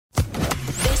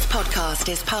podcast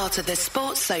is part of the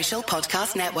Sports Social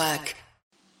Podcast Network.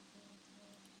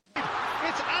 It's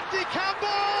Andy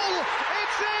Campbell!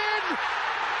 It's in!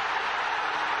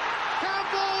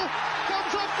 Campbell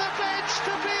comes off the bench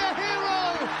to be a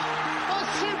hero! A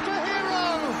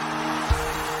superhero!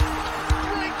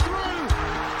 Breakthrough!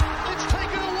 It's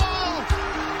taken a while,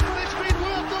 but it's been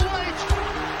worth the wait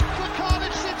for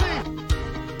Cardiff City!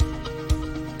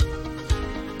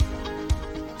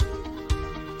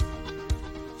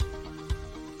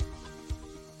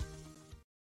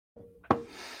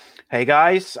 Hey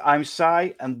guys, I'm Si,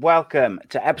 and welcome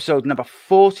to episode number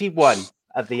 41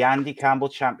 of the Andy Campbell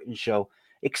Champion Show,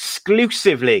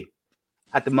 exclusively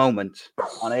at the moment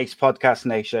on ACEcast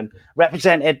Nation,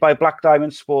 represented by Black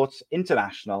Diamond Sports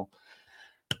International.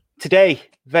 Today,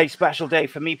 very special day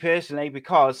for me personally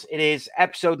because it is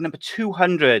episode number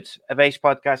 200 of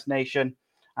ACEcast Nation,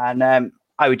 and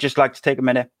I would just like to take a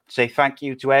minute to say thank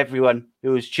you to everyone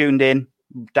who has tuned in,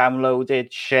 downloaded,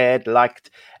 shared,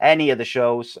 liked any of the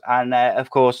shows, and of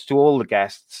course to all the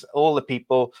guests, all the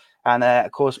people, and of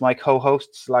course my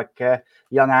co-hosts like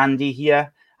young Andy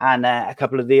here and a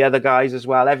couple of the other guys as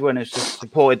well. Everyone who's just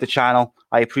supported the channel,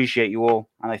 I appreciate you all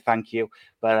and I thank you.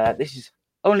 But this is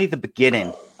only the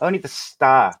beginning, only the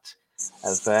start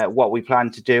of what we plan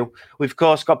to do. We've of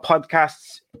course got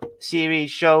podcasts,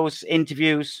 series, shows,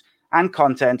 interviews and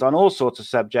content on all sorts of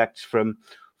subjects, from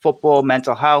football,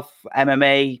 mental health,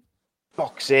 MMA,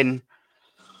 boxing,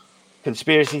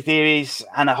 conspiracy theories,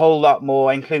 and a whole lot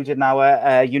more, including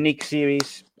our unique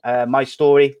series, My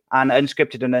Story, and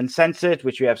Unscripted and Uncensored,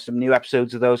 which we have some new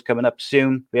episodes of those coming up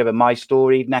soon. We have a My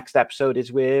Story. Next episode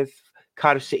is with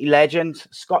Cardiff City legend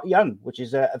Scott Young, which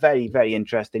is a very, very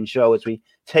interesting show as we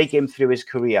take him through his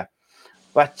career.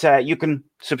 But you can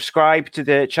subscribe to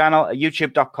the channel at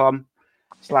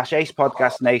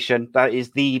youtube.com/ACEpodcast Nation. That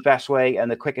is the best way and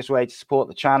the quickest way to support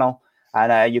the channel.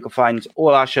 And you can find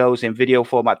all our shows in video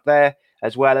format there,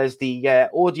 as well as the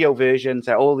audio versions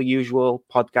at all the usual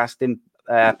podcasting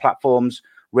platforms,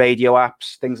 radio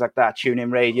apps, things like that.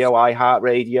 TuneIn Radio,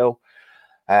 iHeartRadio,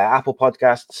 Apple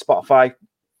Podcasts, Spotify.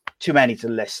 Too many to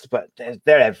list, but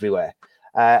they're everywhere.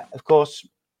 Of course,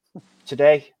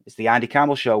 today is the Andy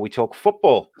Campbell Show. We talk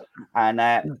football.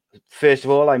 And first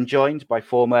of all, I'm joined by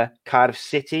former Cardiff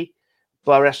City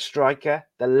borough striker,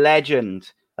 the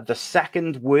legend of the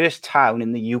second worst town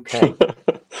in the UK,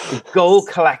 the goal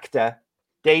collector,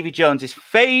 Davy Jones's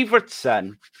favourite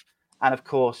son, and of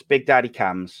course, Big Daddy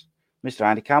Cams, Mr.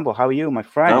 Andy Campbell. How are you, my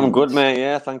friend? I'm good, mate.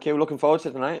 Yeah, thank you. Looking forward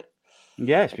to tonight.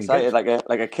 Yeah, it's been excited, good.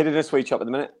 like a kid in a sweet shop at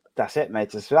the minute. That's it,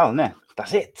 mate, as well, isn't it?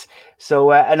 That's it.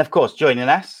 So, and of course, joining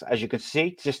us, as you can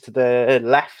see, just to the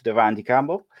left of Andy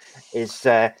Campbell, is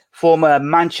former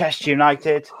Manchester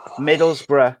United,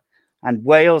 Middlesbrough, and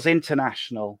Wales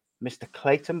international, Mr.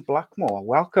 Clayton Blackmore.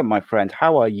 Welcome, my friend.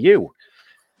 How are you?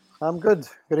 I'm good.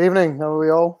 Good evening. How are we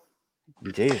all?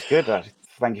 Indeed, it's good.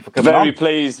 Thank you for coming on.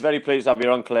 Very pleased to have you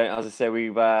on, Clayton. As I say,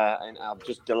 I'm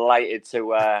just delighted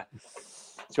to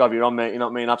have you on, mate. You know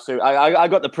what I mean? Absolutely. I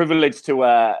got the privilege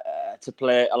to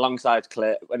play alongside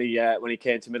Clay when he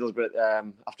came to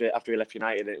Middlesbrough after he left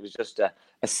United. It was just a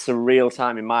surreal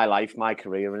time in my life, my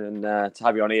career, and to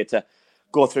have you on here to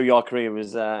go through your career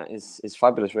is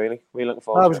fabulous. Really looking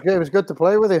forward. It was good to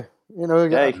play with you. You know,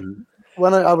 hey.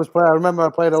 When I was playing, I remember I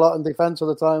played a lot in defence at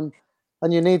the time,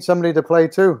 and you need somebody to play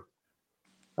too.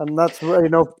 And that's where,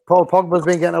 Paul Pogba's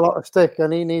been getting a lot of stick,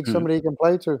 and he needs somebody he can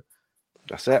play to.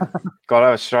 That's it. Got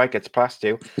out of strike. It's past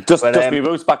you. Just be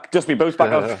boost back. Just be boost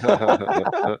back up.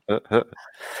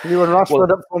 You and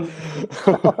Rashford up front.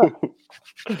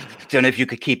 Don't know if you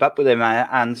could keep up with him,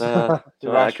 and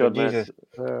Rashford, Jesus,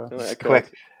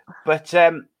 quick. But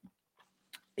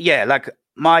yeah, like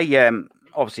my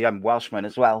obviously I'm Welshman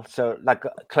as well. So like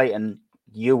Clayton,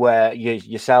 you were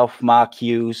yourself, Mark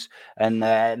Hughes, and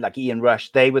like Ian Rush.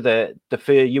 They were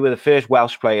you were the first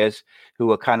Welsh players who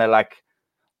were kind of like.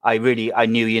 I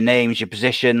knew your names, your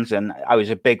positions, and I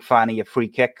was a big fan of your free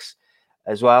kicks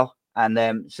as well.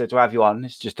 And so to have you on,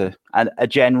 it's just a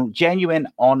genuine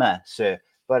honour, sir.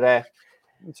 But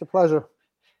it's a pleasure.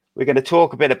 We're going to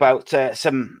talk a bit about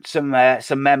some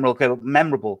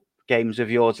memorable games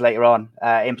of yours later on.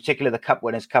 In particular, the Cup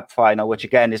Winners' Cup final, which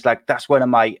again is that's one of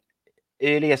my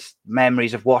earliest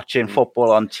memories of watching football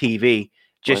on TV.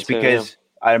 Just because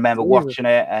I remember watching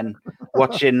it and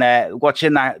watching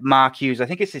that Mark Hughes. I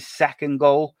think it's his second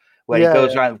goal where he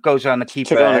goes around the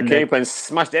keeper, and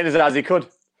smashed it in as he could.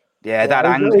 Yeah, that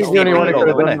angle. He's the only one who could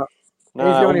have done that. He's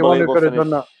the only one who could have done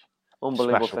that.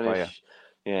 Unbelievable Special finish. Player.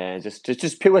 Yeah,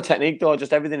 just pure technique though,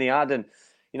 just everything he had, and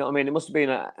You know what I mean? It must have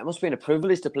been a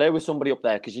privilege to play with somebody up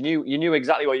there, because you knew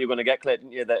exactly what you were going to get, Clayton,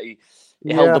 didn't you? That he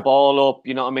held the ball up.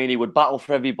 You know what I mean? He would battle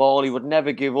for every ball. He would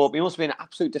never give up. He must have been an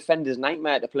absolute defender's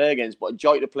nightmare to play against, but a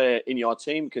joy to play in your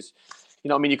team, because you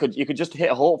know what I mean. You could just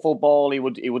hit a hopeful ball. He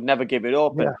would never give it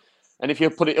up. Yeah. And if you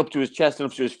put it up to his chest and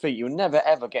up to his feet, you were never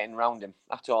ever getting around him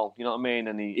at all. You know what I mean?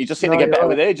 And he just seemed to get better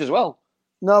with age as well.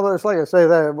 No, but it's like I say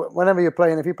there. Whenever you're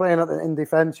playing, if you're playing in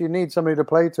defence, you need somebody to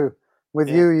play to. With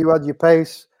you had your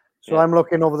pace. So I'm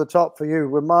looking over the top for you.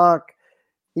 With Mark,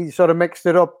 he sort of mixed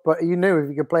it up, but he knew if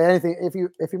you could play anything, if you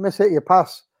mishit your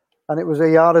pass and it was a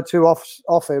yard or two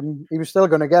off him, he was still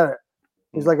going to get it.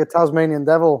 He's like a Tasmanian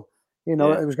devil. You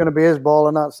know, it was going to be his ball,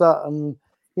 and that's that. And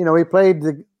you know, he played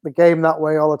the game that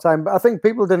way all the time. But I think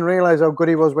people didn't realise how good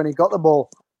he was when he got the ball.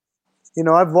 You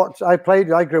know, I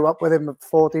grew up with him at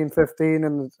 14, 15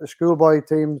 in the schoolboy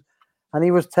teams. And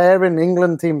he was tearing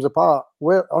England teams apart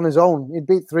on his own. He'd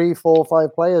beat 3, 4,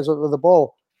 5 players with the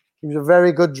ball. He was a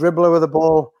very good dribbler with the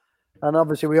ball. And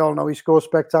obviously, we all know he scores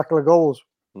spectacular goals.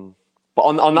 But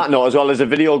on that note as well, there's a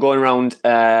video going around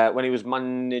when he was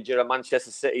manager at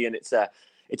Manchester City, and it's a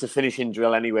finishing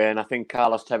drill anyway. And I think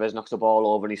Carlos Tevez knocks the ball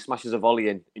over and he smashes a volley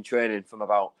in training from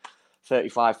about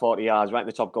 35, 40 yards, right in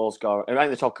the top goal scorer, right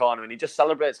in the top corner. And he just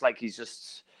celebrates like he's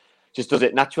just does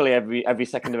it naturally every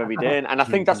second of every day. And I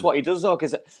think that's what he does, though,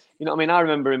 because, you know what I mean, I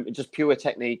remember him just pure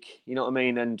technique, you know what I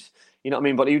mean? And, you know what I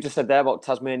mean? But you just said there about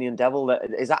Tasmanian Devil.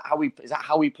 Is that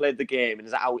how he played the game? And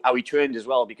is that how he trained as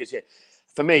well? Because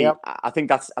for me, I think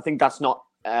that's not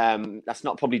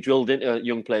probably drilled into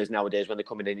young players nowadays when they're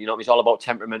coming in. You know what I mean? It's all about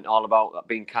temperament, all about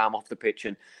being calm off the pitch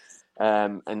and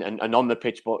on the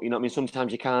pitch. But, you know what I mean?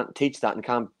 Sometimes you can't teach that and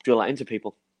can't drill that into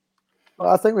people.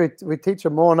 I think we teach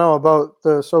them more now about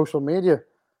the social media.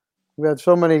 We had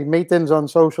so many meetings on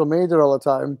social media all the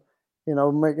time, you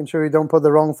know, making sure you don't put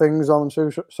the wrong things on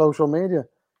social media.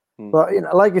 But, you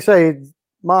know, like you say,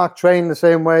 Mark trained the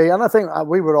same way, and I think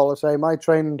we were all the same. I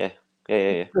trained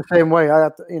the same way. I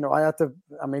had to.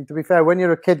 I mean, to be fair, when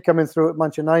you're a kid coming through at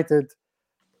Manchester United,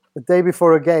 the day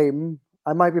before a game,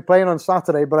 I might be playing on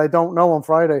Saturday, but I don't know on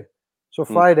Friday. So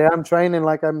Friday, I'm training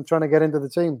like I'm trying to get into the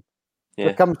team.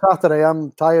 But come Saturday,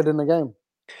 I'm tired in the game.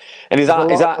 And is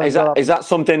that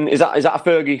something? Is that a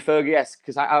Fergie-esque?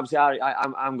 Because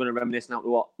I'm going to reminisce now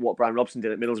to what Brian Robson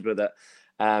did at Middlesbrough,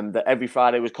 that every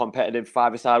Friday was competitive.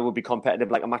 Five-a-side would be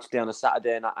competitive like a match day on a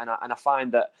Saturday, and I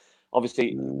find that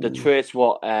obviously the traits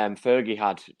what Fergie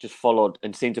had just followed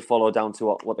and seemed to follow down to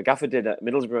what the gaffer did at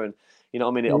Middlesbrough. And you know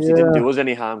what I mean? It obviously didn't do us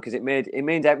any harm because it made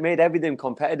everything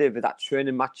competitive. With that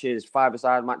training matches,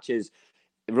 five-a-side matches,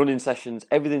 running sessions,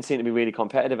 everything seemed to be really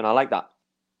competitive, and I like that.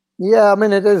 Yeah, I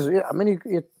mean it is. Yeah, I mean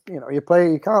you play.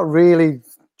 You can't really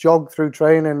jog through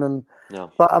training, and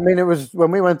but I mean it was when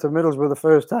we went to Middlesbrough the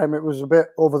first time. It was a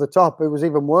bit over the top. It was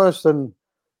even worse than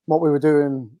what we were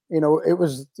doing. You know, it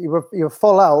was you were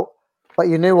full out, but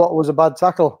you knew what was a bad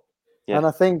tackle. Yeah. And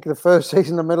I think the first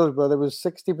season of Middlesbrough, there was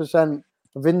 60%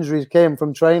 of injuries came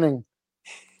from training,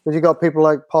 because you got people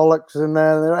like Pollocks in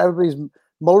there. Everybody's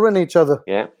mulling each other.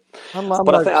 Yeah. I'm like,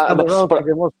 what's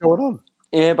going on?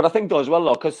 Yeah, but I think though as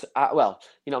well, because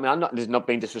you know what I mean, I'm not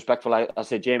being disrespectful. I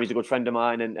say Jamie's a good friend of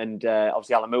mine, and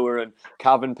obviously Alan Moore and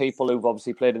Calvin, people who've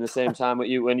obviously played in the same time with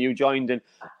you when you joined, and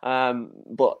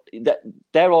but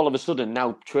they're all of a sudden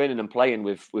now training and playing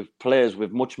with players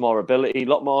with much more ability,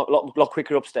 lot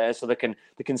quicker upstairs, so they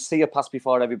can see a pass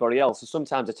before everybody else. So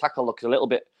sometimes a tackle looks a little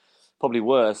bit probably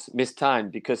worse,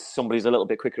 mistimed, because somebody's a little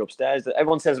bit quicker upstairs.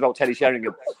 Everyone says about Teddy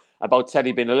Sheringham, about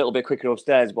Teddy being a little bit quicker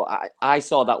upstairs, but I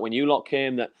saw that when you lot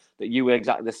came, that you were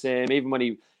exactly the same. Even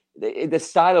when the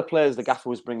style of players the gaffer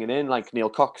was bringing in, like Neil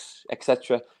Cox,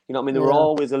 etc. You know what I mean? They were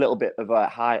always a little bit of a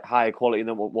higher quality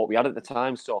than what we had at the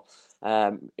time. So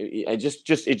it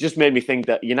just made me think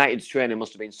that United's training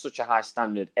must have been such a high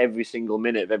standard every single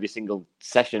minute of every single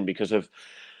session because of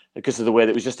the way that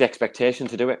it was just the expectation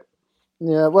to do it.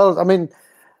 Yeah, well, I mean,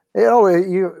 we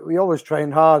always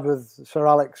trained hard with Sir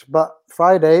Alex, but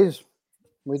Fridays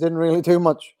we didn't really do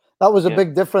much. That was a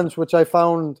big difference, which I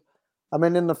found. I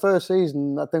mean, in the first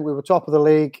season, I think we were top of the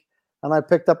league, and I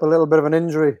picked up a little bit of an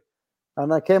injury,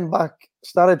 and I came back,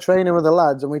 started training with the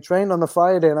lads, and we trained on the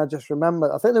Friday, and I just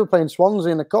remember, I think they were playing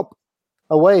Swansea in the cup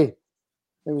away.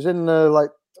 It was in it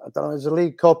was a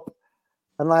League Cup,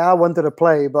 and I wanted to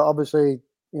play, but obviously,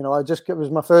 you know, it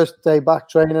was my first day back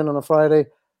training on a Friday.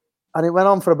 And it went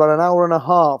on for about an hour and a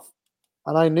half.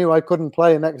 And I knew I couldn't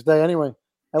play the next day anyway.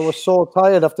 I was so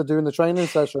tired after doing the training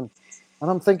session.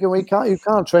 And I'm thinking, you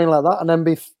can't train like that and then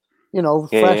be, you know,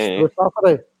 fresh for a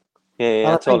Saturday.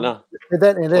 Yeah, I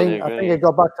think it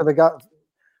got back to the guy.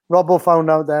 Robbo found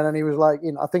out then, and he was like,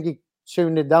 you know, I think he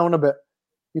tuned it down a bit.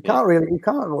 You can't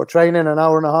go training an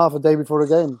hour and a half a day before a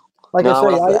game. Like I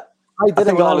say, I did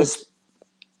it when I was...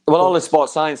 all the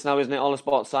sports science now, isn't it? All the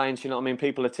sports science, you know what I mean?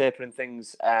 People are tapering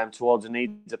things towards the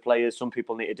needs of players. Some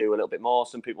people need to do a little bit more.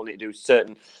 Some people need to do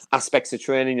certain aspects of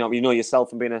training. You know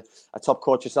yourself and being a top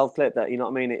coach yourself, Clayton, that, you know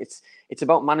what I mean? It's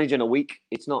about managing a week.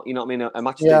 It's not, you know what I mean? A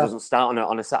match day doesn't start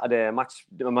on a Saturday.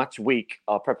 A match week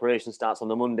or preparation starts on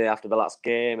the Monday after the last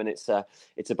game, and it's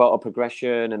about a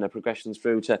progression and a progression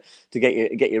through to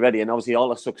get you ready. And obviously all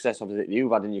the success obviously that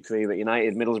you've had in your career at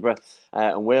United, Middlesbrough,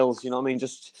 and Wales, you know what I mean?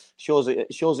 Just shows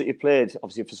that you played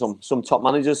obviously for some top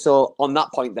managers. So on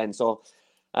that point, then,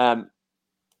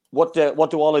 what do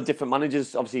all the different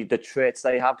managers, obviously the traits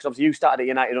they have? Because obviously you started at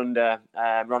United under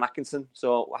Ron Atkinson.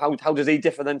 So how does he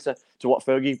differ then to what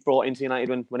Fergie brought into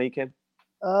United when he came?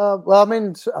 Well, I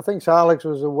mean, I think Sir Alex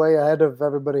was way ahead of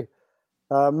everybody.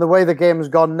 The way the game has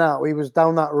gone now, he was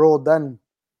down that road then.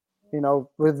 You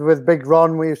know, with Big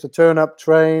Ron, we used to turn up,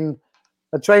 train.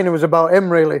 The training was about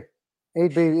him, really.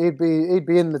 He'd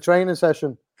be in the training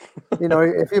session. You know,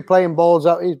 if you're playing balls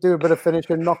out, he'd do a bit of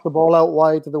finishing, knock the ball out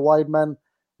wide to the wide men,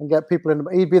 and get people in.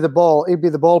 He'd be the ball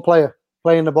player,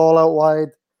 playing the ball out wide.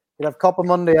 He'd have Copper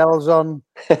Monday L's on,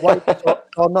 white socks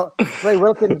on. Not Ray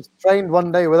Wilkins trained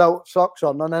one day without socks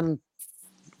on, and then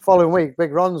following week,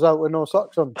 Big Ron's out with no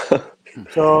socks on.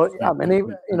 So I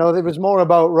mean, it was more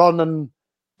about Ron,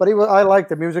 but I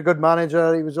liked him. He was a good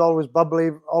manager. He was always bubbly,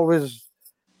 always.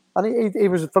 And he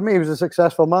was, for me, he was a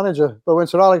successful manager. But when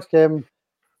Sir Alex came,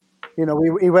 you know,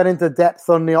 he went into depth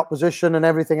on the opposition and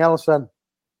everything else. And,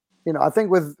 you know, I think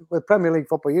with Premier League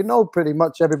football, you know pretty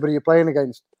much everybody you're playing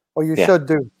against, or you should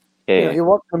do. Yeah, You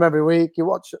watch them every week.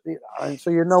 And so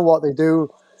you know what they do.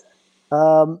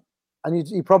 And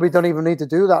you probably don't even need to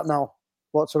do that now,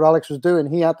 what Sir Alex was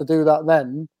doing. He had to do that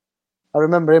then. I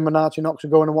remember him and Archie Knox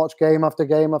would go in and watch game after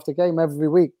game after game every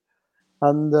week.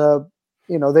 And,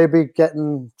 you know, they'd be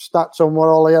getting stats on what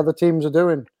all the other teams are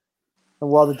doing and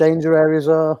what the danger areas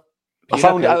are. I was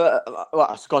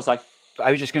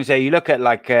just going to say, you look at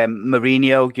like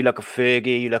Mourinho, you look at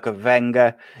Fergie, you look at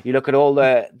Wenger, you look at all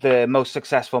the most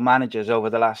successful managers over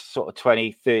the last sort of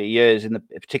 20, 30 years,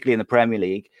 particularly in the Premier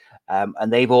League,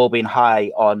 and they've all been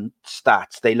high on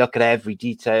stats. They look at every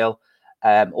detail,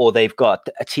 or they've got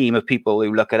a team of people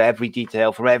who look at every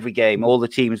detail for every game, all the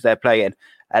teams they're playing.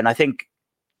 And I think,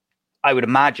 I would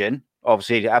imagine,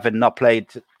 obviously, having not played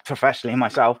professionally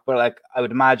myself, but like I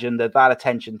would imagine that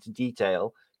attention to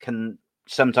detail can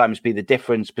sometimes be the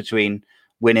difference between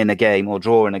winning a game or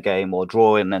drawing a game or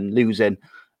drawing and losing.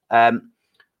 I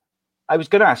was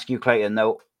going to ask you, Clayton,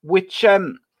 though, which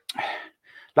one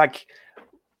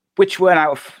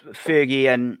out of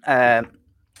Fergie and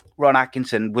Ron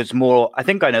Atkinson was more? I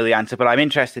think I know the answer, but I'm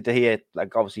interested to hear,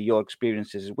 like, obviously your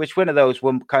experiences. Which one of those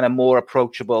were kind of more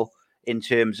approachable in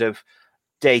terms of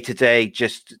day to day,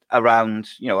 just around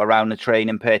the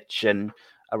training pitch and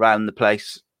around the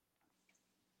place?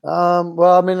 Well,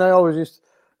 I mean,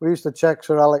 we used to check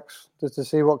Sir Alex just to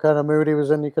see what kind of mood he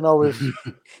was in. You can always you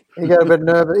get a bit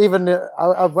nervous. Even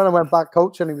when I went back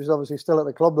coaching, he was obviously still at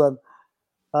the club then,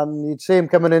 and you'd see him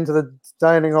coming into the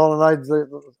dining hall, and I'd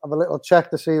have a little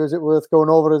check to see was it worth going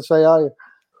over and say hi,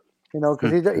 you know,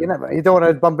 because you don't want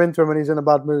to bump into him when he's in a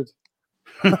bad mood.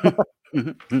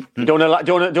 You don't want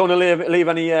to leave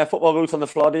any football boots on the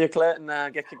floor, do you, Clayton?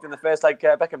 Get kicked in the face like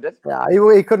Beckham did? Yeah,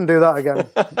 he couldn't do that again.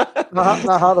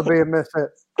 not how to be a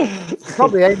misfit. He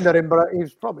probably aimed at him, but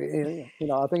he's probably, you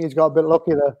know, I think he's got a bit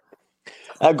lucky there.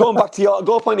 Going back to your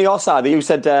point to your side, you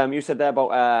said there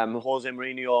about Jose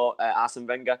Mourinho, Arsene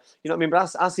Wenger. You know what I mean?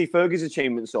 But I see Fergie's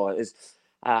achievement is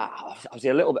obviously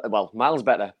a little bit, miles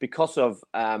better because of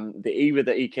the era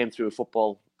that he came through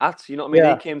football at. You know what I mean?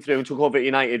 Yeah. He came through and took over at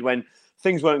United when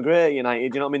things weren't great at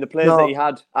United. You know what I mean? The players that he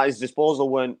had at his disposal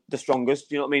weren't the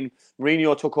strongest. You know what I mean?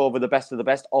 Mourinho took over the best of the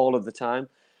best all of the time.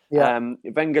 Yeah.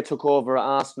 Wenger took over at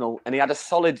Arsenal, and he had a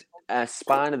solid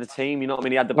spine of the team. You know what I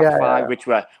mean? He had the back five,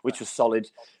 which was solid,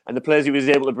 and the players he was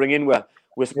able to bring in were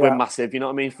massive. You know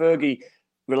what I mean? Fergie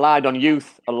relied on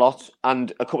youth a lot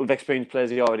and a couple of experienced players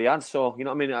he already had. So, you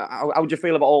know what I mean? How would you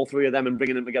feel about all three of them and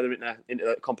bringing them together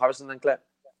into a comparison then, Claire?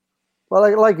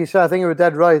 Well, like you said, I think you were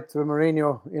dead right with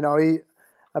Mourinho. You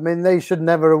know, they should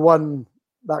never have won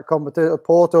that competition.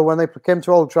 Porto, when they came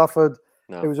to Old Trafford,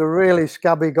 it was a really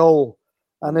scabby goal.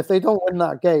 And if they don't win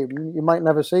that game, you might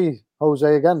never see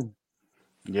Jose again.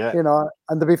 Yeah. You know,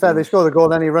 and to be fair, they score the goal,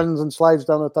 then he runs and slides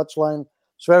down the touchline.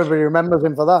 So everybody remembers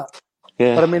him for that.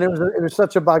 Yeah. But I mean, it was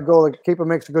such a bad goal. The keeper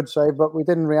makes a good save, but we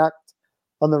didn't react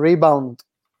on the rebound.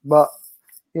 But,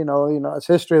 you know, it's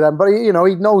history then. But, he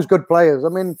knows good players. I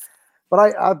mean,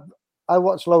 but I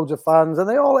watch loads of fans, and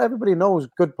everybody knows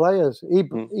good players.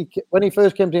 When he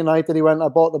first came to United, he went, I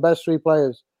bought the best 3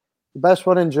 players. The best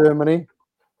one in Germany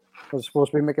was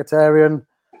supposed to be Mkhitaryan.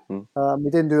 He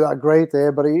didn't do that great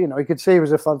there, but he could see he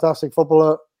was a fantastic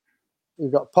footballer.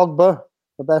 You've got Pogba,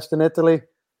 the best in Italy,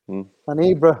 and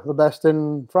Ibra, the best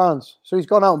in France. So he's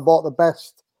gone out and bought the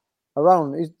best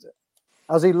around.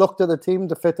 As he looked at the team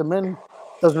to fit him in,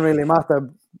 doesn't really matter.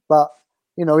 But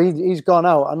he's gone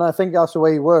out, and I think that's the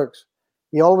way he works.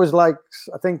 He always likes,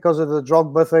 I think, because of the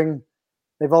Drogba thing,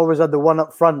 they've always had the one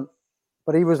up front,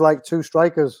 but he was like 2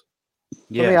 strikers.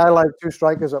 For me, I like 2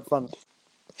 strikers up front.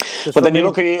 But then you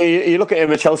look at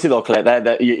him at Chelsea though, Clay.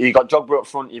 You got Drogba up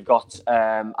front, you've got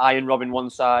Iron Robin one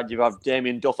side, you have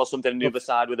Damien Duff or something on the other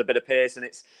side with a bit of pace, and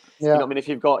it's if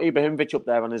you've got Ibrahimovic up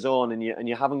there on his own and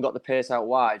you haven't got the pace out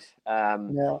wide,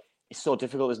 it's so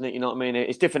difficult, isn't it? You know what I mean?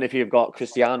 It's different if you've got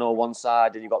Cristiano one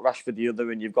side and you've got Rashford the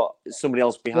other, and you've got somebody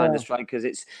else behind the strikers.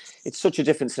 It's such a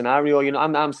different scenario.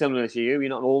 I'm similar to you. You're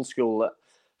not old school.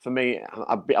 For me,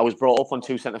 I was brought up on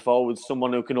 2 centre forwards,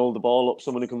 someone who can hold the ball up,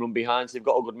 someone who can run behind. So you've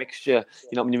got a good mixture.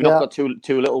 You've not got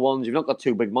two little ones. You've not got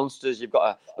 2 big monsters. You've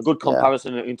got a good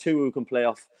comparison in 2 who can play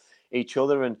off each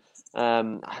other. And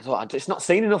it's not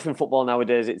seen enough in football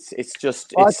nowadays. I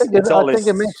think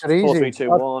it makes it easy.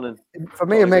 4-3-2-1. For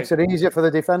me, it makes it easier for the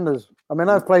defenders. I mean,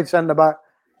 I've played centre back.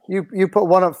 You put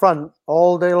 1 up front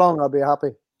all day long, I'll be happy.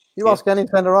 You ask any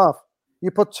centre half,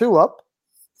 you put 2 up,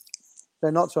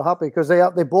 they're not so happy because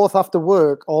they both have to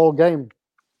work all game.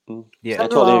 Yeah, I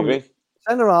totally agree.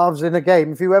 Centre halves in a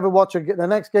game, if you ever watch the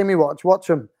next game you watch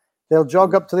them. They'll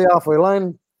jog up to the halfway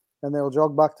line and they'll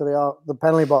jog back to the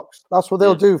penalty box. That's what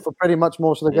they'll do for pretty much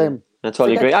most of the game. I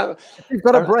totally agree. If you've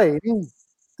got a brain,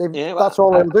 that's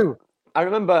all they'll do. I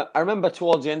remember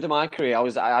towards the end of my career,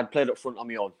 I'd played up front on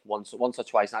my own once or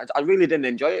twice. I really didn't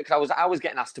enjoy it because I was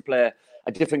getting asked to play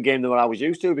a different game than what I was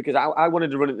used to because I wanted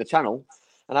to run it the channel.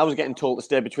 And I was getting told to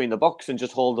stay between the box and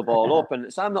just hold the ball up.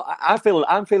 And so I'm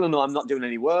feeling though I'm not doing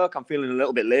any work. I'm feeling a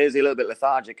little bit lazy, a little bit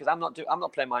lethargic because I'm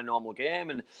not playing my normal game.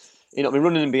 And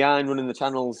running in behind, running the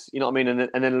channels. You know what I mean?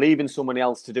 And then leaving somebody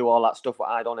else to do all that stuff what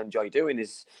I don't enjoy doing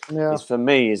is for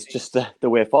me is just the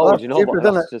way forward.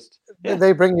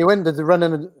 They bring you in to run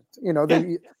in.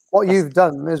 What you've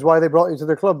done is why they brought you to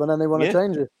the club, and then they want to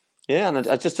change it. Yeah, and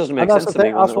it just doesn't make sense to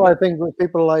me. That's why I think with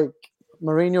people like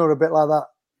Mourinho are a bit like that.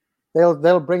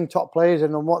 They'll bring top players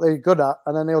in on what they're good at,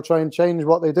 and then they'll try and change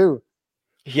what they do.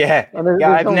 Yeah,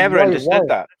 I've never understood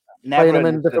that. Playing them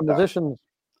in different positions.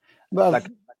 But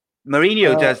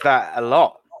Mourinho does that a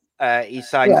lot. He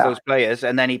signs those players,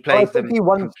 and then he plays them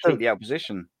completely out of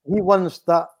position. He wants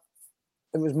that.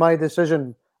 It was my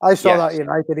decision. I saw that at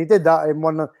United. He did that in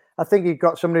one. I think he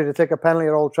got somebody to take a penalty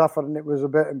at Old Trafford, and it was a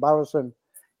bit embarrassing.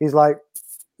 He's like,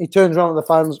 he turns around to the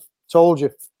fans, told you.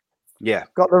 Yeah,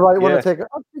 got the right one to take it.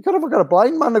 You could have got a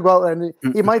blind man to go out there, and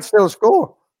he might still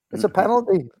score. It's a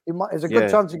penalty. It's a good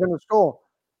chance you're going to score.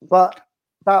 But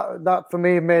that for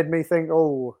me made me think,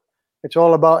 it's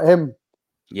all about him.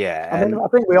 Yeah, I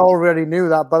think we already knew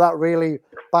that, but that really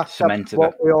backed up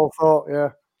what we all thought.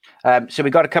 Yeah. So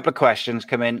we got a couple of questions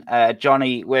come in.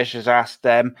 Johnny Wish has asked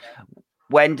them,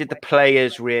 when did the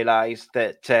players realise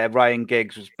that Ryan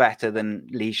Giggs was better than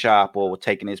Lee Sharp or were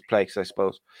taking his place? I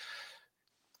suppose.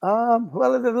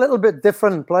 Well, a little bit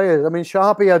different players. I mean,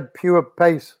 Sharpie had pure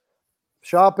pace.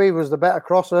 Sharpie was the better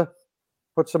crosser.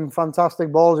 Put some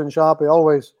fantastic balls in Sharpie,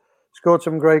 always. Scored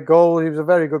some great goals. He was a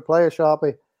very good player,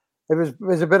 Sharpie. It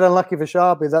was a bit unlucky for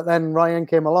Sharpie that then Ryan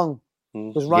came along.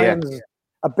 Because Ryan's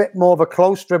a bit more of a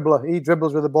close dribbler. He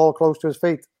dribbles with the ball close to his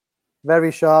feet.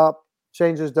 Very sharp,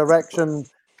 changes direction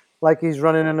like he's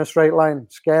running in a straight line.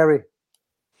 Scary.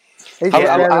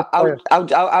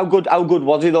 How good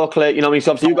was he though, Clay? You know what I mean?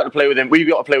 So obviously you got to play with him. We've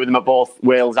got to play with him at both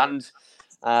Wales and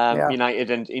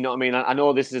United, and you know what I mean. I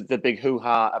know this is the big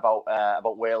hoo-ha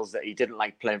about Wales that he didn't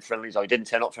like playing friendlies or he didn't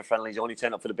turn up for friendlies. He only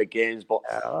turned up for the big games. But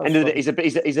he's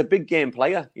a big game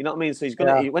player. You know what I mean? So he's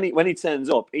gonna when he turns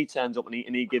up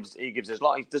and he gives his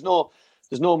lot. There's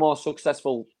no more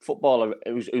successful footballer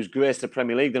who's graced the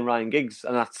Premier League than Ryan Giggs,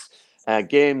 and that's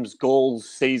games, goals,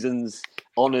 seasons,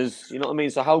 honours. You know what I mean?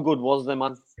 So how good was the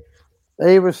man?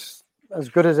 He was as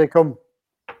good as they come.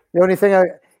 The only thing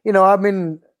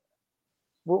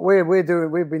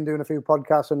we've been doing a few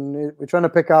podcasts and we're trying to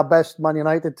pick our best Man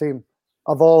United team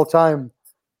of all time.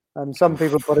 And some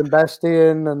people put in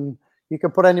Bestie in, and you can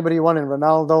put anybody you want in,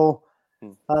 Ronaldo.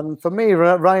 And for me,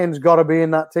 Ryan's got to be in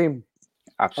that team.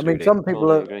 Absolutely. I mean, some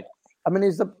people are. I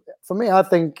mean, I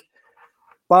think,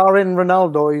 barring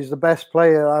Ronaldo, he's the best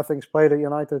player I think's played at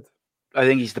United. I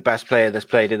think he's the best player that's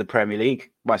played in the Premier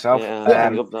League. Myself. Yeah,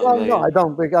 no, I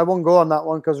don't think I won't go on that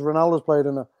one because Ronaldo's played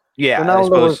in it. Yeah,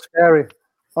 Ronaldo was scary.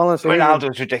 Honestly,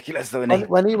 Ronaldo's ridiculous, though, isn't he?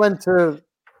 When he went to,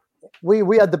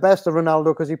 we had the best of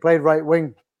Ronaldo because he played right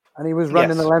wing, and he was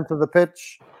running the length of the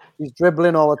pitch. He's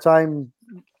dribbling all the time,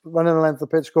 running the length of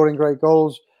the pitch, scoring great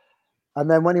goals. And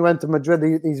then when he went to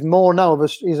Madrid, he's more now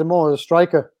of he's more of a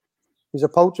striker. He's a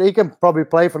poacher. He can probably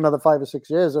play for another 5 or 6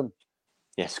 years.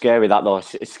 Yeah, scary that though.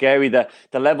 It's scary the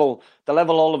level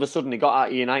all of a sudden he got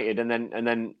at United and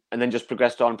then just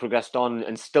progressed on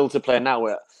and still to play now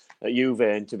at Juve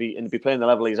and to be playing the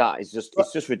level he's at. It's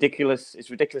just ridiculous.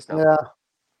 It's ridiculous now. Yeah.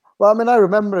 Well, I mean, I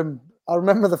remember him. I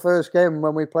remember the first game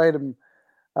when we played him,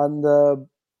 and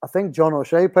I think John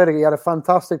O'Shea played it. He had a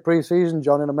fantastic pre-season,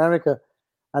 John, in America,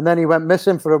 and then he went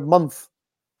missing for a month.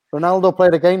 Ronaldo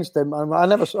played against him, and I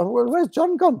never saw. Where's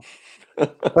John gone?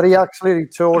 But he actually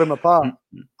tore him apart,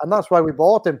 and that's why we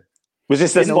bought him. Was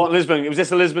this the Lisbon? Was this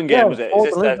the Lisbon game? Yeah, was it?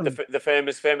 Is this the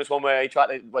famous one where he tried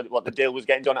to what the deal was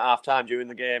getting done at half time during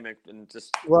the game and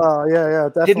just? Well, yeah,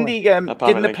 definitely.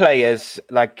 Didn't the players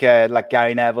like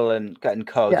Gary Neville and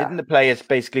Co? Didn't the players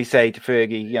basically say to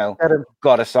Fergie,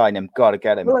 got to sign him, got to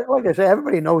get him? Well, like I say,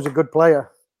 everybody knows a good player.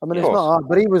 I mean, it's not hard,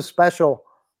 but he was special.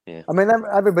 Yeah. I mean,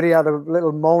 everybody had a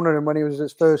little moan at him when he was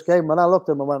his first game. When I looked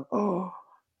at him, I went, "Oh,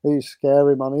 he's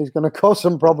scary, man. He's going to cause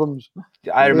some problems."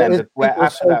 I remember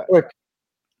after that. Quick.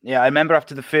 Yeah, I remember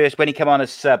after the first, when he came on as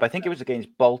sub, I think it was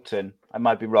against Bolton. I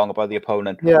might be wrong about the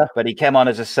opponent. Yeah. But he came on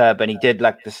as a sub and he did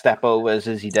like the step overs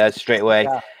as he does straight away.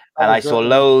 Yeah, and I saw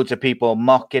loads of people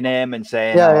mocking him and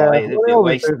saying,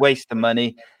 waste the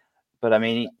money. But I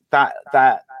mean, that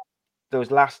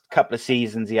those last couple of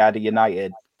seasons he had at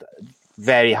United,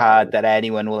 very hard that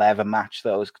anyone will ever match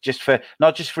those.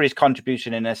 Not just for his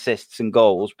contribution in assists and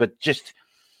goals, but just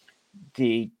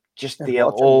the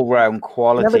all-round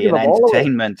quality and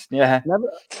entertainment. Yeah,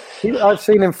 I've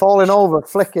seen him falling over,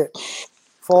 flick it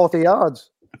 40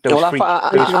 yards. Those free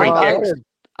kicks.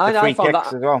 I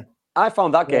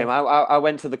found that game. I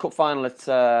went to the cup final at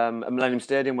Millennium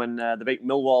Stadium when they beat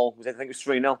Millwall. I think it was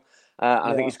 3-0.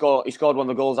 I think he scored one of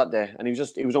the goals that day, and he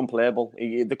was unplayable.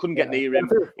 They couldn't get near him.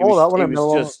 He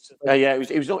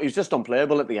was just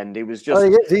unplayable at the end. He was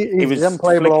just he was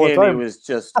unplayable all the time. He was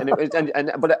just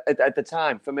but at the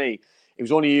time for me, he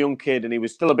was only a young kid and he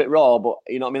was still a bit raw. But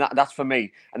you know what I mean. That's for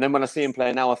me. And then when I see him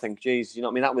play now, I think, geez, you know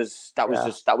what I mean.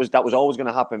 That was always going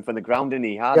to happen from the grounding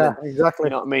he had. Yeah, exactly.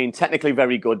 You know what I mean. Technically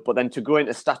very good, but then to go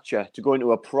into stature, to go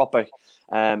into a proper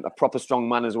strong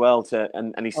man as well.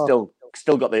 And he's still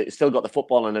got the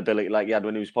footballing ability like he had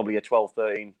when he was probably a 12,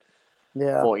 13,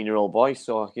 14-year-old boy.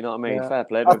 So you know what I mean. Fair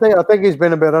play. I think he's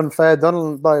been a bit unfair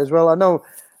done by as well. I know,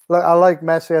 I like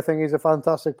Messi. I think he's a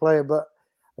fantastic player, but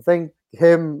I think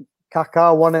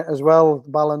Kaká won it as well,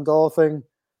 Ballon d'Or thing.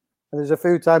 And there's a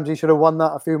few times he should have won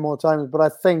that a few more times. But I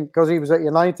think because he was at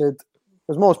United,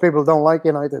 because most people don't like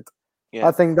United,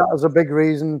 I think that was a big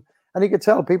reason. And you could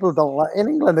tell people don't like in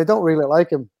England. They don't really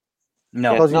like him.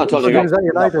 No, because he was at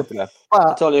United.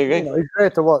 I totally agree. He's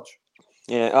great to watch.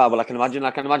 Yeah, well, I can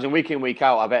imagine week in, week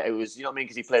out. I bet it was, you know what I mean,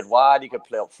 because he played wide, he could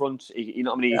play up front. You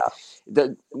know what I mean.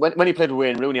 When he played with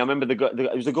Wayne Rooney, I remember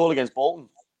it was a goal against Bolton.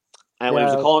 And when it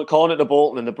was a corner to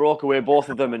Bolton, and they broke away both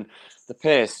of them, and the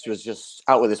pace was just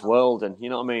out of this world. And you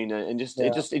know what I mean. And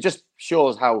it just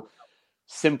shows how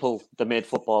simple they made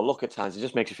football look at times. It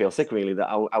just makes you feel sick, really. That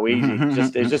how easy.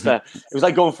 It was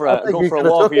like going for a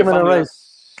walk with your family.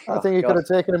 I think you could have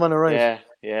taken him on a race.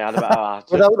 Yeah.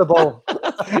 Without the ball.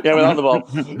 Yeah, without the ball.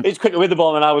 He's quicker with the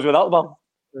ball than I was without the ball.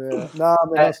 Yeah. No, I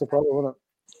mean, that's the problem, isn't it?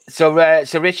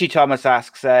 So Richie Thomas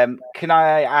asks, can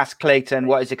I ask Clayton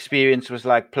what his experience was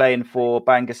like playing for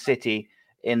Bangor City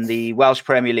in the Welsh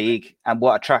Premier League and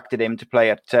what attracted him to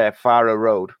play at Farrow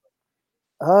Road?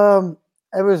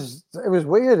 It was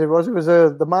weird. It was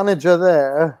the manager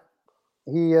there.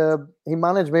 He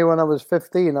managed me when I was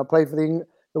 15. I played for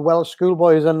the Welsh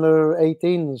schoolboys under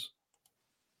 18s,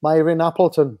 Myron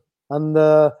Appleton,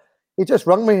 and he just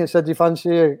rang me and said, "Do you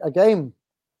fancy a game?"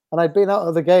 And I'd been out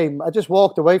of the game. I just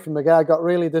walked away from the guy. I got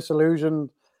really disillusioned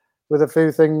with a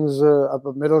few things up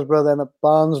at Middlesbrough, then at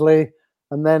Barnsley,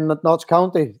 and then at Notts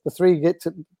County. The three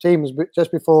teams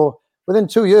just before. Within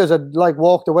 2 years, I'd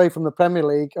walked away from the Premier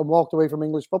League and walked away from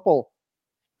English football.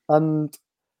 And,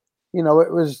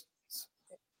 it was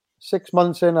 6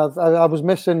 months in. I was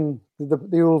missing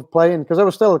the old playing because I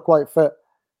was still quite fit.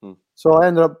 So I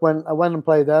ended up, when I went and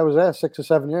played there, I was there 6 or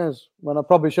 7 years when I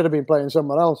probably should have been playing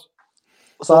somewhere else.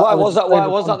 So why was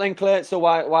that then, Clay? So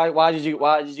why did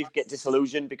you get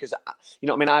disillusioned? Because you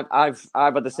know what I mean.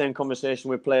 I've had the same conversation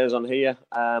with players on here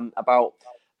about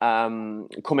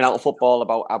coming out of football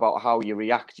about how you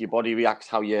react, your body reacts,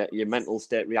 how your mental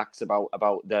state reacts about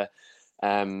the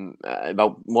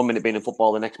about 1 minute being in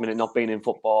football, the next minute not being in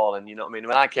football, and you know what I mean.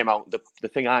 When I came out, the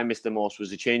thing I missed the most was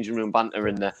the changing room banter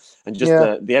and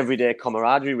the everyday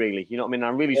camaraderie. Really, you know what I mean. I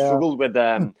really struggled with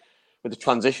the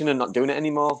transition and not doing it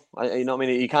anymore. You know what I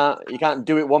mean. You can't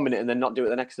do it 1 minute and then not do it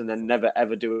the next, and then never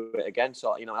ever do it again.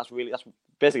 So you know that's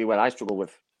basically what I struggle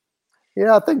with.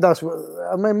 Yeah, I think that's what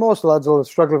I mean. Most lads will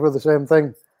struggle with the same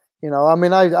thing. You know, I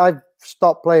mean, I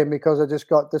stopped playing because I just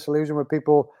got disillusioned with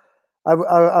people.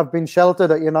 I've been sheltered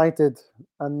at United,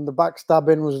 and the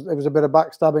backstabbing was a bit of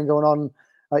backstabbing going on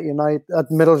at United, at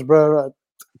Middlesbrough, at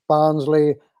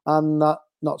Barnsley, and at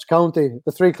Notts County.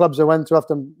 The 3 clubs I went to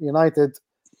after United.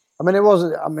 I mean, it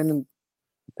wasn't. I mean,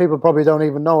 people probably don't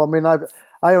even know. I mean,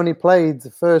 I only played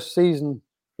the first season.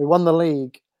 We won the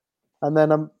league, and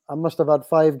then I must have had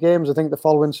 5 games. I think the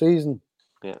following season.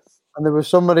 Yeah. And there was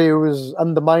somebody who was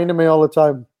undermining me all the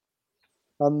time,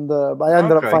 and I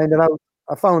ended up finding out.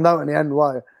 I found out in the end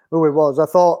who it was. I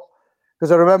thought,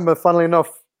 because I remember, funnily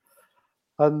enough,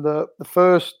 and the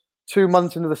first 2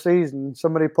 months into the season,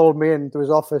 somebody pulled me into his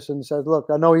office and said, "Look,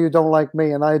 I know you don't like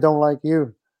me, and I don't like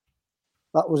you."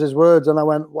 That was his words, and I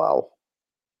went, "Wow,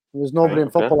 there's nobody in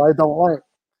football I don't like."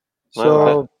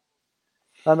 So,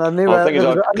 and I knew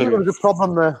there was a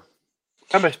problem there.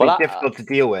 That must be difficult to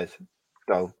deal with,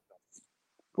 though.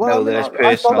 Well, there's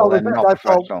personal and not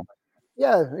professional.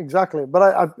 Yeah, exactly. But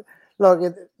I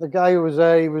look, the guy who was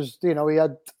there, he was, you know, he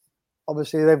had,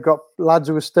 obviously they've got lads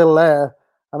who were still there,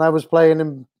 and I was playing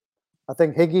him. I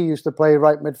think Higgy used to play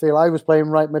right midfield. I was playing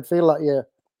right midfield that year.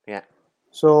 Yeah.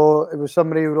 So it was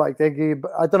somebody who liked Higgy,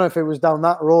 but I don't know if it was down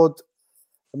that road.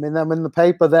 I mean, I'm in the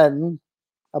paper then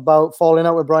about falling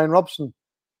out with Brian Robson.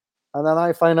 And then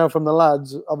I find out from the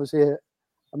lads, obviously,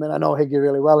 I mean, I know Higgy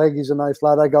really well. Higgy's a nice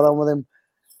lad. I got on with him.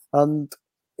 And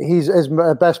he's his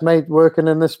best mate working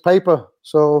in this paper.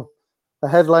 So the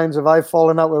headlines of I've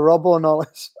fallen out with Robbo and all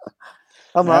this.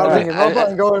 I'm ringing Robbo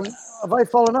and going, have I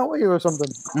fallen out with you or something?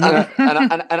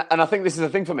 And I think this is the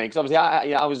thing for me, because obviously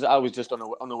I was just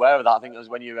unaware of that. I think it was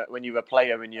when you were a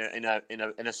player and you're in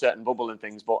a certain bubble and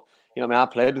things. But you know what I mean,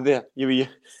 I played with you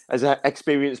as an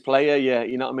experienced player.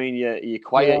 You know what I mean. You're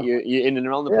quiet. You're in and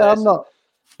around the place. I'm not.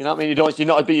 You know what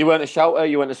I mean. You weren't a shouter.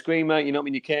 You weren't a screamer. You know what I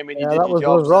mean. You came in, you did your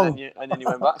jobs, and then you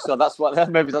went back. So that's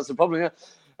maybe that's the problem.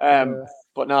 Yeah.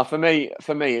 But no, for me,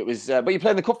 it was. But you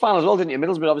played in the cup final as well, didn't you?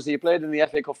 Middlesbrough, obviously, you played in the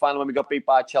FA Cup final when we got beat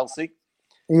by Chelsea.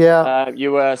 Yeah.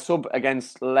 You were sub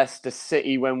against Leicester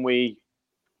City when we.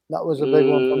 That was a big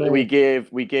one for me.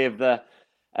 We gave the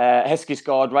Heskey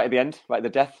scored right at the end, right at the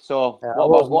death. So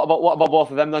what about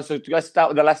both of them then? So let's start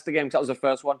with the Leicester game, because that was the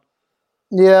first one.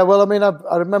 Yeah, well, I mean,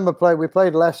 I remember we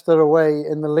played Leicester away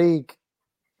in the league,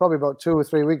 probably about 2 or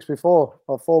 3 weeks before,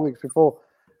 or 4 weeks before.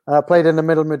 I played in the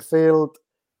middle midfield.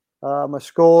 I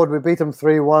scored. We beat them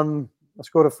 3-1. I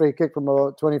scored a free kick from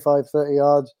about 25, 30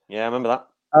 yards. Yeah, I remember that.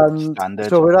 And Standard.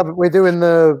 so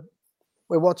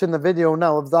we're watching the video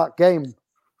now of that game,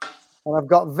 and I've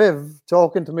got Viv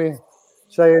talking to me,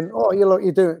 saying, "Oh,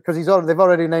 you're doing," because they've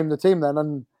already named the team then,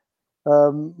 and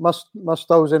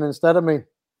Musto's in instead of me.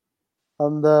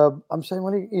 And I'm saying,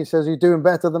 well, he says you're doing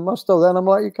better than Musto. Then I'm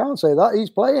like, you can't say that. He's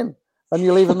playing, and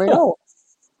you're leaving me out.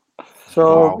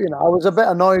 So you know, I was a bit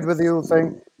annoyed with the whole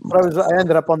thing, but I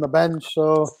ended up on the bench.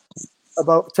 So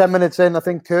about 10 minutes in, I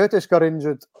think Curtis got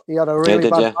injured. He had a really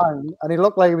bad time, and he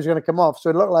looked like he was going to come off.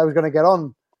 So it looked like I was going to get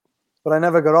on, but I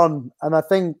never got on. And I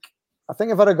think if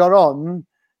I'd have got on,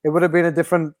 it would have been a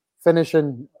different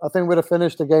finishing. I think we'd have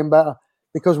finished the game better,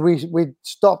 because we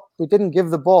stopped. We didn't give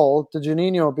the ball to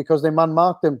Juninho because they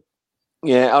man-marked him.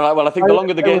 Yeah, all right. Well, I think the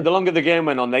longer the game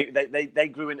went on, they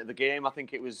grew into the game. I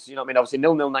think it was, you know what I mean, obviously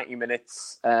 0-0 90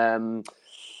 minutes.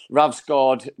 Rav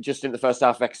scored just in the first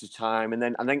half extra time, and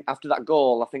then I think after that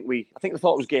goal, I think they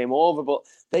thought it was game over, but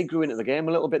they grew into the game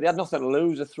a little bit. They had nothing to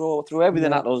lose. They threw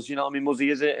everything at us. You know what I mean?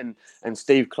 Muzzy is it, and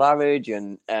Steve Claridge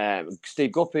and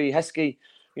Steve Guppy, Heskey.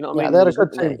 You know what I mean? They had a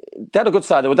good team. They had a good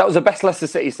side. That was the best Leicester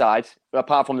City side,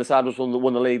 apart from the side which won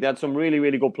the league. They had some really,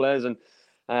 really good players, and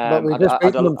but we just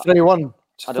beat them 3-1.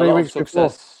 Had a lot of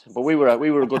success, but we were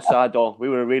a good side, though. We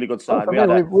were a really good side.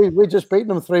 We just beat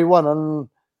them 3-1, and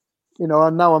you know,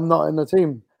 and now I'm not in the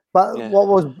team. But what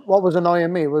was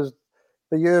annoying me was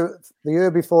the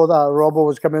year before that, Robbo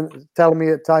was telling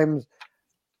me at times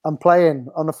I'm playing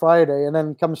on a Friday, and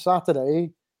then come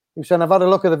Saturday, he said, I've had a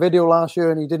look at the video last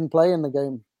year, and he didn't play in the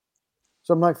game.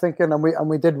 So I'm like thinking, and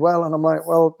we did well, and I'm like,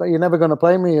 well, you're never going to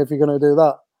play me if you're going to do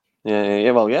that.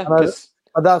 Yeah.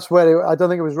 And that's where I don't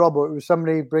think it was Robbo. It was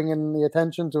somebody bringing the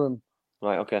attention to him.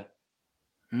 Right. Okay.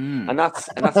 And that's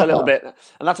a little bit,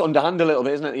 and that's underhand a little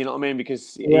bit, isn't it? You know what I mean?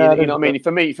 Because you know what I mean.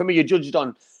 For me, you're judged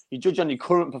on your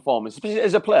current performance, especially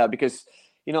as a player, because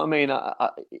you know what I mean.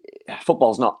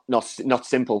 Football's not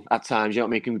simple at times. You know what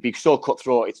I mean? It can be so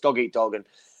cutthroat. It's dog eat dog, and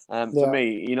for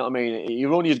me, you know what I mean.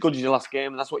 You're only as good as your last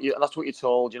game, and that's what you're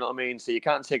told. You know what I mean? So you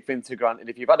can't take things for granted.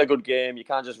 If you've had a good game, you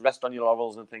can't just rest on your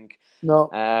laurels and think, no.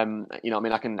 You know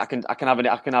what I mean? I can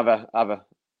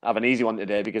have an easy one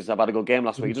today because I've had a good game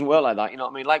last week. It doesn't work like that. You know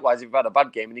what I mean? Likewise, if you've had a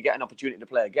bad game and you get an opportunity to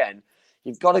play again,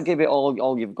 you've got to give it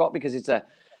all you've got, because it's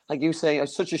like you say,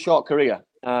 it's such a short career.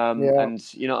 And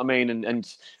you know what I mean?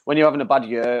 And when you're having a bad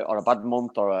year or a bad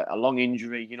month or a long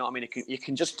injury, you know what I mean? It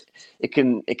can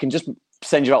just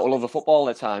send you out all over football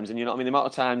at times. And you know what I mean? The amount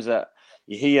of times that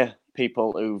you hear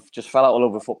people who've just fell out all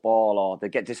over football, or they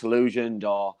get disillusioned,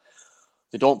 or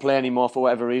they don't play anymore for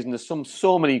whatever reason. There's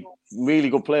so many really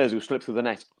good players who slip through the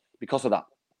net because of that.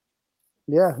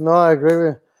 Yeah, no, I agree with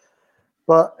you.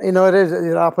 But, you know,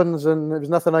 it happens, and there's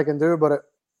nothing I can do about it.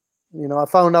 You know, I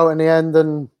found out in the end,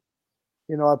 and,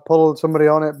 you know, I pulled somebody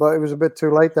on it, but it was a bit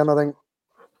too late then, I think.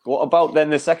 What about then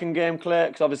the second game, Clay?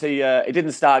 Because obviously it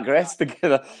didn't start great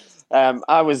together.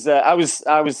 I was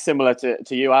similar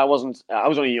to you. I was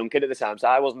only a young kid at the time, so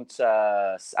I was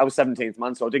 17th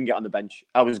man, so I didn't get on the bench.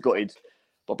 I was gutted.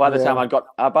 But by the time I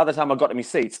got to my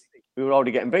seat, we were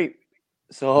already getting beat.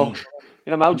 So,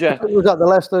 you know, Malja. Was that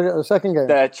the second game?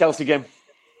 The Chelsea game.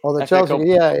 Oh, the Chelsea.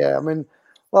 Yeah. I mean,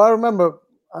 well, I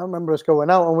remember us going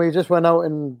out, and we just went out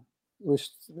and we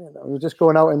were just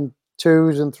going out in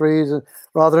 2s and 3s, and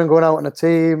rather than going out in a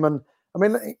team. And I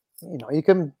mean, you know, you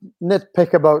can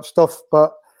nitpick about stuff,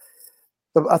 but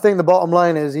I think the bottom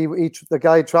line is the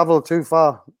guy travelled too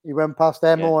far. He went past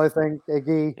Emo, I think,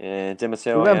 Iggy. Yeah,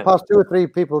 Dimatteo. He went past 2 or 3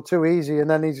 people too easy, and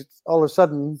then he's all of a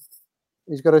sudden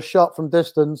he's got a shot from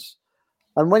distance.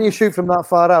 And when you shoot from that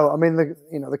far out, I mean,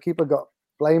 the keeper got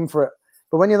blamed for it.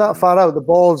 But when you're that far out, the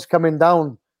ball's coming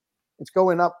down, it's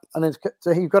going up, and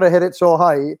so you've got to hit it so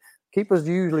high. Keepers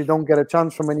usually don't get a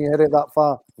chance from when you hit it that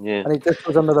far. Yeah, and he just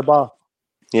goes under the bar.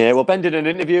 Yeah, well, Ben did an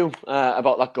interview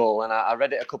about that goal, and I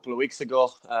read it a couple of weeks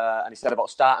ago, and he said about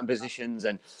starting positions,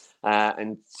 and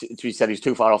he said he's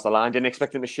too far off the line. Didn't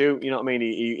expect him to shoot. You know what I mean?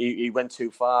 He went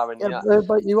too far, and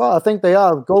but I think they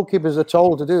are. Goalkeepers are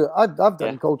told to do it. I've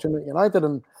done coaching at United,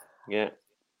 and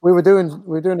we were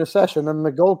doing a session, and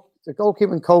the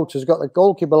goalkeeping coach has got the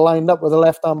goalkeeper lined up with a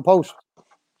left-hand post,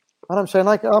 and I'm saying,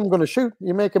 like, I'm going to shoot.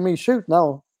 You're making me shoot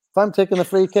now. If I'm taking a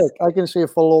free kick, I can see a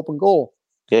full open goal.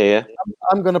 Yeah.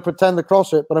 I'm going to pretend to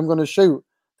cross it, but I'm going to shoot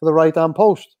for the right-hand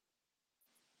post.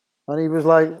 And he was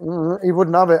like, he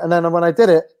wouldn't have it. And then when I did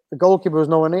it, the goalkeeper was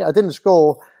nowhere near. I didn't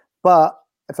score, but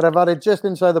if I'd have had it just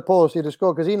inside the post, he'd have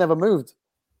scored because he never moved.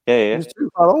 Yeah. He was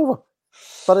too far over.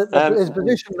 But his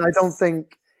position, I don't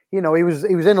think, you know, he was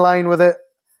in line with it.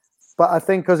 But I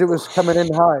think because it was coming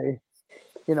in high,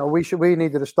 you know, we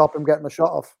needed to stop him getting the shot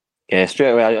off. Yeah, straight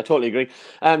away. I totally agree.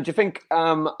 Do you think,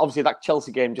 obviously, that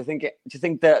Chelsea game? Do you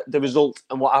think that the result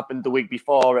and what happened the week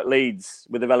before at Leeds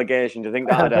with the relegation? Do you think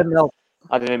that had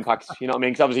an impact? You know what I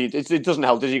mean? Because obviously it doesn't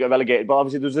help. Does you get relegated? But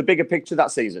obviously there was a bigger picture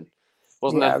that season,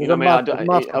 wasn't there? You know what I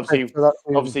mean?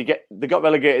 Obviously, they got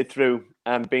relegated through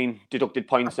being deducted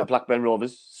points at Blackburn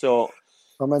Rovers. So.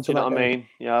 You know what I mean?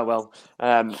 Yeah, well,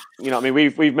 you know what I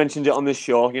mean? We've mentioned it on this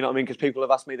show. You know what I mean? Because people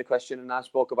have asked me the question, and I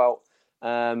spoke about. You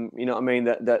know what I mean?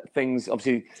 That things,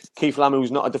 obviously, Keith Lamb,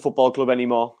 who's not at the football club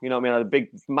anymore, you know what I mean, had a big,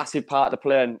 massive part to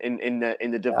play in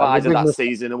the demise of that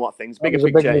season and what things. Bigger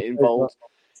picture involved.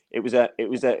 It was a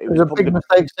big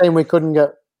mistake saying we couldn't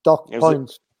get docked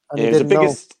points. It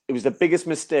was the biggest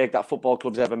mistake that football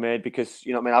clubs ever made, because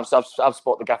you know what I mean. I've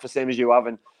spot the gaffer same as you have,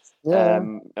 and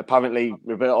apparently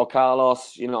Roberto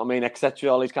Carlos, you know what I mean,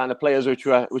 etc. All these kind of players which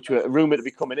were rumoured to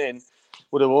be coming in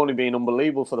would have only been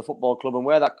unbelievable for the football club, and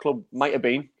where that club might have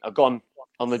been gone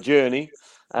on the journey,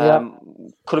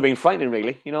 could have been frightening,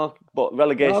 really, you know. But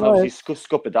relegation obviously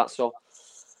scuppered that. So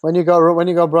when you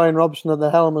got Brian Robson at the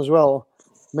helm as well,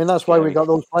 I mean, that's why we got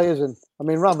those players in. I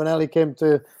mean, Ravanelli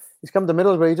he's come to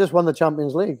Middlesbrough. He just won the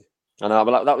Champions League. I know,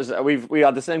 but that was we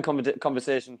had the same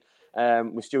conversation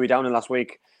with Stewie Downing last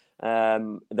week.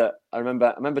 That I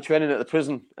remember training at the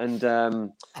prison, and I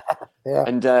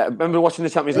remember watching the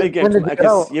Champions League game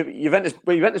because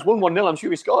Juventus won 1-0. I'm sure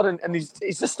he scored, and he's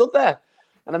just stood there.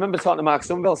 And I remember talking to Mark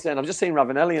Sunbell saying, "I've just seen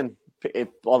Ravanelli," and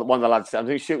one of the lads, I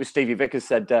think it was Stevie Vickers,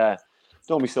 said,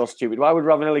 "Don't be so stupid. Why would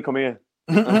Ravanelli come here?"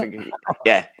 I'm thinking,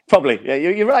 yeah, probably. Yeah,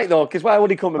 you're right though, because why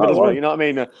would he come to Middlesbrough? You know what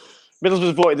I mean?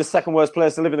 Middlesbrough's voted the second worst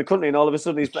place to live in the country, and all of a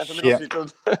sudden he's playing for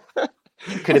Middlesbrough.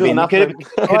 Could have been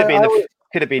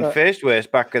Could have been first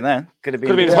worst back then. Could have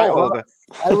been well,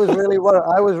 I was really worried.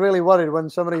 I was really worried when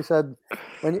somebody said,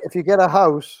 "If you get a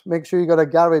house, make sure you got a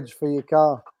garage for your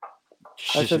car."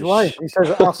 I said, "Why?" He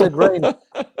says, "Acid rain." I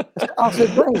said, "Acid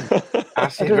rain."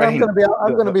 Acid rain.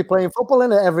 I'm going to be playing football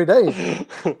in it every day.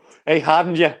 Hey,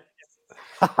 hardened you.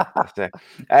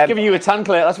 It's giving you a tan,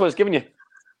 Clay. That's what it's giving you.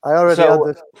 I already had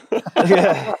this.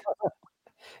 Yeah.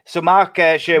 So Mark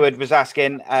Sherwood was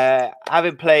asking,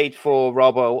 having played for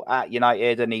Robbo at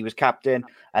United and he was captain,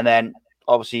 and then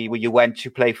obviously you went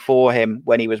to play for him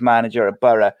when he was manager at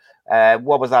Borough.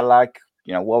 What was that like?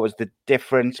 What was the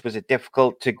difference? Was it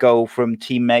difficult to go from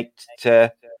teammate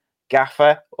to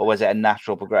gaffer, or was it a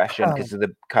natural progression because of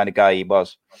the kind of guy he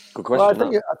was? Good question.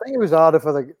 Well, I think it was harder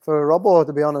for Robbo,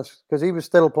 to be honest, because he was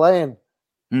still playing.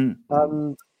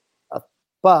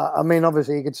 But I mean,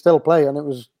 obviously he could still play, and it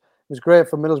was great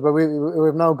for Middlesbrough.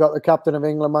 We've now got the captain of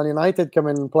England, Man United,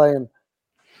 coming and playing.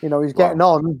 He's getting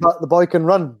on, but the boy can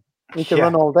run. He can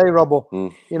run all day,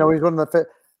 Robbo. He's running the fit.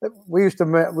 We used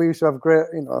to have great,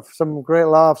 some great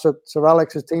laughs at Sir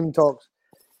Alex's team talks,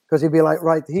 because he'd be like,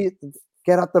 right,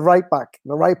 get at the right back.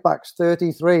 The right back's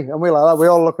 33, and we're like that. We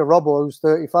all look at Robbo, who's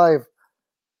 35.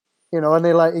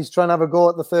 And he's trying to have a go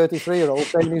at the 33-year-old,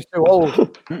 saying he's too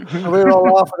old. And we're all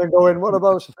laughing and going, what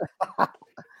about?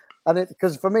 And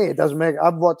because for me, it doesn't make.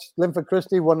 I've watched Linford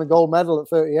Christie won the gold medal at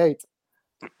 38.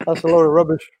 That's a load of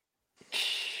rubbish.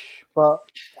 But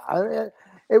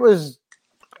it was,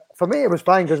 for me, it was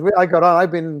fine because I got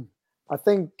on. I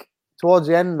think towards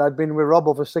the end, I'd been with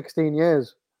Robbo for 16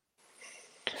 years.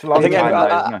 I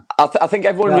think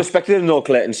everyone respected him, though,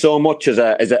 Clayton, so much as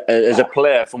a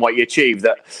player from what he achieved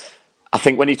that I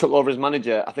think when he took over as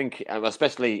manager, I think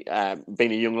especially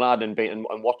being a young lad and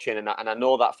watching, and I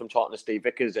know that from talking to Steve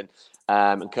Vickers and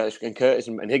Curtis and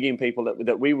Higgy and people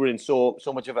that we were in so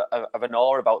much of an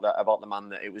awe about the man,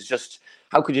 that it was just,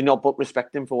 how could you not but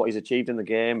respect him for what he's achieved in the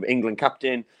game? England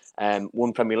captain,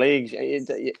 won Premier Leagues,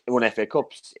 won FA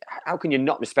Cups. How can you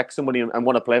not respect somebody and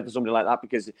want to play for somebody like that?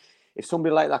 Because if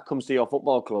somebody like that comes to your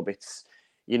football club, it's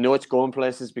going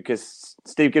places, because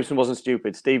Steve Gibson wasn't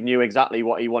stupid. Steve knew exactly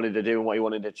what he wanted to do and what he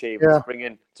wanted to achieve. Yeah.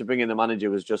 To bring in the manager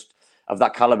was just of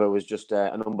that caliber was just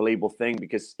an unbelievable thing,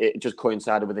 because it just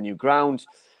coincided with a new ground,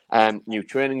 new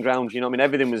training ground.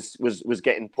 Everything was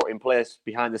getting put in place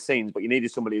behind the scenes, but you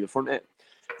needed somebody to front it,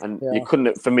 and you couldn't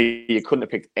have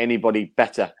picked anybody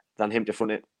better than him to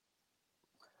front it.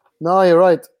 No, you're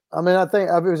right. I mean, I think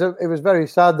it was very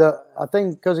sad that, I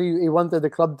think because he wanted the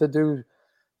club to do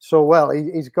so well,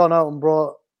 he's gone out and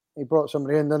brought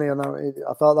somebody in, didn't he? And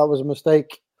I thought that was a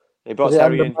mistake. He brought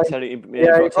Terry in. He brought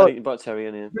Terry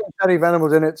in. Yeah. Terry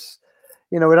Venables in. It's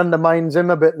it undermines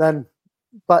him a bit then.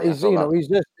 But he's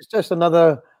just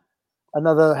another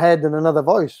head and another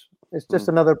voice. It's just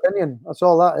another opinion. That's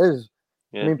all that is.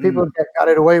 Yeah. I mean, people get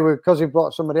carried away with because he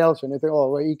brought somebody else in. They think, oh,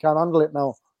 well, he can't handle it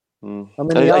now. I mean,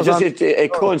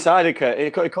 it coincided,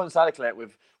 Clay,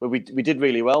 with where we did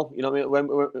really well. You know what I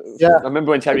mean? I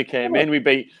remember when Terry came in, we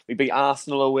beat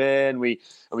Arsenal away, and we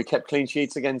kept clean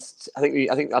sheets against. I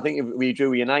think we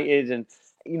drew United, and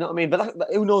you know what I mean. But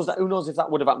who knows if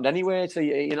that would have happened anyway? So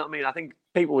you know what I mean. I think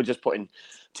people were just putting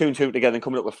 2 and 2 together and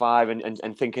coming up with 5,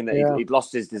 and thinking that he'd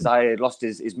lost his desire, he'd lost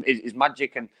his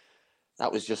magic, and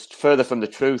that was just further from the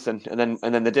truth. And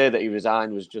then the day that he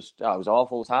resigned was just, it was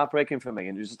awful. It was heartbreaking for me,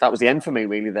 and that was the end for me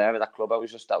really there at that club.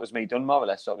 That was me done, more or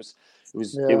less. So it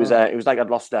was like I'd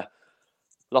lost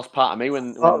part of me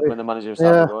when the manager was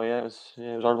starting to go. Yeah, it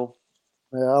was horrible.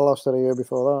 Yeah, I lost it a year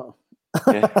before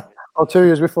that. Yeah. Or 2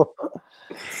 years before.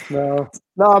 No.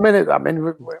 I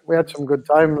mean, we had some good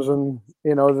times, and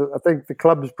I think the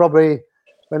club's probably,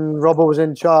 when Robbo was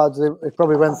in charge, it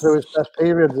probably went through its best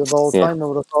periods of all time. I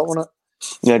would have thought, wouldn't it?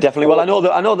 Yeah, definitely. Well, I know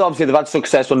that obviously they've had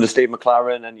success under Steve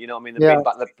McLaren, and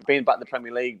they've been back in the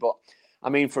Premier League. But I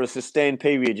mean, for a sustained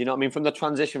period, from the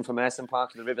transition from Ayson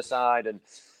Park to the Riverside,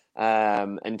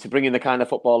 and to bring in the kind of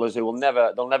footballers who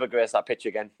they'll never grace that pitch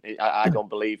again. I don't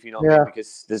believe,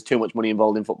 because there's too much money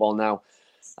involved in football now.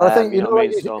 I think you know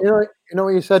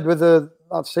what you said with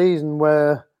that season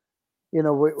where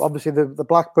obviously the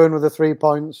Blackburn with the 3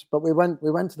 points, but we went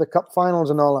to the cup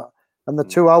finals and all that. And the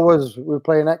 2 hours we were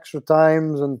playing extra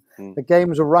times, and the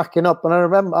games were racking up. And I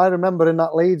remember in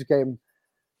that Leeds game,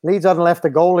 Leeds hadn't left a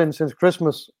goal in since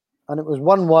Christmas, and it was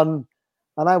 1-1,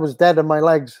 and I was dead on my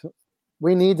legs.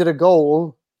 We needed a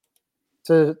goal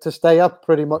to stay up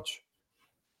pretty much,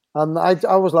 and I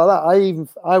was like that.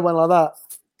 I went like that.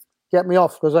 Get me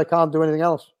off, because I can't do anything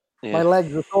else. Yeah. My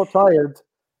legs were so tired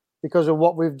because of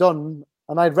what we've done,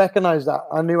 and I'd recognised that.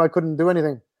 I knew I couldn't do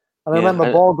anything, and I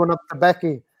remember ball going up to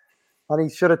Becky. And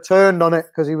he should have turned on it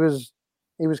because he was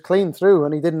he was clean through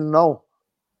and he didn't know.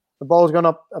 The ball's gone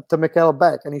up to Mikael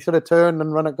Beck and he should have turned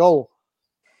and run a goal.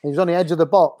 He was on the edge of the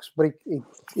box, but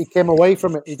he came away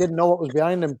from it. He didn't know what was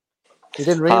behind him. He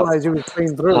didn't realise he was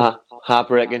clean through.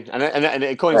 Heartbreaking, and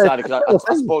it coincided because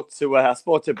I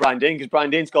spoke to Brian Dean, because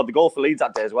Brian Dean scored the goal for Leeds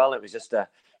that day as well. It was just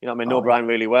know Brian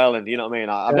really well, and you know what I mean.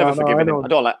 I've never forgiven him.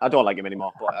 I don't like him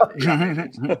anymore.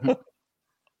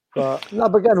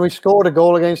 But again, we scored a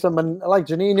goal against him, and like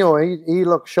Janino, he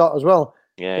looked shot as well.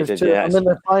 Yeah, he did. I'm in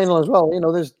the final as well.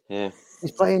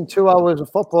 He's playing 2 hours of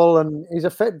football, and he's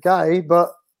a fit guy,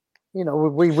 but.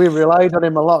 We relied on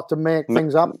him a lot to make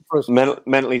things happen for us.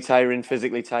 Mentally tiring,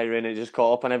 physically tiring. It just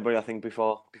caught up on everybody. I think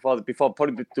before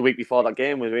probably the week before that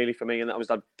game was really for me, and that was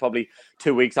probably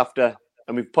 2 weeks after.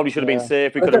 And we probably should have been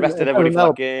safe. We could have rested everybody for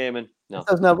that game. And no, it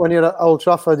doesn't help when you're at Old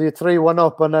Trafford. You're 3-1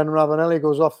 up, and then Ravanelli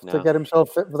goes off to get himself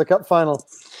fit for the cup final.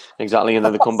 Exactly, and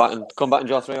then they come back and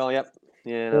draw 3-3. Yep.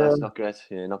 Yeah, that's not great.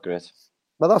 Yeah, not great.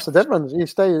 But that's the difference. You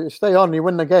stay on, you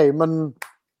win the game, and.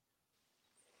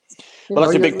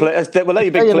 That's your big players. Well, they're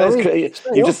your big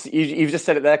players. You've just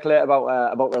said it there, Clay,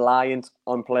 about reliant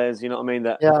on players. You know what I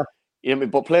mean?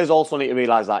 But players also need to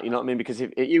realise that. You know what I mean? Because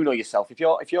if you know yourself, if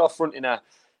you're fronting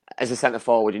as a centre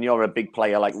forward and you're a big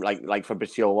player like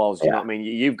Fabrizio was, you know what I mean?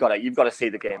 You've got to see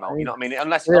the game out. You know what I mean?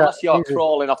 Unless you're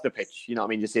crawling off the pitch, you know what I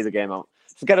mean? You see the game out.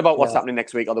 Forget about what's happening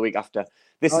next week or the week after.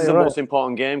 This is the most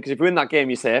important game, because if you win that game,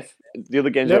 you're safe. The other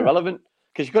games are irrelevant,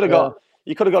 because you could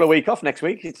have got a week off next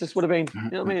week. It just would have been. You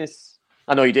know what I mean?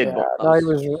 I know you did, but he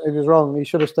was wrong. He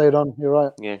should have stayed on. You're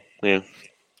right. Yeah.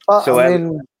 But,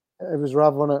 it was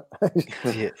Rav, wasn't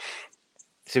it?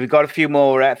 So we've got a few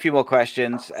more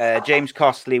questions. James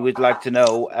Costley would like to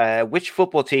know which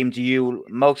football team do you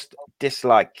most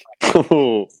dislike?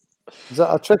 Is that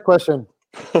a trick question?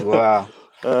 Wow.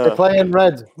 They play in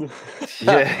red.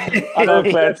 Yeah, I know,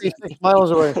 Claire. 6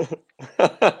 miles away.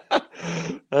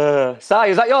 Si,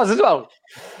 is that yours as well?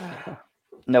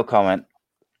 No comment.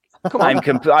 I'm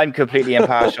completely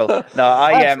impartial. No,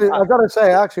 I've got to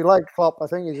say, I actually like Klopp. I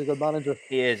think he's a good manager.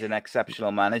 He is an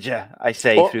exceptional manager. I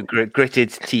say through gritted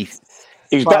teeth.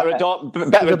 He's better at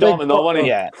Dortmund, though, wasn't he?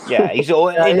 Yeah. He's at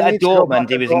Dortmund.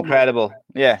 He was incredible.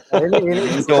 Yeah,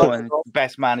 Dortmund,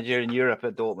 best manager in Europe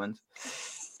at Dortmund.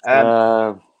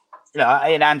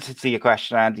 In answer to your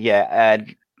question,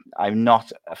 and I'm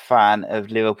not a fan of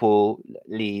Liverpool,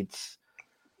 Leeds.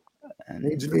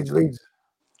 Leeds.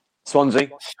 Swansea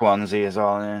as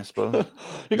well, I suppose.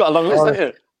 You got a long list, haven't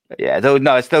you? Yeah,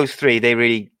 it's those three. They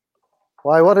really.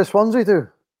 Why? What does Swansea do?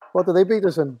 What do they beat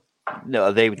us in?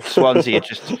 No, Swansea are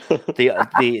just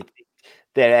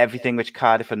they're everything which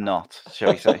Cardiff are not,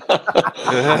 shall we say?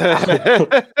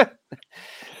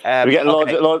 We're getting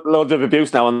loads of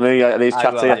abuse now on these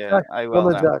chats here. Yeah, I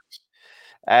will.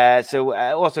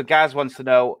 Also, Gaz wants to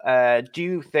know: do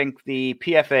you think the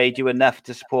PFA do enough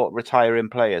to support retiring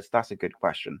players? That's a good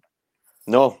question.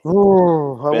 No. I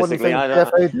wouldn't think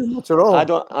PFA do much at all.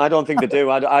 I don't think they do.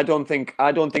 I don't think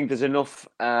there's enough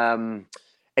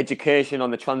education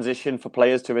on the transition for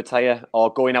players to retire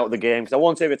or going out of the game. Because I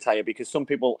won't say retire, because some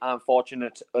people aren't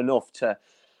fortunate enough to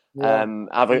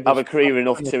have a career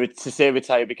enough to say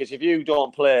retire. Because if you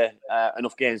don't play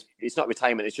enough games, it's not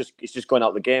retirement. It's just going out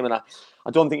of the game. And I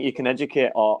don't think you can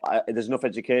educate, or there's enough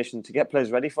education to get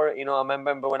players ready for it. You know, I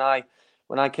remember when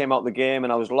I came out of the game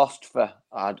and I was lost for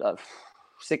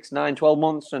 6, 9, 12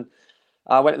 months, and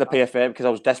I went to the PFA because I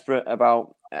was desperate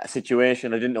about a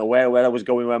situation. I didn't know where I was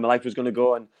going, where my life was going to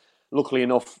go, and luckily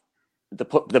enough, they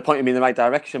pointed me in the right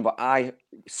direction. But I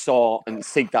saw and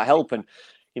seek that help, and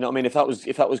you know what I mean. If that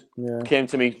was came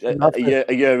to me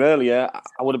a year earlier,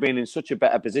 I would have been in such a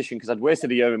better position, because I'd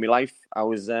wasted a year of my life. I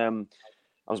was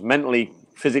mentally,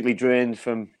 physically drained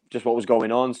from just what was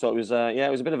going on. So it was it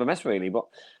was a bit of a mess, really. But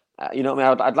you know what I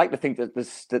mean. I'd like to think that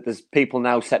there's people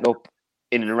now set up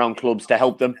in and around clubs to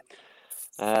help them.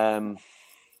 But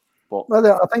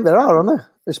I think there are, aren't there?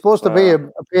 There's supposed to be a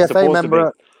PFA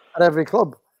member at every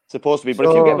club. Supposed to be, but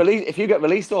if you get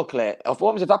released, though, Clay, what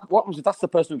happens if that's the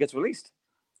person who gets released?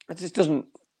 It just doesn't.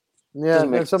 Yeah,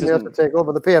 then somebody has to take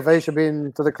over. The PFA should be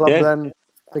into the club then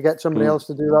to get somebody else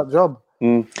to do that job.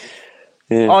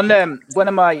 Yeah. On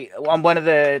one of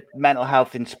the mental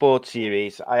health in sports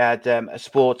series, I had a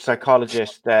sports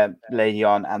psychologist lady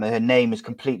on, and her name has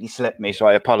completely slipped me, so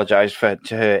I apologise to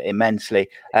her immensely.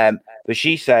 But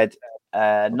she said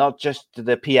not just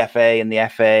the PFA and the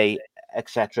FA,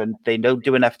 etc., they don't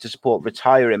do enough to support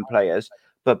retiring players,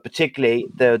 but particularly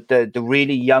the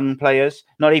really young players,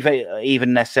 not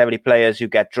even necessarily players who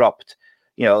get dropped,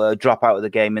 drop out of the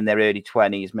game in their early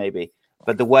 20s maybe.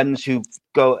 But the ones who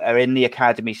are in the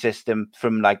academy system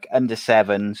from like under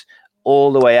 7s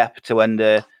all the way up to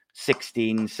under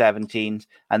 16, 17,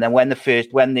 and then when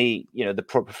the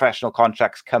professional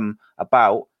contracts come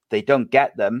about, they don't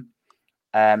get them,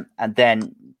 and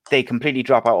then they completely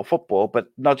drop out of football. But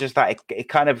not just that,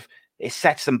 it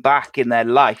sets them back in their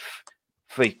life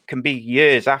can be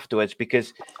years afterwards,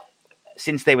 because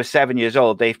since they were 7 years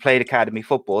old, they've played academy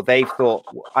football. They've thought,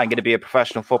 I'm going to be a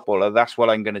professional footballer. That's what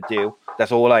I'm going to do.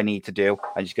 That's all I need to do.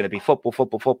 I'm just going to be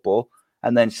football.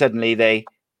 And then suddenly they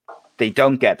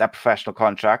don't get that professional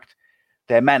contract.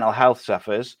 Their mental health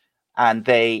suffers, and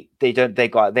they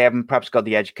haven't perhaps got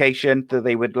the education that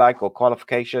they would like, or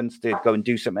qualifications to go and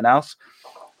do something else.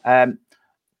 I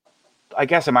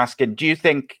guess I'm asking, do you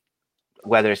think,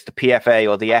 whether it's the PFA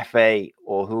or the FA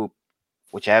or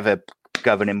whichever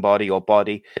governing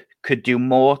body could do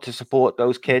more to support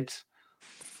those kids?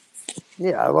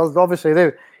 Yeah, well, obviously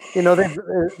there's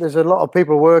a lot of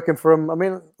people working for them. I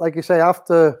mean, like you say,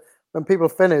 after when people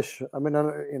finish, I mean,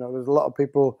 there's a lot of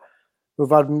people who've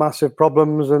had massive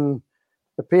problems, and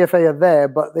the PFA are there,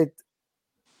 but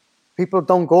people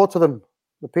don't go to them.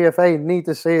 The PFA need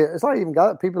to see it. It's not even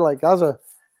people like Gaza.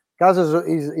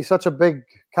 He's such a big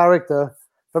character.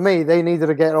 For me, they needed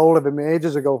to get hold of him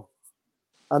ages ago,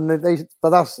 and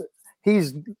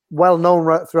he's well known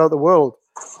right throughout the world.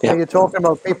 Yeah. You're talking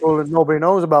about people that nobody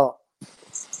knows about,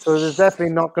 so there's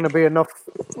definitely not going to be enough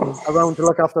around to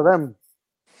look after them.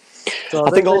 So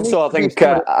I think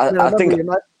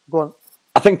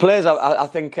players. I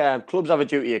think clubs have a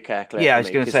duty of care. Yeah, I was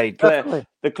going to say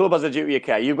the club has a duty of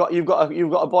care. You've got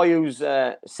a boy who's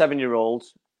 7-year-old.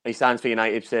 He signs for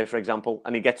United, say, for example,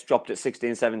 and he gets dropped at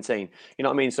 16, 17. You know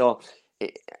what I mean? So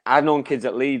I've known kids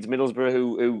at Leeds, Middlesbrough,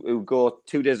 who go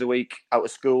 2 days a week out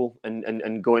of school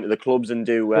and go into the clubs and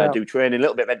do training, a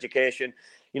little bit of education.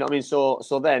 You know what I mean?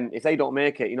 So then, if they don't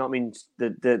make it, you know what I mean?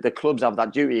 The clubs have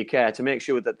that duty of care to make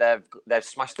sure that they've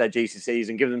smashed their GCSEs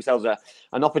and give themselves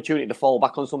an opportunity to fall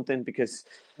back on something. Because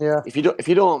if you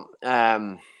don't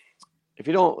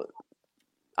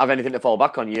have anything to fall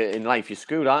back on, you in life, you're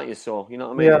screwed, aren't you? So you know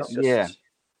what I mean? Yeah. It's just,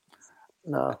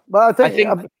 No, but I think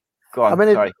go on. I mean,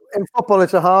 in football,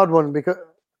 it's a hard one because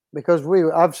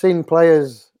I've seen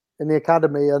players in the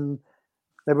academy, and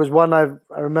there was one I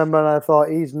remember, and I thought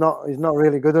he's not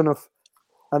really good enough.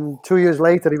 And 2 years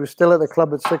later, he was still at the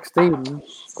club at 16. And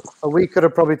we could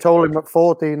have probably told him at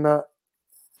 14 that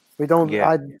we don't.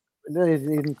 Yeah.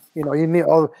 You need.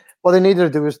 What they needed to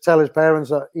do is tell his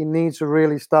parents that he needs to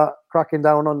really start cracking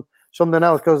down on something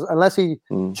else. Because unless he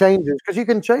changes, because you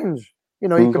can change. You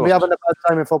can be having a bad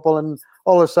time in football, and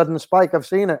all of a sudden spike. I've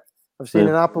seen it. I've seen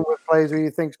it happen with players who you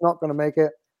think's not going to make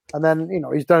it, and then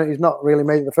he's done it. He's not really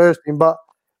made the first team, but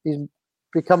he's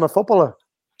become a footballer.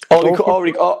 Or he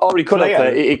could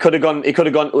have. He could have gone. He could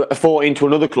have gone 14 to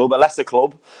another club, a lesser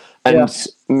club, and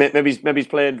maybe he's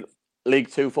played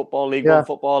League 2 football, League 1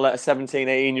 football at a 17,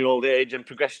 18-year-old age, and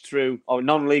progressed through or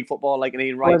non-league football like an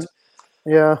Ian Wright.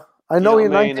 I know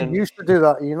United used to do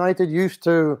that. United used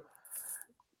to,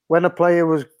 when a player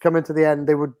was coming to the end,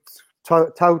 they would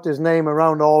tout his name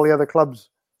around all the other clubs.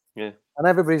 Yeah. And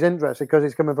everybody's interested because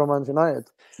he's coming from Manchester United.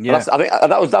 Yeah, I think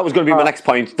that was going to be my next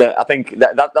point. That I think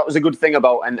that was a good thing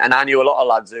about, and I knew a lot of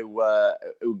lads who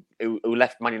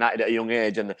left Man United at a young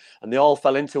age, and they all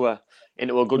fell into a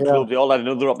good club. They all had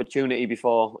another opportunity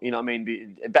before, you know what I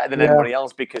mean, better than everybody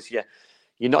else, because you're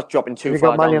not dropping too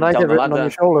far down the ladder. On your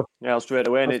shoulder. Yeah, straight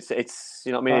away, and it's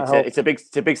you know what I mean. It's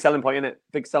a big selling point, isn't it?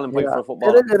 Big selling point for a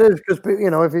footballer. It is, because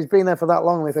if he's been there for that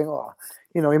long, they think,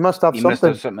 he must have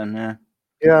something.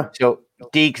 Yeah. So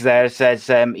Deeks there says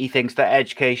he thinks that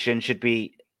education should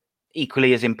be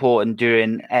equally as important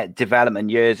during development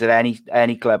years at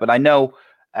any club. And I know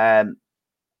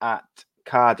at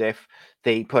Cardiff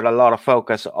they put a lot of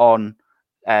focus on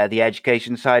the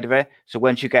education side of it. So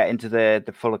once you get into the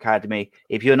full academy,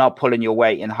 if you're not pulling your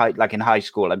weight in high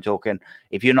school, I'm talking,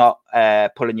 if you're not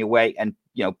pulling your weight and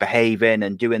behaving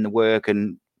and doing the work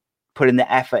and putting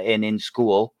the effort in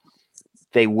school,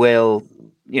 they will,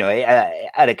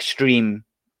 at extreme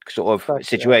sort of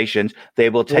situations, they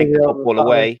will take the football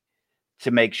away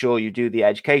to make sure you do the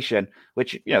education,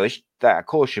 which, that of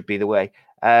course should be the way.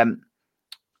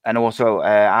 And also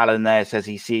Alan there says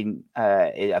he's seen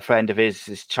a friend of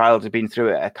his child has been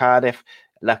through it at Cardiff.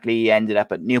 Luckily, he ended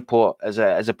up at Newport as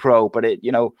a pro. But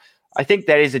I think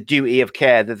there is a duty of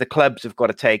care that the clubs have got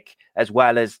to take, as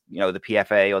well as the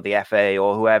PFA or the FA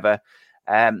or whoever.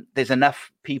 There's enough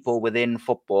people within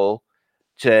football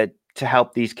to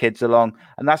help these kids along,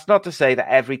 and that's not to say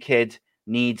that every kid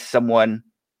needs someone,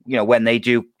 when they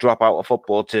do drop out of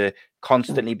football, to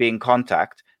constantly be in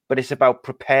contact. But it's about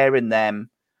preparing them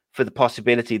for the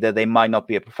possibility that they might not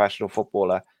be a professional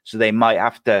footballer, so they might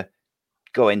have to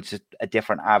go into a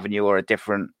different avenue or a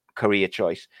different career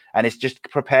choice. And it's just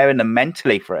preparing them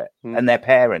mentally for it and their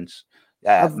parents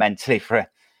mentally for it.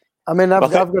 I mean,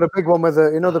 I've got a big one with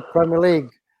the Premier League.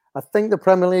 I think the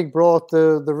Premier League brought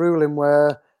the ruling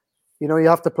where, you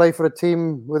have to play for a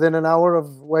team within an hour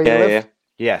of where you live. Yeah.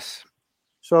 Yes.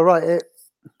 So,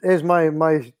 here's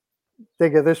my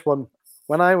dig at this one.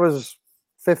 When I was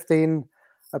 15,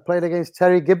 I played against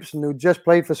Terry Gibson, who just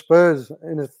played for Spurs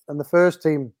in the first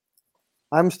team.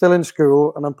 I'm still in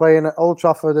school, and I'm playing at Old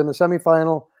Trafford in the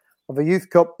semi-final of a Youth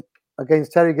Cup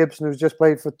against Terry Gibson, who's just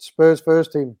played for Spurs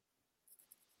first team.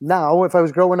 Now, if I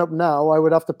was growing up now, I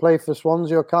would have to play for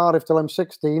Swansea or Cardiff till I'm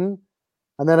 16,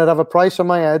 and then I'd have a price on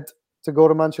my head to go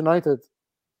to Manchester United.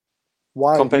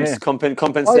 Why?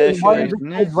 Compensation.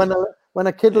 When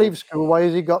a kid leaves school, why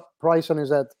has he got price on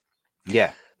his head?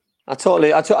 Yeah. And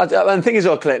the thing is,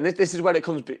 Clayton, this is where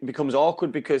it becomes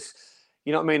awkward because,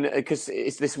 you know what I mean? Because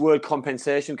it's this word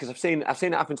compensation. Because I've seen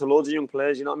it happen to loads of young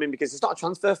players. You know what I mean? Because it's not a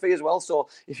transfer fee as well. So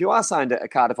if you are signed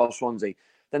at Cardiff or Swansea,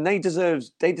 then they deserve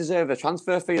a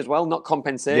transfer fee as well, not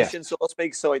compensation, so to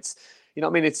speak. So it's, you know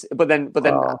what I mean? But then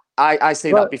I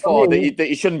say that before that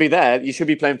you shouldn't be there. You should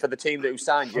be playing for the team that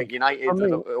signed you, United,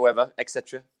 or whoever,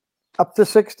 etc. Up to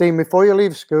 16, before you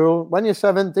leave school. When you're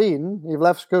 17, you've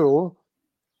left school.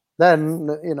 Then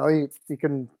you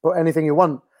can put anything you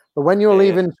want. But when you're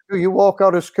leaving school, you walk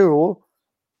out of school,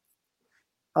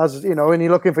 and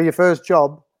you're looking for your first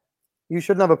job. You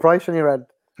shouldn't have a price on your head.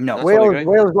 No,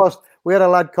 Wales lost. We had a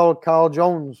lad called Carl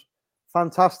Jones,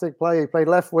 fantastic player. He played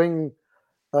left wing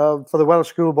for the Welsh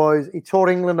schoolboys. He tore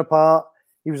England apart.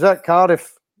 He was at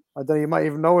Cardiff. I don't know, you might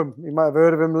even know him. You might have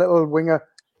heard of him, little winger.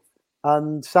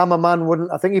 And Sam Aman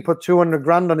wouldn't. I think he put 200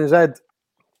 grand on his head.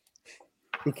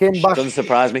 He came back. Doesn't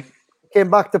surprise me. He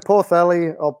came back to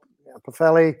Porthelly,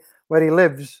 where he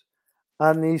lives,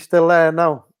 and he's still there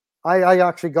now. I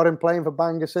actually got him playing for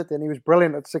Bangor City, and he was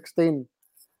brilliant at 16.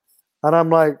 And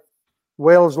I'm like,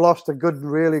 Wales lost a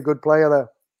really good player there.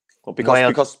 Well,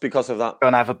 because of that,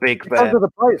 don't have a big of the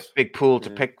price. Big pool to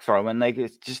pick from, and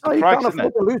it's just the you price. Can't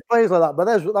afford to lose players like that. But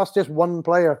that's just one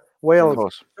player.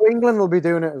 Wales, so England will be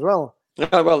doing it as well.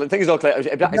 Well, the thing is,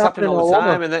 it's happening all the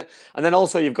time, and then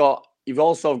also you've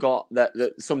also got that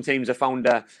some teams have found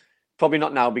probably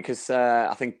not now because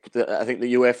I think the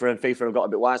UEFA and FIFA have got a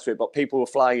bit wise to it, but people were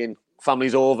flying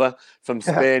families over from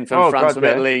Spain, from France, from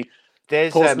Italy.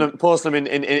 Post them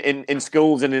in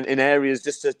schools and in areas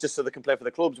just so they can play for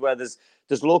the clubs where there's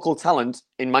local talent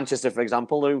in Manchester, for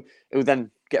example, who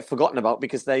then get forgotten about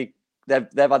because they've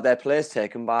had their place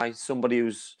taken by somebody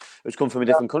who's come from a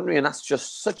different country, and that's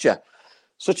just such a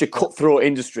cutthroat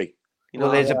industry.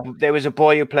 There was a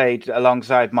boy who played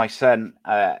alongside my son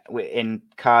in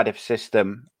Cardiff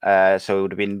system, so it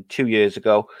would have been 2 years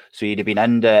ago. So he'd have been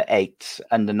under 8s,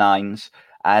 under 9s,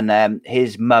 and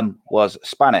his mum was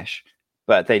Spanish.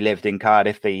 But they lived in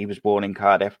Cardiff. He was born in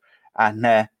Cardiff, and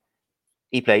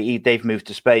they've moved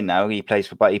to Spain now. He plays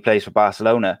for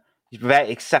Barcelona. He's a very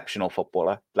exceptional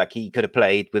footballer. Like, he could have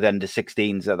played with under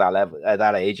 16s at that level, at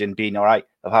that age, and been all right,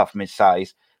 apart from his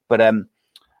size. But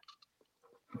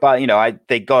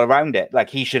they got around it. Like,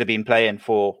 he should have been playing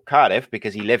for Cardiff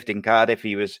because he lived in Cardiff.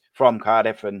 He was from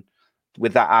Cardiff, and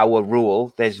with that hour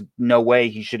rule, there's no way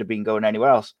he should have been going anywhere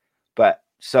else. But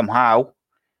somehow,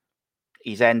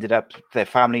 he's ended up. Their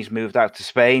family's moved out to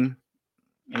Spain.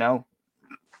 And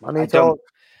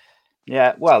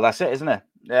yeah, well, that's it, isn't it?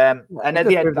 And at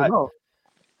the end, all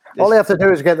they have to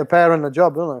do is get the parent a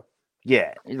job, don't they?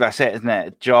 Yeah, that's it, isn't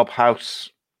it? Job, house,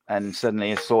 and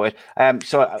suddenly it's sorted.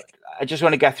 So I just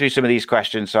want to get through some of these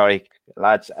questions. Sorry,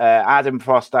 lads. Adam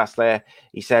Frost asked there.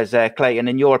 He says, Clayton,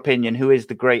 in your opinion, who is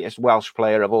the greatest Welsh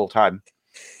player of all time?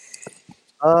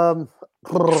 It'd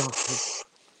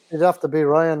have to be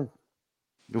Ryan.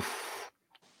 Oof.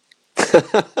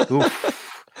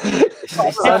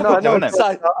 I know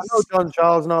John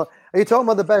Charles. No, are you talking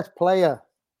about the best player?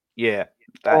 Yeah,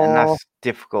 and that's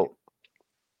difficult.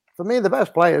 For me, the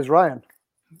best player is Ryan.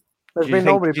 There's been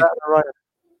nobody better than Ryan.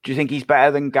 Do you think he's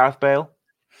better than Gareth Bale?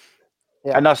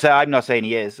 Yeah. I'm not saying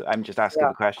he is. I'm just asking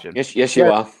the question. Yes,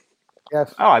 you are.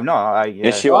 Yes. Oh, I'm not.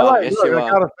 Yes, you are.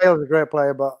 Gareth Bale's a great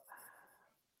player, but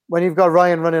when you've got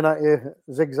Ryan running at you,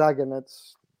 zigzagging,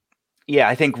 it's... Yeah,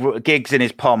 I think Giggs in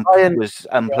his pomp was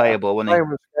unplayable. Ryan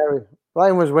was scary.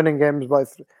 Ryan was winning games by...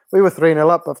 We were 3-0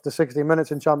 up after 60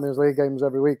 minutes in Champions League games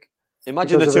every week.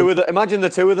 Imagine the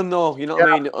two of them, though. You know what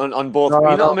I mean? On both. You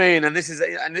know what I mean? And this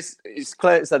is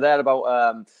Clayton said there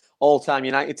about all-time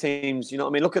United teams. You know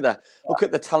what I mean? Look at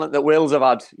the talent that Wales have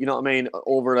had. You know what I mean?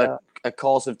 Over a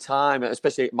course of time,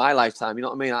 especially my lifetime. You know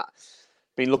what I mean?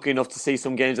 been lucky enough to see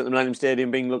some games at the Millennium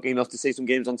Stadium, being lucky enough to see some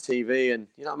games on TV, and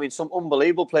you know what I mean, some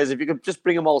unbelievable players. If you could just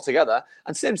bring them all together,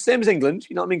 and same as England,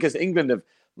 you know what I mean, because England have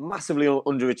massively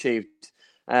underachieved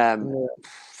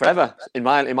forever in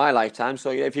my lifetime.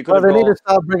 So yeah, if you could, they need to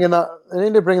start bringing that. They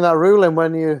need to bring that rule in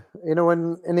when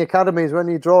when in the academies, when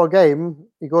you draw a game,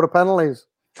 you go to penalties.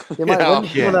 You might win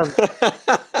some of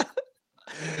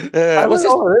them.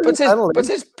 What's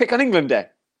his pick on England Day?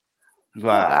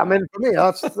 Wow. I mean, for me,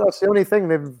 that's the only thing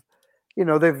they've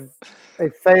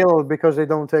failed because they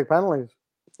don't take penalties.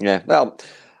 Yeah, well, I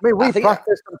mean, we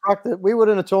practiced and practiced. We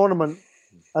were in a tournament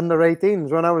under 18s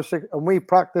when I was 6, and we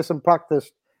practiced and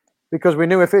practiced because we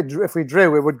knew if we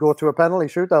drew, it would go to a penalty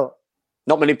shootout.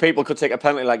 Not many people could take a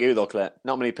penalty like you, though, Clay.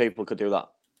 Not many people could do that.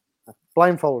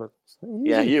 Blindfolded.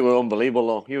 Yeah, you were unbelievable,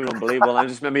 though. You were unbelievable. I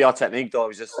just remember your technique, though. It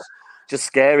was just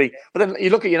scary. But then you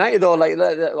look at United, though. Like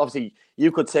obviously,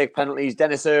 you could take penalties.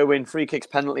 Dennis Irwin, free kicks,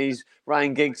 penalties.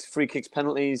 Ryan Giggs, free kicks,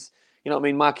 penalties. You know what I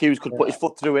mean? Mark Hughes could put his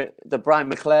foot through it. The Brian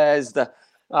McClares,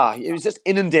 it was just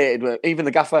inundated with, even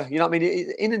the gaffer. You know what I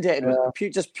mean? Inundated with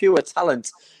pure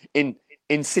talent in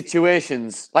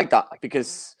situations like that.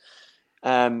 Because you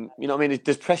know what I mean?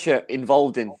 There's pressure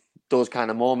involved in those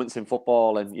kind of moments in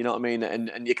football, and you know what I mean.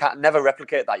 And you can't never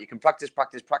replicate that. You can practice.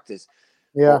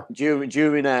 Yeah. But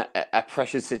during a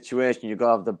pressured situation, you've got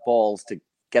to have the balls to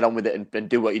get on with it and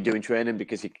do what you do in training,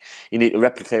 because you need to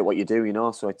replicate what you do. You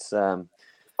know, so it's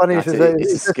funny. It's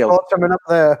a skill.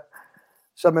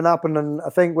 Something happened, and I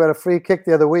think we had a free kick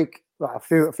the other week, a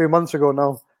few months ago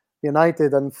now,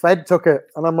 United, and Fred took it,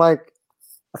 and I'm like,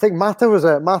 I think Mata was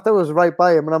there. Mata was right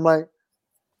by him, and I'm like,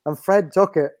 and Fred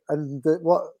took it, and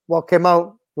what came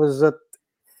out was that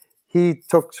he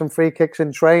took some free kicks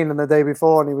in training the day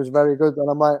before, and he was very good. And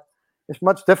I'm like, it's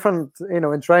much different,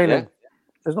 in training. Yeah.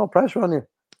 There's no pressure on you.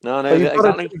 No,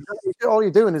 exactly. All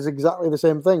you're doing is exactly the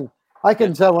same thing. I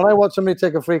can tell when I watch somebody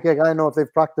take a free kick, I know if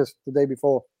they've practiced the day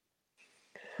before.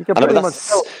 You can pretty much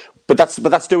tell. But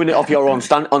that's doing it off your own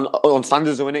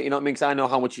standards, doing it. You know what I mean? Because I know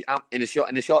how much in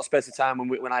a short space of time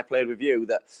when I played with you,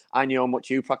 that I knew how much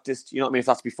you practiced. You know what I mean? If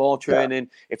that's before training,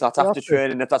 if that's after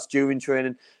training, if that's during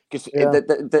training. Because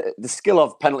the skill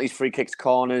of penalties, free kicks,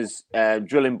 corners,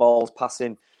 drilling balls,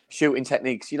 passing, shooting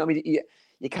techniques. You know what I mean?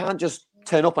 You can't just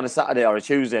turn up on a Saturday or a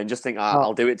Tuesday and just think,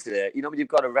 I'll do it today. You know what I mean? You've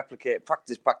got to replicate,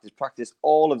 practice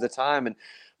all of the time. And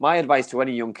my advice to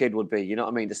any young kid would be, you know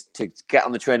what I mean, just to get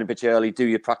on the training pitch early, do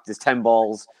your practice, 10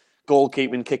 balls,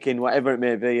 goalkeeping, kicking, whatever it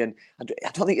may be. And I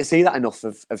don't think you see that enough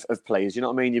of players. You know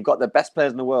what I mean? You've got the best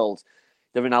players in the world,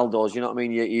 the Ronaldos. You know what I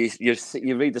mean? You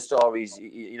read the stories.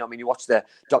 You know what I mean? You watch the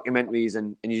documentaries,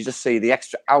 and you just see the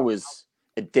extra hours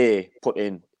a day put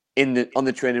on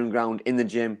the training ground, in the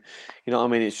gym. You know what I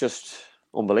mean? It's just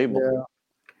unbelievable. Yeah.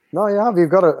 No, you have. You've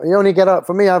got to. You only get out.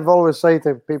 For me, I've always said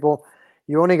to people,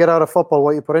 you only get out of football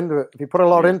what you put into it. If you put a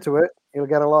lot into it, you'll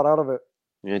get a lot out of it.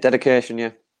 Yeah, dedication.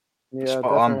 Yeah.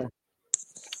 Spot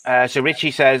on. So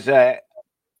Richie says,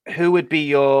 who would be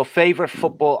your favourite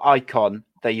football icon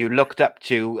that you looked up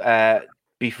to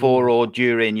before or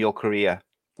during your career?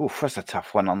 Oof, that's a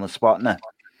tough one on the spot, isn't it?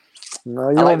 No,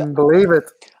 you won't believe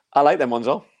it. I like them ones,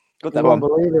 though. Good. You won't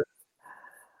believe it.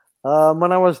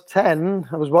 When I was 10,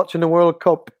 I was watching the World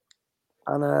Cup,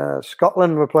 and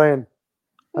Scotland were playing,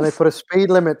 and they put a speed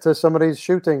limit to somebody's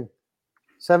shooting,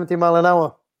 70 mile an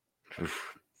hour.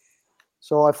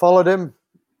 So I followed him,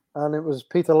 and it was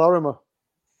Peter Lorimer.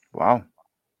 Wow.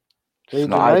 Leeds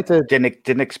United.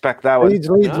 Didn't expect that one. Leeds.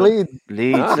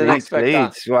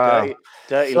 Wow.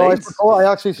 Dirty so Leeds.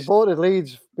 I actually supported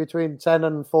Leeds between 10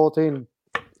 and 14.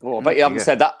 Oh, I bet you haven't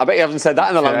said that. I bet you haven't said that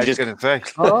in the language. I was going to say.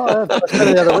 Oh, yeah, I said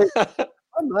it the other week.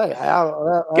 I'm right.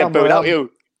 Get booed out,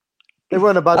 you. They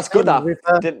weren't a bad That's good, that. To be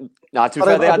fair,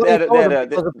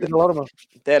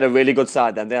 they had a really good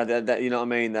side then. They, you know what I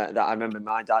mean? That I remember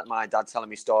my dad telling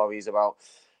me stories about,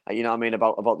 you know what I mean,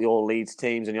 about the old Leeds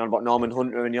teams, and you're on about Norman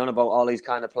Hunter, and you're on about all these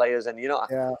kind of players, and you know,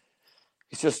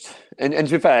 it's just, and to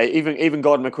be fair, even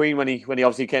Gordon McQueen when he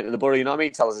obviously came to the Borough, you know what I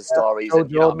mean, tells his stories, and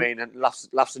you know what I mean, and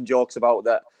laughs and jokes about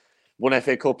that. Won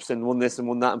FA Cups and won this and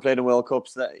won that and played in World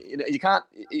Cups. That you can't.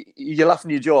 You laugh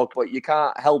and you joke, but you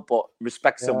can't help but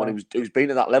respect someone who's been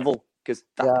at that level, because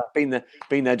been there,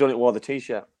 done it, wore the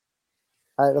T-shirt.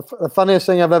 The funniest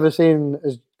thing I've ever seen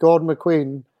is Gordon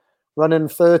McQueen running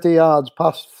 30 yards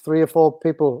past 3 or 4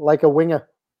 people like a winger.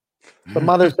 The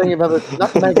maddest thing you've ever seen.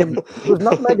 He was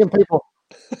nutmegging people.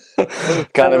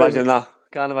 Can't imagine that.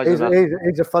 He's one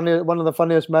of the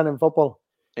funniest men in football.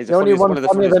 He's the only one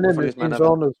funniest man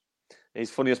ever. He's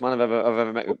the funniest man I've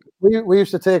ever met. We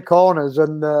used to take corners,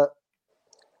 and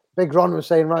Big Ron was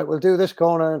saying, right, we'll do this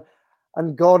corner.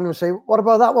 And Gordon would say, "What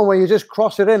about that one where you just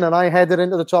cross it in and I head it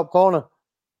into the top corner?"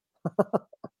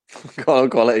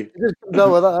 Quality. He just comes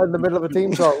out with that in the middle of a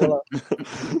team talk. Yeah,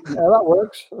 that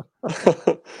works.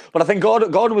 But I think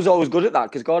Gordon was always good at that,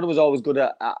 because Gordon was always good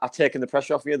at taking the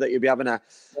pressure off you, that you'd be having a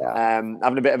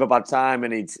bit of a bad time,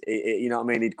 and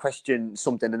he'd question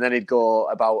something, and then he'd go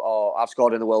about, "Oh, I've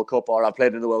scored in the World Cup," or "I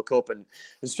played in the World Cup," and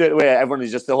straight away everyone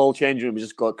is just, the whole change room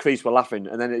just go crease with laughing,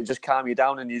 and then it just calm you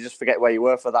down, and you just forget where you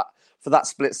were for that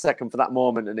split second, for that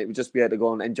moment, and it would just be able to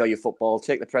go and enjoy your football,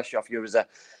 take the pressure off you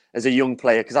as a young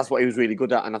player, because that's what he was really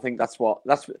good at, and I think that's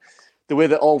the way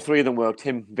that all three of them worked.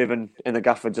 Him, Vivian, and the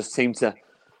gaffer just seemed to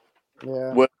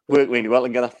work really well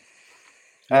together.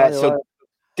 So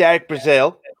Derek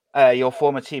Brazil, your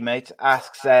former teammate,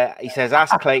 asks. He says,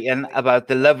 "Ask Clayton about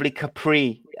the lovely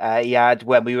Capri he had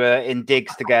when we were in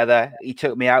digs together. He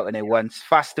took me out in it once.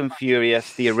 Fast and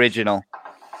Furious, the original."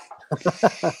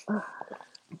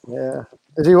 Yeah.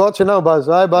 Is he watching now, Buzz?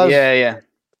 Hi, Buzz. Yeah.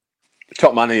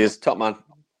 Top man, he is. Top man.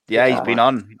 Yeah, he's been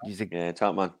on. He's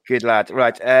top man. Good lad.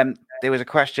 Right. There was a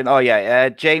question.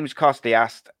 James Costley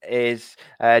asked,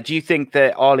 do you think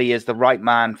that Ollie is the right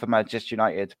man for Manchester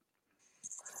United?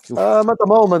 At the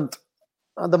moment,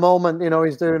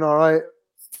 he's doing all right.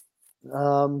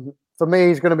 For me,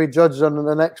 he's going to be judged on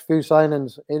the next few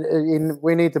signings.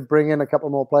 We need to bring in a couple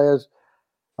more players.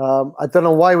 I don't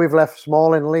know why we've let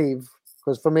Smalling leave,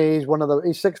 because for me, he's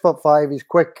he's 6'5", he's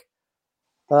quick,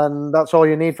 and that's all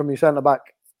you need from your centre back.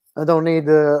 I don't need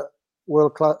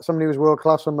somebody who's world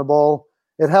class on the ball.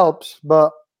 It helps,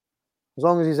 but as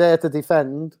long as he's there to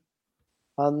defend,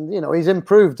 and he's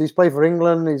improved. He's played for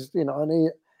England.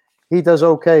 And he does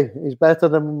okay. He's better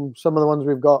than some of the ones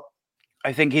we've got.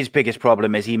 I think his biggest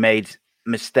problem is he made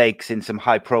mistakes in some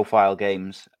high-profile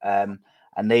games, and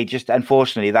they just,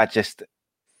 unfortunately, that just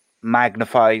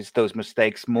magnifies those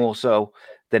mistakes more so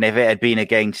than if it had been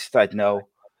against, I don't know,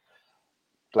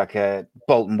 like a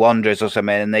Bolton Wanderers or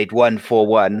something, and they'd won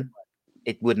 4-1.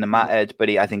 It wouldn't have mattered, but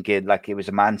I think it was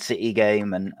a Man City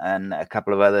game and a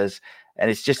couple of others, and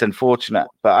it's just unfortunate.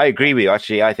 But I agree with you.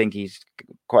 Actually, I think he's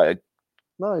quite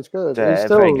he's good. He's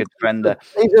still a very good defender.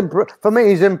 For me,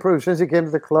 he's improved since he came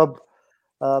to the club.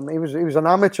 He was an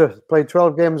amateur. Played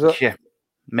 12 games at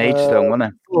Maidstone,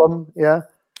 wasn't he? Fulham. Yeah,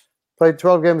 played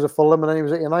 12 games at Fulham, and then he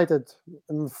was at United.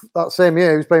 And that same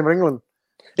year, he was playing for England.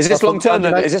 Is this long term?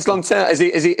 Is this long term? Is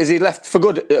he left for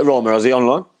good at Roma, or is he on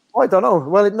loan? I don't know.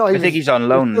 Well, no, I think he's on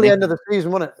loan. Till the end of the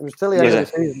season, wasn't it? It was till the end of the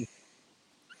season.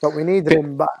 But we needed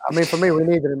him back. I mean, for me, we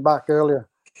needed him back earlier.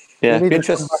 Yeah, it'd be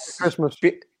interesting.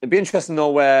 It'd be interesting to know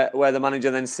where the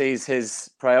manager then sees his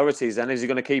priorities. And is he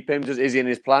going to keep him? Is he in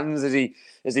his plans? Is he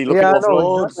looking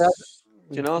offloads?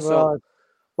 Exactly.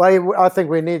 Well, I think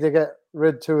we need to get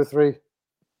rid of 2 or 3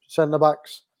 centre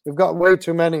backs. We've got way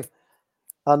too many.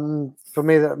 And for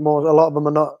me, a lot of them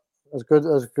are not as good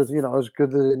as good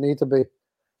as they need to be.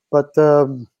 But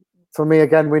for me,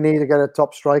 again, we need to get a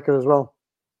top striker as well,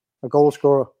 a goal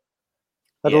scorer.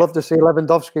 I'd love to see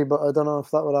Lewandowski, but I don't know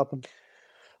if that would happen.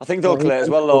 I think they'll play as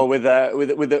well, though, with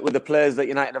the players that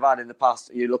United have had in the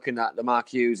past. You're looking at the Mark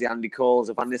Hughes, the Andy Coles,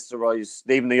 the Van Nistelrooys,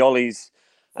 even the Ollies.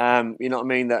 You know what I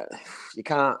mean? That you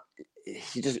can't.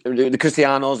 You just the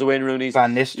Cristianos, the Wayne Rooney's,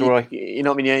 Van Nistelrooy. You know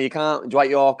what I mean? Yeah, you can't.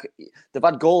 Dwight York. They've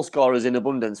had goal scorers in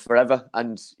abundance forever,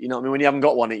 and you know what I mean. When you haven't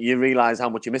got one, you realise how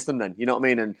much you miss them. Then you know what I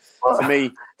mean. And for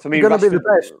me, you're going to be the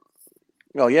best.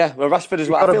 Well, yeah. Well, Rashford as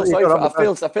well.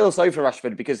 I feel sorry for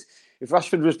Rashford, because if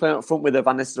Rashford was playing up front with a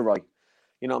Van Nistelrooy,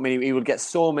 you know what I mean, he would get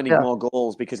so many more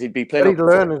goals because he'd be playing. He'd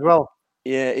learn as well.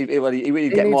 Yeah, he'd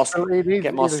get more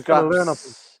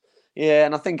scraps. Yeah,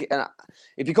 and I think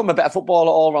he'd become a better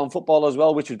footballer, all-round footballer as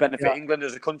well, which would benefit England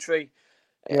as a country.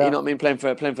 Yeah. You know what I mean? Playing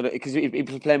for because he'd be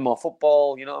playing more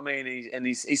football. You know what I mean?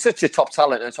 He's such a top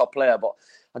talent and a top player, but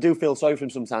I do feel sorry for him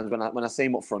sometimes when I see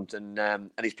him up front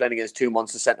and he's playing against 2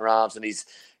 monster centre halves and he's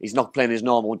not playing his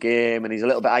normal game and he's a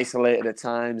little bit isolated at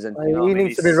times. And he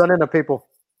needs to be running at people.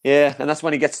 Yeah, and that's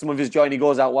when he gets some of his joy and he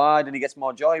goes out wide and he gets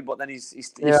more joy. But then he's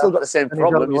still got the same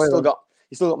problem. He's still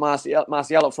got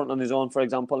Martial up front on his own, for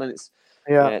example, and it's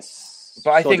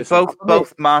but I think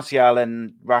both Martial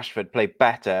and Rashford play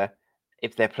better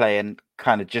if they're playing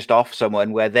kind of just off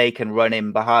someone where they can run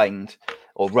in behind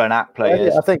or run at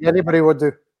players. I think anybody would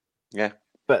do. Yeah,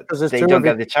 but they don't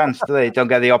get the chance, do they? Don't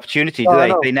get the opportunity, do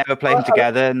they? They never play them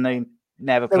together, and they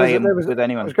never play them with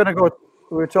anyone. I was going to go.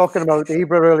 We were talking about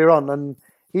Ibra earlier on, and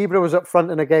Ibra was up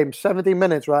front in a game, 70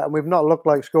 minutes, right? And we've not looked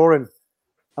like scoring.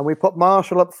 And we put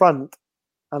Marshall up front,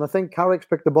 and I think Carrick's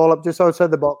picked the ball up just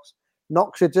outside the box,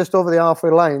 knocks it just over the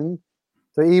halfway line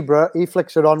to Ibra. He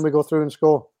flicks it on, we go through and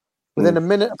score. Within a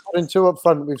minute of putting 2 up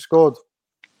front, we've scored.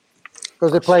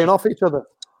 because they're playing off each other.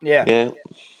 Yeah.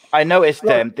 I noticed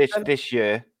this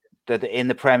year that in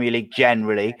the Premier League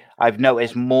generally, I've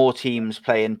noticed more teams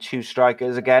playing two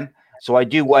strikers again. So I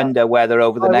do wonder whether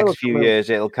over the next few years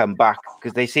it'll come back,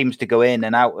 because they seems to go in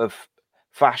and out of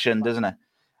fashion, doesn't it?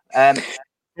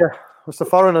 It's the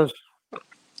foreigners.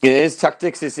 It is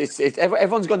tactics.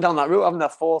 Everyone's gone down that route, haven't they?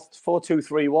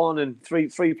 4-2-3-1 and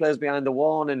three players behind the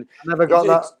one, and I never got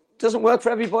that. It doesn't work for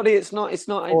everybody. It's not.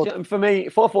 And for me,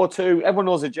 4-4-2. Everyone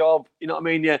knows a job. You know what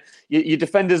I mean? You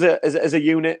defend as a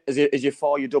unit, as you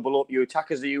four, you double up. You attack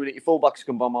as a unit. Your fullbacks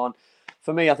can bomb on.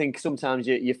 For me, I think sometimes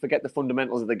you forget the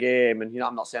fundamentals of the game. And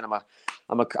I'm not saying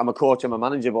I'm a coach, I'm a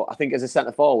manager, but I think as a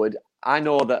centre forward, I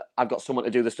know that I've got someone to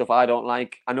do the stuff I don't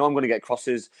like. I know I'm going to get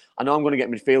crosses. I know I'm going to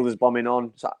get midfielders bombing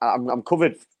on. So I'm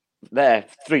covered there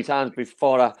 3 times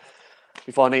before I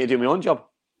need to do my own job.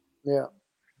 Yeah,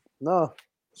 no,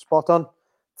 spot on.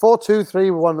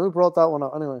 4-2-3-1. Who brought that one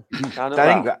up anyway? I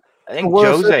think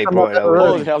Jose brought it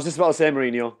up. I was just about to say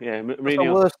Mourinho. Yeah, Mourinho. That's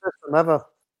the worst system ever.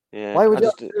 Yeah, why would you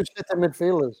have 2 sitting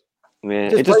midfielders? Yeah,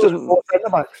 it just doesn't.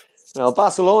 Well,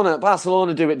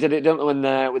 Barcelona did it, don't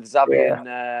they? With Xavi and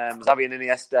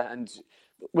Iniesta, and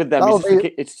with them,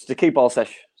 it's the key ball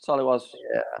sesh. That's all it was.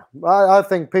 Yeah, I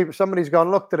think somebody's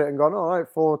looked at it and gone, all right,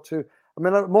 4-2. I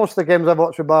mean, most of the games I've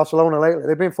watched with Barcelona lately,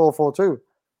 they've been 4-4-2.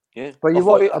 Yeah, but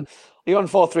you're on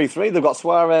 4-3-3. They've got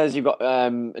Suarez, you've got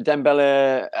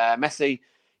Dembele, Messi,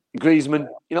 Griezmann.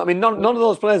 You know what I mean? None of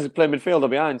those players play midfield or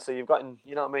behind, so you've got,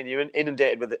 you know what I mean? You're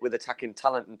inundated with attacking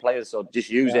talent and players, so just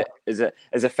use it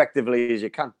as effectively as you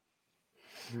can.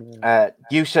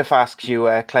 Yusuf asks you,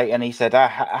 Clayton, he said,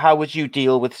 how would you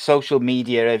deal with social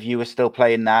media if you were still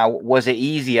playing now? Was it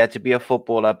easier to be a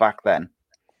footballer back then?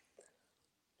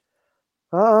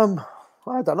 I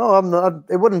don't know.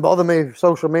 It wouldn't bother me,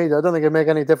 social media. I don't think it'd make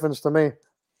any difference to me.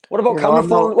 What about camera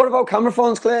phones? What about camera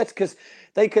phones, Clay? Because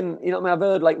they can, you know what I mean? I've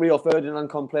heard like Rio Ferdinand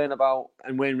complain about,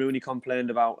 and Wayne Rooney complained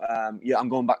about, I'm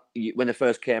going back when they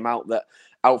first came out, that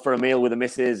out for a meal with the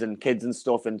missus and kids and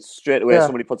stuff, and straight away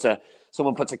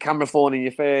someone puts a camera phone in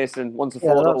your face and wants a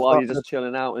photo while you're just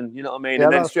chilling out, and you know what I mean? Yeah,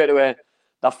 and then straight away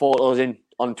that photo's in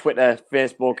on Twitter,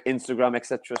 Facebook, Instagram,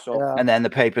 etc. So and then the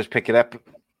papers pick it up.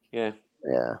 Yeah.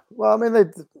 Well, I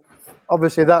mean,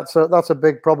 obviously that's a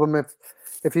big problem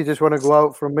if you just want to go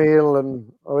out for a meal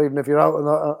or even if you're out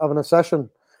and having a session.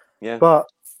 Yeah. But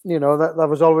you know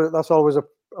that's always a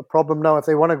problem now. If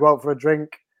they want to go out for a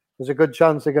drink, there's a good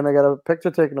chance they're going to get a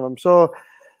picture taken of them. So,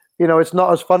 you know, it's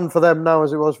not as fun for them now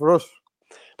as it was for us.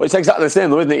 But it's exactly the same,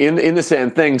 though, isn't it? In the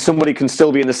same thing, somebody can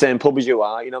still be in the same pub as you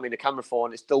are. You know what I mean? The camera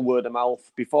phone, it's still word of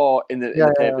mouth. Before in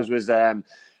the papers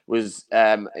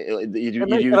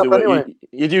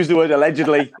you'd use the word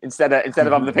allegedly instead of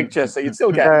having the picture, so you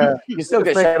still get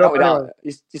shouted out.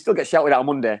 You still get shouted out on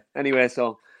Monday anyway.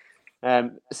 So,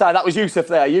 that was Yusuf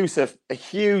there. Yusuf, a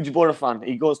huge Borough fan.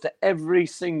 He goes to every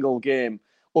single game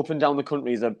up and down the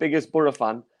country. He's the biggest Borough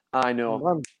fan I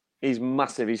know. He's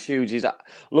massive. He's huge. He's a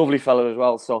lovely fellow as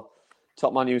well. So,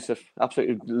 top man Yusuf,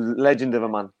 absolutely legend of a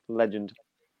man. Legend.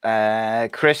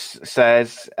 Chris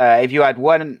says, if you had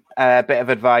one bit of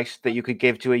advice that you could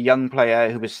give to a young player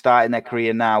who was starting their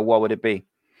career now, what would it be?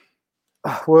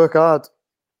 Work hard.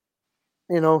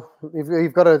 You know,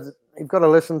 you've got to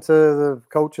listen to the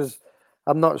coaches.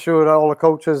 I'm not sure that all the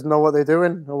coaches know what they're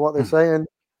doing or what they're saying,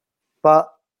 but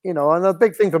you know, and the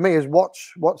big thing for me is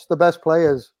watch the best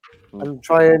players and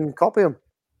try and copy them.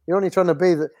 You're only trying to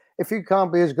be that. If you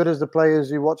can't be as good as the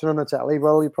players you're watching on the telly,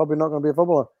 well, you're probably not going to be a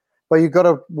footballer. But you've got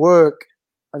to work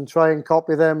and try and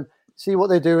copy them, see what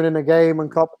they're doing in a game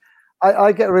and copy.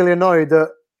 I get really annoyed that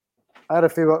I had a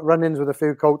few run-ins with a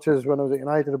few coaches when I was at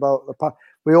United about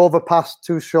we overpassed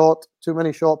too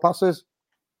many short passes.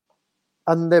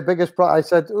 And their biggest I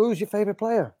said, who's your favourite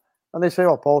player? And they say,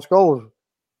 Paul Scholes.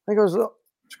 He goes, look,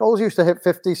 Scholes used to hit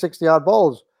 50, 60-yard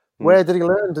balls. Where did he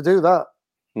learn to do that?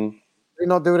 Did he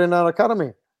not do it in our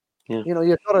academy? Yeah. You know,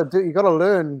 you've got to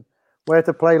learn where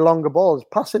to play longer balls.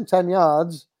 Passing 10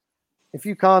 yards, if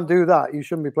you can't do that, you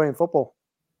shouldn't be playing football.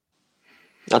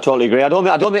 I totally agree. I don't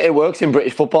think it works in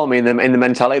British football. I mean, in the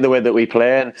mentality, the way that we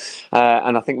play, and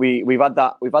I think we've had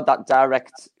that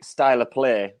direct style of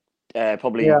play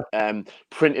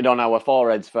printed on our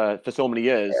foreheads for so many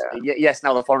years. Yeah. Yes,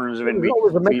 now the foreigners are in.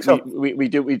 We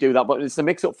do that, but it's a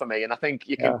mix up for me. And I think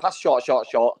you can pass short,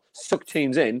 suck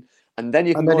teams in. And then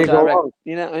you can go direct,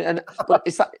 you know. But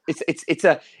it's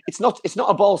not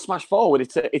a ball smash forward.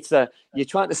 You're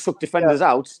trying to suck defenders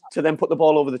out to then put the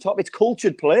ball over the top. It's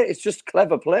cultured play. It's just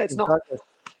clever play. It's not,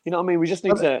 you know what I mean. We just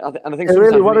need to. And I think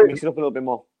sometimes we need to mix it up a little bit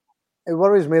more. It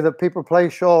worries me that people play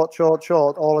short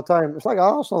all the time. It's like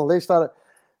Arsenal. They started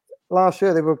last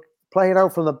year. They were playing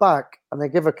out from the back and they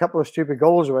give a couple of stupid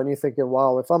goals away, and you're thinking,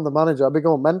 wow, if I'm the manager, I'd be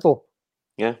going mental.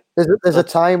 Yeah. There's a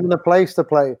time and a place to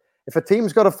play. If a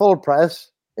team's got a full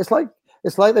press, it's like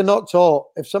they're not taught.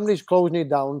 If somebody's closing you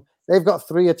down, they've got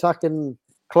 3 attacking,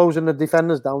 closing the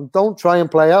defenders down. Don't try and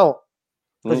play out.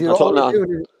 Because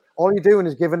all you're doing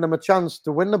is giving them a chance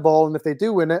to win the ball, and if they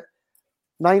do win it,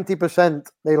 90%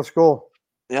 they'll score.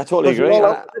 Yeah, I totally agree.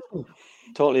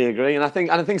 Totally agree. And I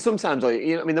think sometimes,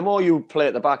 the more you play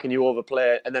at the back and you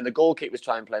overplay, and then the goalkeepers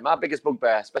try and play. My biggest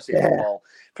bugbear, especially in football,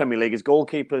 Premier League, is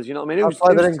goalkeepers. You know what I mean? That's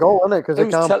why they're in goal, isn't it? Because they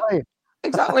can't play.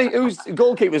 Exactly. Who's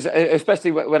goalkeepers,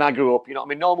 especially when I grew up, you know what I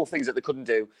mean? Normal things that they couldn't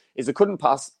do is they couldn't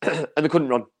pass and they couldn't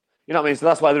run. You know what I mean? So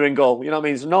that's why they're in goal. You know what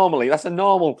I mean? So normally, that's a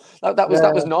normal. That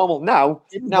was normal.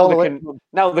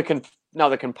 Now they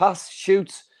can pass,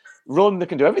 shoot, run. They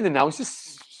can do everything now. It's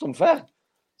just unfair.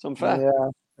 It's unfair.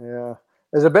 Yeah.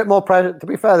 There's a bit more pressure. To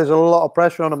be fair, there's a lot of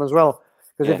pressure on them as well.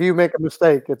 Because if you make a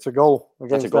mistake, it's a goal.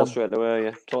 That's a goal straight away.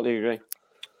 Yeah, totally agree.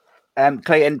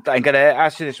 Clayton, I'm going to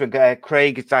ask you this one.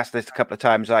 Craig has asked this a couple of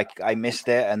times. I missed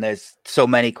it, and there's so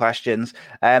many questions.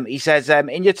 He says,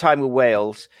 in your time with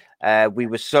Wales, we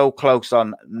were so close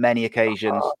on many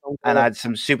occasions and had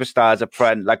some superstars up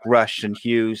front like Rush and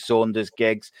Hughes, Saunders,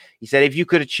 Giggs. He said, if you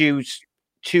could choose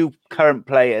 2 current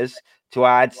players to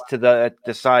add to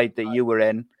the side that you were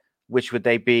in, which would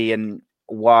they be, and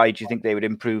why do you think they would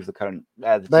improve the current?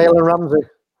 Bale and Ramsey.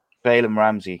 Bale and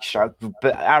Ramsey.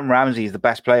 But Aaron Ramsey is the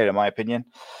best player, in my opinion.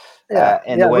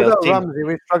 In the Wales team. Ramsey,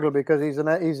 we struggle because he's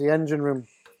the engine room.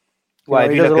 Well,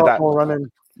 if you look at that, more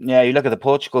running. Yeah, you look at the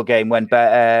Portugal game when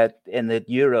in the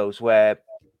Euros where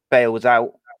Bale was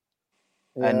out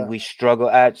and we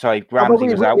struggled. Ramsey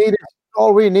was out.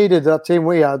 All we needed, that team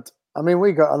we had. I mean,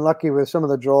 we got unlucky with some of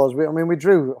the draws. We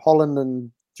drew Holland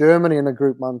and Germany in a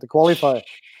group, man, to qualify.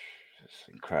 It's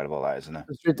incredible, that, isn't it?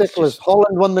 It's ridiculous.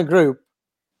 Holland won the group,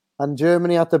 and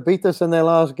Germany had to beat us in their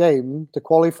last game to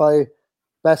qualify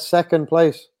best second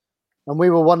place. And we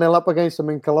were 1-0 up against them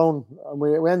in Cologne. And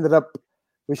we ended up,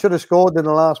 we should have scored in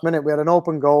the last minute. We had an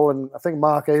open goal, and I think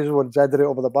Mark Hazelwood headed it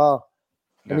over the bar.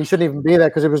 And he shouldn't even be there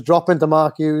because it was dropping to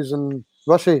Mark Hughes and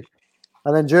Rushy.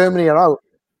 And then Germany are out.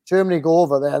 Germany go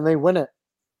over there and they win it.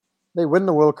 They win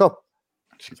the World Cup.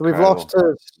 So we've lost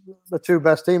to the 2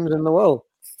 best teams in the world.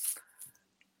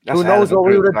 Who knows what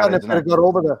we would have done if they got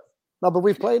over there? No, but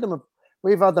we've played them.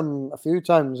 We've had them a few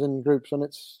times in groups, and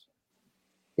it's,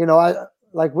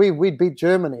 we'd beat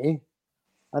Germany,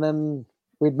 and then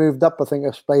we'd moved up, I think,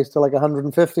 a space to like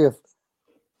 150th.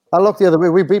 I looked the other way.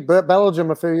 We beat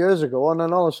Belgium a few years ago, and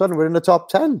then all of a sudden we're in the top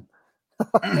 10.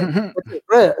 It's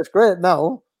great. It's great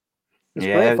now. It's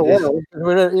great for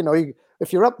Wales.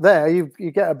 If you're up there, you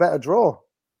get a better draw.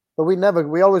 But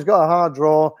we always got a hard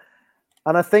draw.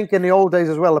 And I think in the old days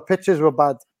as well, the pitches were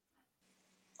bad.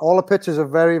 All the pitches are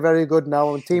very, very good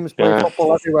now, and teams play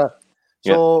football everywhere.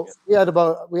 So we had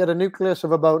a nucleus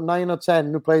of about 9 or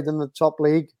 10 who played in the top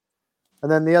league,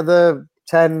 and then the other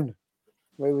 10,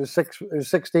 it was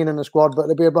 16 in the squad, but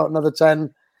there'd be about another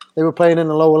 10. They were playing in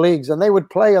the lower leagues, and they would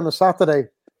play on the Saturday.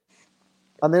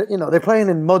 And they're playing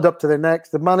in mud up to their necks.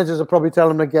 The managers are probably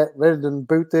telling them to get rid and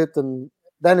boot it, and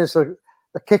then it's a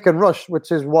kick and rush,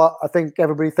 which is what I think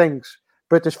everybody thinks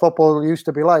British football used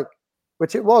to be like,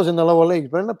 which it was in the lower leagues.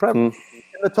 But in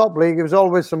the top league, it was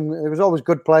always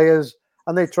good players,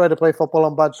 and they try to play football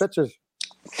on bad pitches.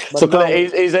 But so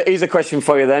here's a question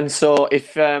for you then. So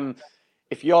if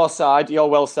your side, your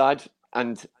Welsh side,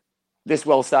 and this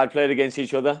Welsh side played against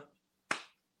each other,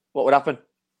 what would happen?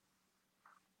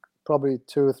 Probably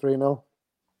 2 or 3-0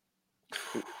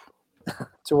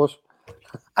 to us.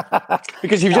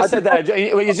 Because you've just said that.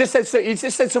 You just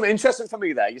said something interesting for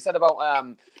me there. You said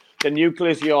about the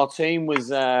nucleus of your team was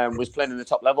playing in the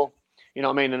top level. You know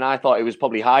what I mean? And I thought it was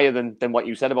probably higher than what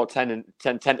you said about 10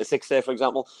 to 6 there, for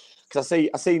example. Because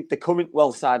I see the current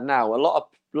Welsh side now. A lot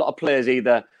of players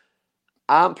either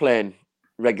aren't playing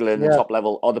regular in the top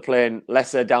level, or they're playing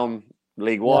lesser down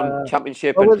League One,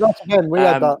 Championship. Well, we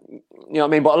had that. You know what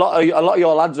I mean? But a lot of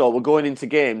your lads were going into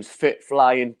games fit,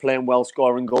 flying, playing well,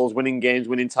 scoring goals, winning games,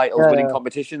 winning titles, winning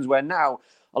competitions. Where now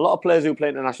a lot of players who play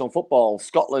international football,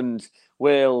 Scotland,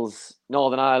 Wales,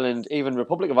 Northern Ireland, even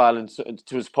Republic of Ireland,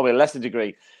 to probably a lesser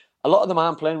degree, a lot of them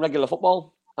aren't playing regular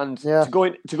football. And to go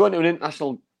into an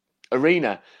international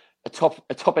arena, a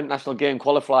top international game,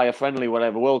 qualifier, friendly,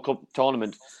 whatever, World Cup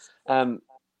tournament, they're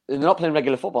not playing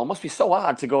regular football. It must be so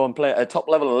hard to go and play at a top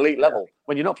level, elite level,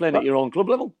 when you're not playing at your own club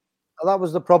level. That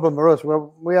was the problem for us.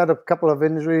 We had a couple of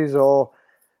injuries, or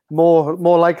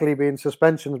more likely being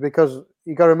suspensions, because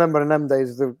you got to remember in them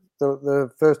days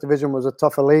the first division was a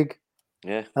tougher league,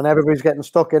 and everybody's getting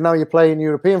stuck in. Now you're playing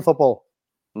European football,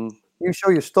 you show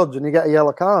your studs and you get a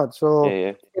yellow card. So,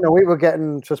 we were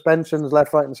getting suspensions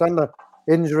left, right, and centre,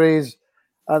 injuries,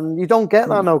 and you don't get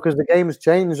that now because the game's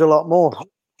changed a lot more.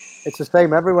 It's the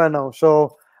same everywhere now.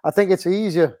 So I think it's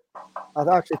easier. I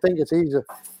actually think it's easier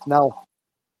now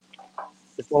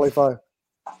to qualify.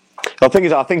 I think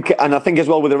as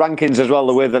well with the rankings as well,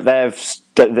 the way that they've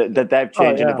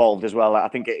changed and evolved as well. I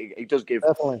think it does give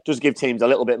teams a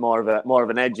little bit more of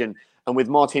an edge, and with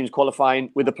more teams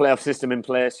qualifying, with the playoff system in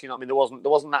place, there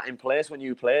wasn't that in place when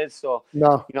you played. So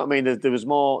no, there's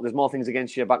more things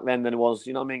against you back then than it was.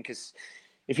 Because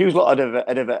if you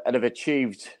had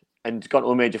achieved and got to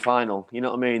a major final,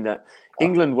 that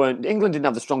England didn't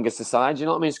have the strongest of sides.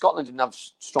 Scotland didn't have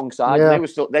strong sides. Yeah. And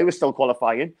they were still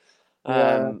qualifying.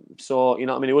 So it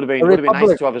would have been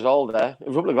nice to have us all there.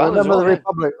 Republic of Ireland.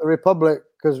 Remember the Republic,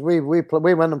 because we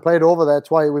went and played over there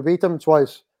twice. We beat them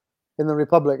twice in the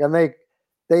Republic, and they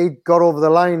got over the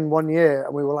line one year,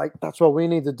 and we were like, "That's what we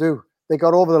need to do." They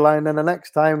got over the line, and the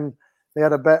next time they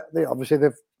had a bet. Obviously,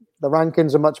 the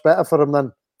rankings are much better for them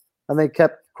then, and they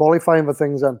kept qualifying for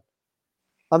things then.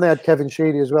 And they had Kevin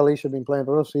Sheedy as well. He should have been playing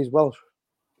for us. He's Welsh.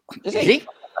 Is he?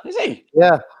 Is he?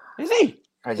 Yeah. Is he?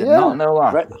 I did not know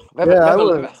that. He would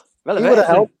have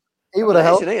helped. He would have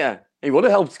helped. He would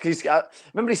have helped.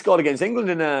 Remember he scored against England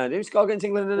did he score against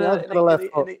England in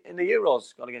the Euros?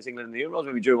 Scored against England in the Euros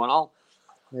when we drew 1-1.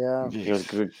 Yeah. He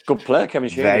was a good player, Kevin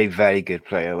Sheedy. Very, very good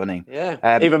player, wasn't he?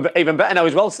 Yeah. Even better now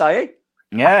as well, Si.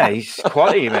 Yeah, he's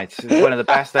quality, mate. He's one of the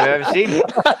best I've ever seen.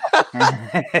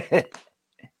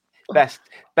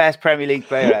 Best Premier League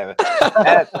player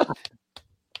ever.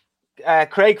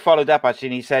 Craig followed up actually,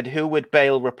 and he said, "Who would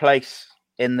Bale replace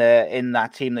in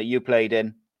that team that you played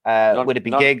in? Would it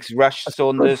be Giggs, Rush,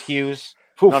 Saunders, Hughes?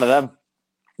 None of them.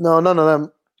 No, none of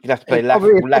them. You'd have to play left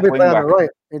wing back. On the right.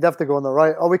 He'd have to go on the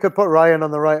right, or we could put Ryan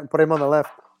on the right and put him on the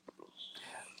left."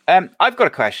 I've got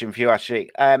a question for you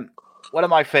actually. One of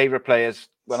my favourite players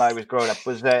when I was growing up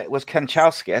was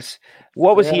Kanchelskis.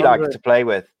 What was he like to play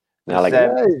with?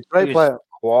 He's great player.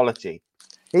 Quality.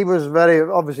 He was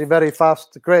obviously very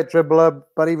fast, great dribbler,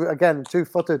 but he again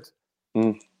 2-footed.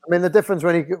 I mean, the difference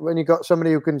when you got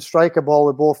somebody who can strike a ball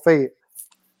with both feet,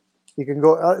 you can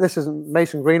go. This isn't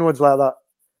Mason Greenwood's like that.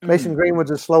 Mason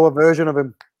Greenwood's a slower version of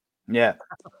him. Yeah.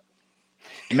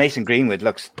 Mason Greenwood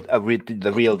looks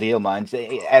the real deal, man.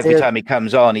 Every time he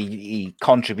comes on, he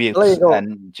contributes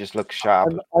and just looks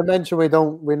sharp. I mentioned we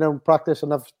don't practice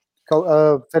enough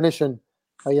finishing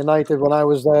at United when I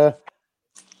was there.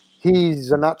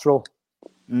 He's a natural.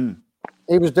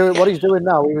 He was doing what he's doing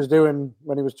now. He was doing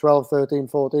when he was 12, 13,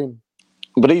 14.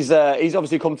 But he's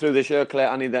obviously come through this year, Clay,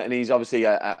 and he's obviously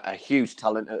a huge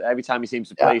talent. Every time he seems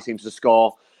to play, he seems to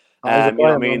score. You know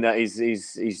what I mean? That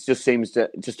he's just seems to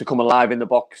come alive in the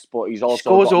box, but he's also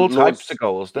scores all types of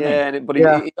goals, doesn't he? But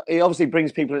he obviously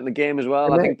brings people into the game as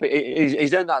well. I think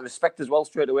he's earned that respect as well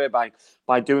straight away by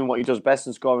doing what he does best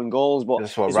and scoring goals. But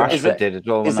that's what Rashford did as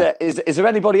well. Is there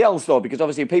anybody else though? Because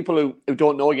obviously people who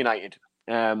don't know United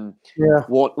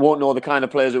won't know the kind of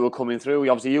players who are coming through.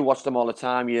 Obviously, you watch them all the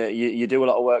time. You do a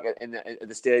lot of work at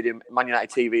the stadium, Man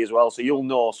United TV as well, so you'll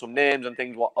know some names and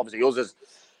things. What obviously us as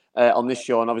on this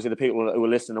show, and obviously the people who are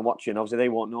listening and watching, obviously they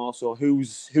won't know. So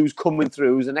who's coming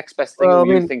through? Who's the next best thing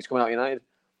you think's coming out of United?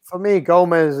 For me,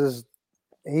 Gomez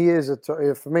he's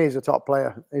a top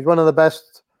player. He's one of the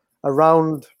best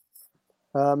around.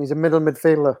 He's a middle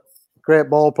midfielder, great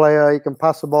ball player. He can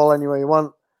pass the ball anywhere you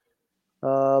want.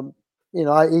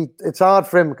 It's hard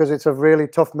for him because it's a really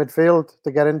tough midfield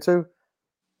to get into,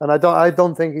 and I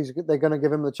don't think they're going to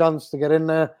give him the chance to get in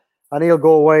there. And he'll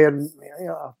go away and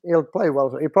he'll play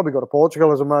well. He'll probably go to Portugal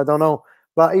or somewhere, I don't know.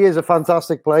 But he is a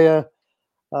fantastic player.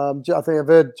 I think I've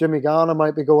heard Jimmy Garner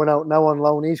might be going out now on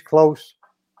loan. He's close.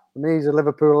 And he's a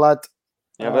Liverpool lad.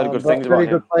 Yeah, I've heard good things about him. Very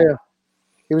good player.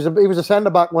 He was a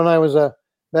centre-back when I was a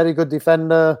very good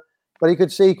defender. But he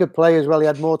could play as well. He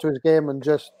had more to his game than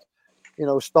just,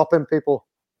 stopping people.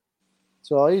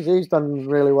 So he's done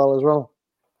really well as well.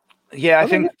 Yeah, I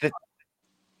think that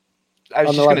I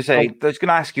was just going to say, I was going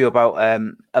to ask you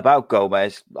about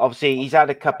Gomez. Obviously, he's had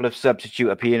a couple of substitute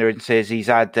appearances. He's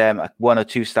had 1 or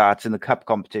 2 starts in the cup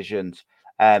competitions.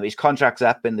 His contract's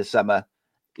up in the summer.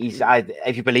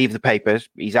 If you believe the papers,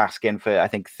 he's asking for, I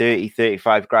think,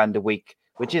 35 grand a week,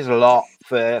 which is a lot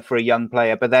for a young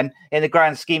player. But then in the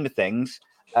grand scheme of things,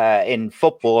 in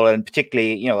football, and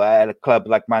particularly, at a club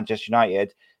like Manchester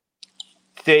United,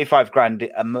 35 grand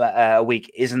a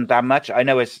week isn't that much. I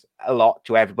know it's a lot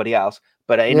to everybody else,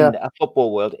 but in a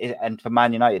football world, and for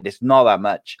Man United, it's not that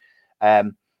much.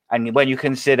 And when you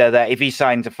consider that if he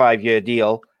signs a 5-year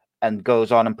deal and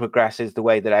goes on and progresses the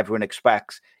way that everyone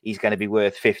expects, he's going to be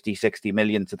worth 50, 60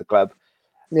 million to the club.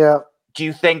 Yeah. Do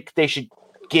you think they should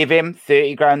give him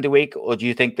 30 grand a week, or do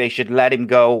you think they should let him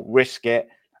go, risk it,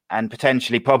 and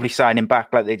potentially probably sign him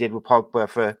back like they did with Pogba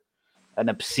for an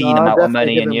obscene amount of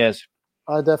money in years?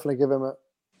 I'd definitely give him it.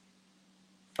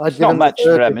 It's not much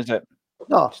for him, is it?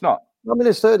 No, it's not. I mean,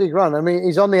 it's 30 grand. I mean,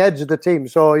 he's on the edge of the team,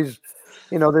 so he's,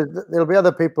 there'll be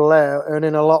other people there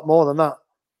earning a lot more than that,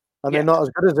 and they're not as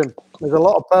good as him. There's a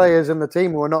lot of players in the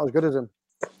team who are not as good as him.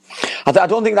 I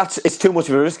don't think it's too much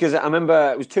of a risk, because I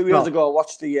remember it was 2 years ago. I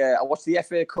watched the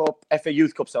FA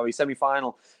Youth Cup,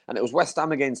 semi-final, and it was West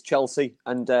Ham against Chelsea,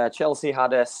 and Chelsea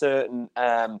had a certain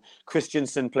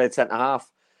Christensen played centre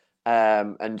half,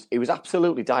 and he was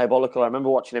absolutely diabolical. I remember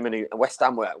watching him, and West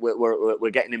Ham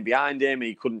were getting him behind him.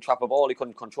 He couldn't trap a ball, he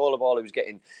couldn't control a ball. He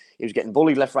was getting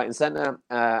bullied left, right, and centre.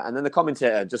 And then the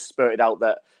commentator just spurted out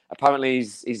that apparently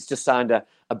he's just signed a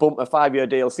 5-year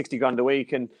deal, 60 grand a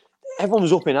week, and everyone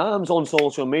was up in arms on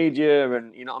social media,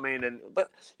 and you know what I mean. But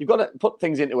you've got to put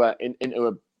things into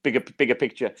a bigger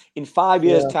picture. In 5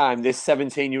 years' time, this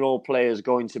 17-year-old player is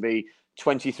going to be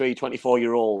 23,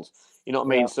 24-year-old. You know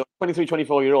what I mean? So 23,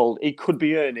 24-year-old, he could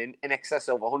be earning in excess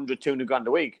of 100, 200 grand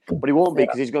a week, but he won't be,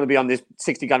 because he's going to be on this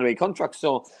 60 grand a week contract.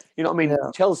 So, you know what I mean?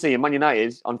 Yeah. Chelsea and Man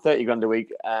United on 30 grand a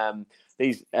week,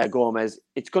 these Gomez,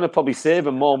 it's going to probably save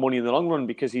him more money in the long run,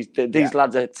 because these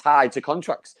lads are tied to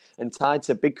contracts and tied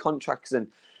to big contracts. And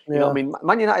you know what I mean?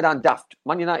 Man United aren't daft.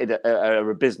 Man United are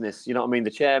a business. You know what I mean?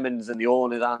 The chairmans and the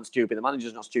owners aren't stupid. The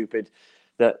manager's not stupid.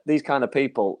 That these kind of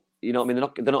people, you know what I mean?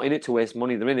 They're not in it to waste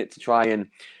money. They're in it to try and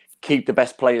keep the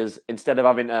best players, instead of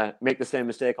having to make the same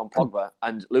mistake on Pogba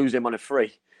and lose him on a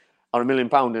free or £1 million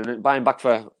and buy him back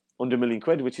for £100 million,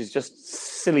 which is just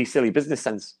silly business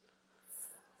sense.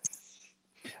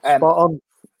 Spot on.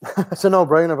 It's a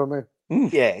no-brainer for me.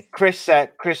 Yeah, Chris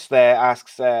there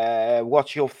asks,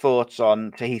 what's your thoughts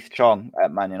on Tahith Chong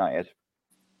at Man United?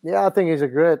 Yeah, I think he's a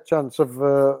great chance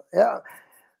of.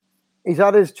 He's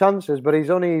had his chances, but he's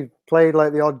only played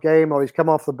like the odd game, or he's come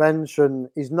off the bench, and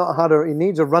he's not had he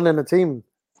needs a run in the team.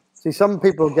 See, some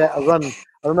people get a run.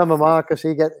 I remember Marcus,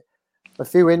 he get a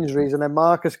few injuries, and then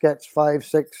Marcus gets 5,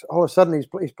 6. All of a sudden, he's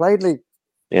played like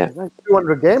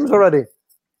 200 games already.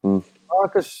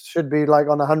 Marcus should be like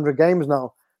on 100 games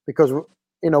now, because,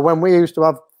 when we used to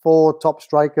have 4 top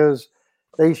strikers,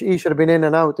 he should have been in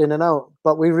and out.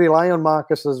 But we rely on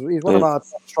Marcus as he's one of our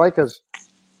top strikers.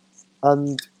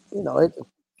 And, for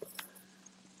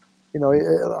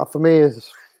me,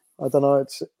 I don't know.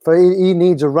 He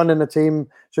needs a run in the team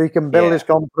so he can build his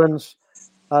confidence,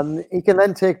 and he can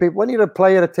then take people. When you're a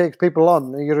player that takes people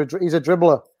on, he's a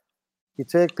dribbler. You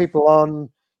take people on.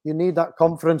 You need that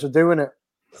confidence of doing it.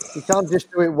 You can't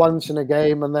just do it once in a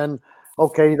game and then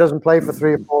he doesn't play for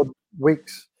 3 or 4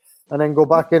 weeks and then go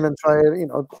back in and try it.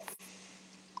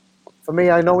 For me,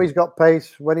 I know he's got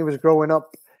pace. When he was growing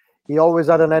up, he always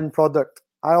had an end product.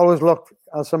 I always looked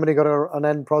as somebody got an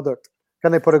end product.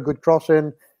 Can they put a good cross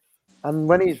in? And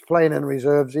when he's playing in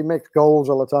reserves, he makes goals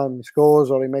all the time. He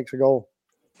scores or he makes a goal.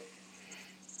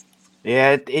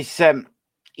 Yeah, it's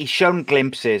he's shown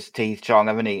glimpses, Tahith Chong,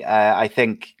 haven't he? I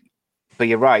think, but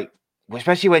you're right.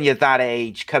 Especially when you're that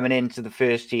age, coming into the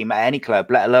first team at any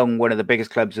club, let alone one of the biggest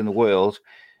clubs in the world,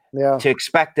 to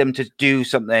expect them to do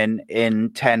something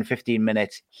in 10, 15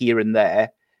 minutes here and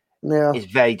there is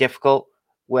very difficult.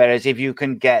 Whereas if you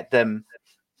can get them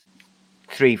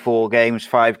 3, 4 games,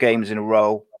 5 games in a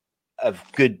row of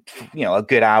good, a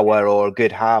good hour or a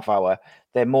good half hour,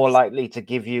 they're more likely to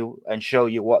give you and show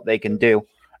you what they can do.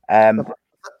 I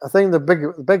think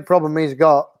the big problem he's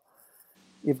got,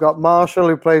 you've got Marshall,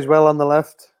 who plays well on the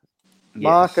left. Yes.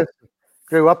 Marcus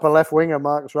grew up a left winger,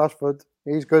 Marcus Rashford.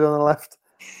 He's good on the left.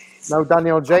 Now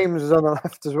Daniel James is on the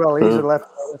left as well. He's a left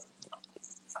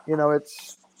player.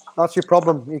 That's your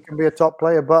problem. He can be a top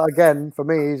player, but again, for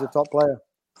me, he's a top player.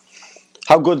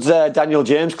 How good's Daniel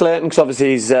James, Clayton? Because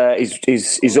obviously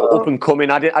he's up and coming.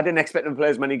 I didn't expect him to play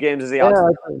as many games as he has.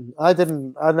 I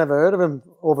didn't. I'd never heard of him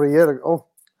over a year ago,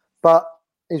 but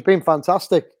he's been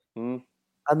fantastic. And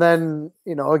then,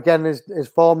 again, his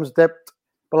form's dipped.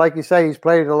 But like you say, he's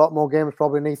played a lot more games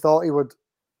probably than he thought he would.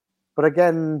 But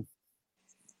again,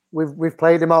 we've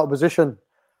played him out of position.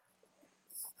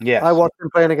 Yeah, I watched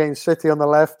him playing against City on the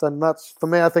left, and that's, for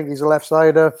me, I think he's a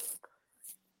left-sider.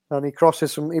 And he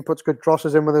puts good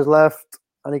crosses in with his left,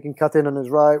 and he can cut in on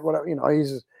his right. Whatever,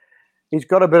 he's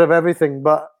got a bit of everything.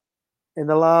 But in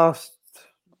the last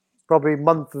probably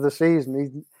month of the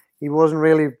season, he wasn't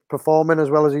really performing as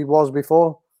well as he was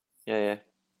before. Yeah.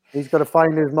 He's got to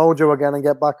find his mojo again and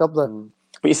get back up there.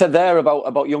 But you said there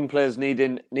about young players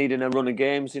needing a run of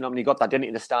games. You know, I mean, he got that, didn't he,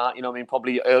 in the start? You know, I mean,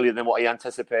 probably earlier than what he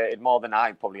anticipated, more than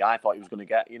I thought he was going to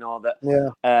get. You know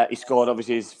that he scored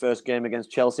obviously his first game against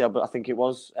Chelsea, but I think it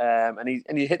was, and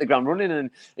he hit the ground running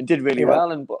and did really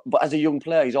well. And but as a young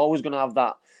player, he's always going to have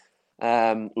that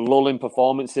lull in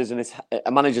performances, and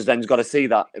a manager's then's got to see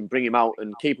that and bring him out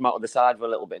and keep him out of the side for a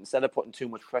little bit instead of putting too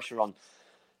much pressure on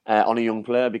a young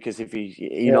player, because if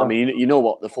you know what I mean, you know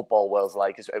what the football world's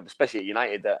like, especially at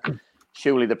United, that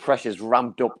surely the pressure's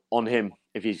ramped up on him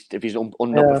if he's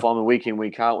underperforming week in,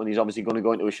 week out, and he's obviously going to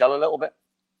go into a shell a little bit.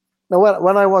 Now,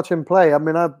 when I watch him play, I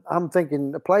mean, I'm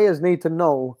thinking the players need to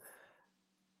know.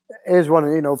 Here's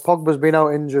one, you know, Pogba's been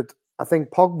out injured. I think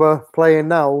Pogba playing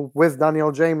now with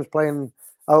Daniel James playing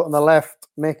out on the left,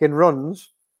 making runs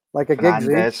like a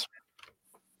Giggsy.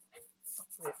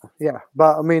 Yeah,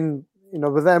 but I mean, you know,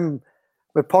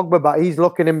 with Pogba back, he's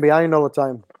looking in behind all the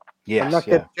time. Yes, and that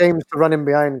gets James to run in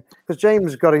behind, because James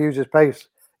has got to use his pace.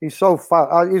 He's so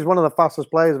fast. He's one of the fastest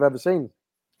players I've ever seen.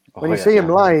 When you see him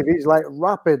live, he's like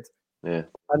rapid. Yeah.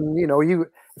 And you know,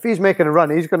 if he's making a run,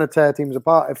 he's going to tear teams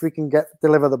apart if we can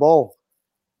deliver the ball.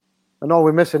 And all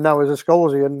we're missing now is a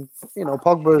Scholesy, and you know,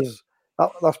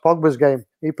 that's Pogba's game.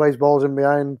 He plays balls in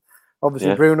behind.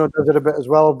 Obviously, Bruno does it a bit as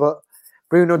well, but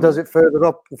Bruno does it further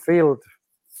up the field.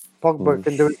 Pogba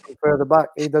can do it from further back.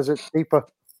 He does it deeper.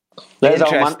 There's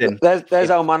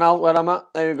our man out where I'm at.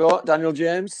 There you go, Daniel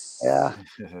James. Yeah.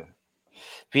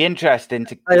 Be interesting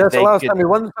to. Hey, that's the last time we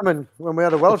won something, when we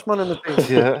had a Welshman in the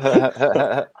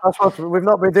team. That's what we've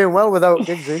not been doing well without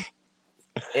Giggsy.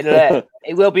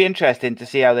 It will be interesting to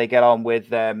see how they get on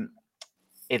with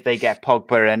if they get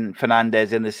Pogba and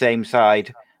Fernandes in the same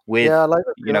side with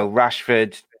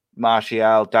Rashford,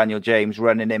 Martial, Daniel James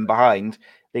running in behind.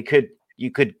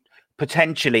 You could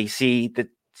potentially see the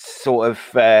sort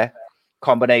of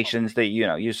combinations that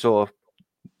you saw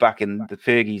back in the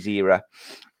Fergie's era.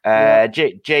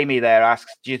 Jamie there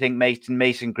asks, do you think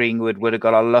Mason Greenwood would have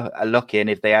got a look in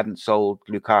if they hadn't sold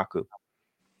Lukaku?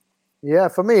 Yeah,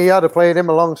 for me, he had to play him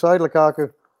alongside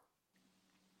Lukaku.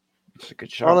 It's a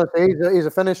good shot. Honestly, he's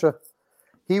a finisher.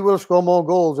 He will score more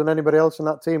goals than anybody else in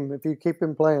that team if you keep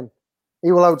him playing.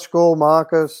 He will outscore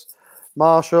Marcus,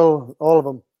 Marshall, all of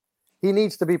them. He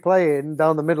needs to be playing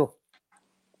down the middle.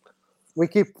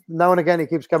 Now and again, he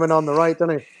keeps coming on the right,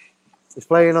 doesn't he? He's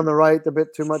playing on the right a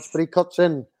bit too much, but he cuts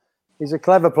in. He's a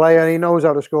clever player, and he knows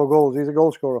how to score goals. He's a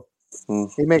goal scorer.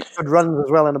 He makes good runs as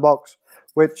well in the box,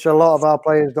 which a lot of our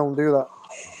players don't do that.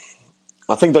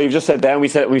 I think that you've just said there, and we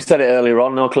said it earlier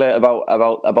on, no, Clay,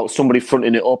 about somebody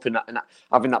fronting it up and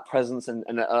having that presence, and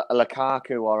a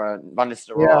Lukaku or a Van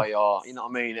Nistelrooy or, you know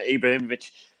what I mean, Ibrahimovic.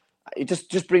 It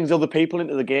just brings other people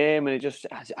into the game, and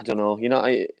I don't know,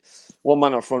 one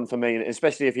man up front for me,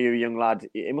 especially if you're a young lad,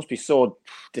 it must be so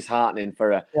disheartening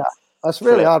for a... Yeah, that's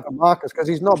really hard for Marcus, because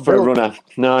he's not for a runner.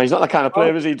 No, he's not that kind of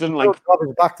player, is he? He doesn't like...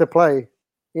 His back to play.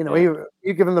 You know, you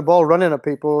give him the ball running at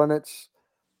people, and it's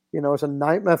a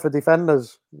nightmare for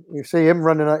defenders. You see him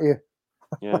running at you.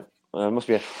 Yeah, it must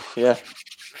be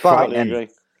But, agree.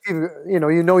 You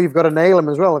know you've got to nail him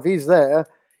as well. If he's there,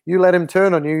 you let him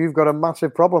turn on you, you've got a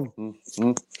massive problem.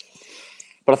 Mm-hmm.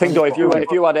 But I think though, if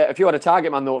you had a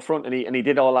target man though up front, and he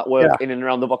did all that work in and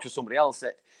around the box with somebody else,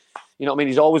 you know what I mean,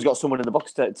 he's always got someone in the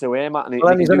box to aim at, and he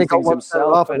he's can only do things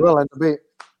himself.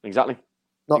 Exactly.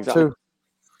 Not two.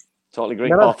 Totally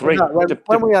agree. Or three.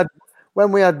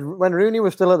 When Rooney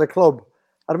was still at the club,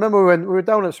 I remember when we were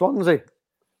down at Swansea,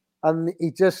 and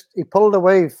he pulled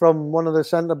away from one of the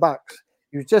centre backs.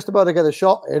 He was just about to get a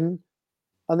shot in,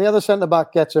 and the other centre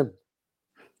back gets him.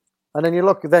 And then you're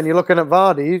looking at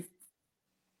Vardy.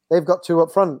 They've got two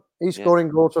up front. He's scoring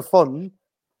goals for fun.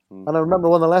 And I remember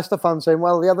one of the Leicester fans saying,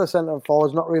 "Well, the other centre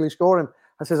forward's not really scoring."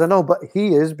 I says, "I know, but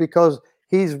he is, because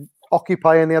he's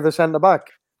occupying the other centre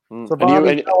back." So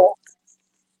Vardy,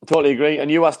 totally agree.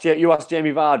 And you asked Jamie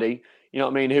Vardy, you know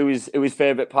what I mean, who his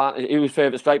favourite partner, who his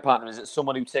favourite strike partner is. It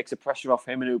someone who takes the pressure off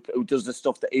him and who does the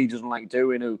stuff that he doesn't like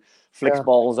doing, who flicks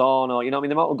balls on, or you know what I mean.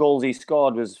 The amount of goals he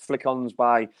scored was flick-ons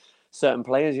by certain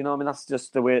players. You know what I mean. That's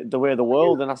just the way of the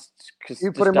world, and that's just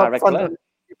direct play.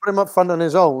 You put him up front on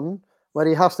his own, where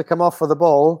he has to come off for the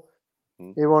ball.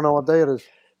 He won't know what day it is.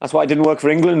 That's why it didn't work for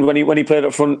England when he played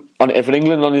up front. For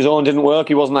England on his own, didn't work.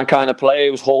 He wasn't that kind of player.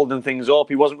 He was holding things up.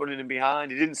 He wasn't running in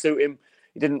behind. It didn't suit him.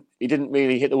 He didn't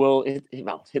really hit the world.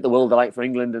 Hit the world like for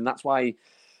England, and that's why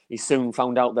he soon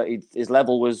found out that his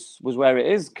level was where it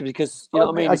is, because you know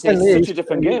what I mean. It's such a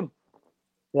different game.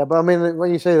 Yeah, but I mean,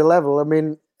 when you say the level, I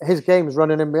mean his game's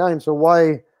running in behind. So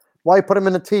why put him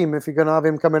in the team if you're going to have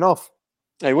him coming off?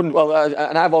 He wouldn't. Well,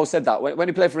 and I've always said that when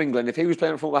he played for England, if he was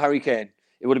playing in front of Harry Kane,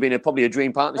 it would have been probably a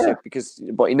dream partnership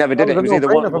but he never did it. It was either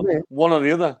one or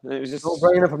the other. It was just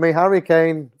no-brainer for me. Harry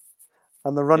Kane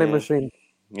and the running machine.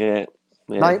 Yeah,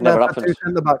 nightmare never for happened. 2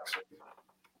 centre backs.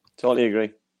 Totally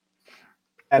agree.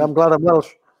 I'm glad I'm Welsh.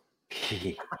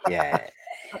 Yeah,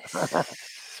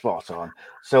 spot on.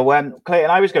 So, Clayton,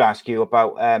 I was going to ask you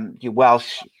about your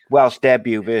Welsh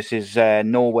debut versus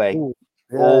Norway,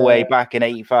 all the way back in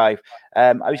 '85.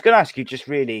 I was going to ask you just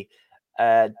really,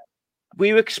 were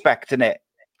you expecting it,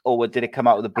 or did it come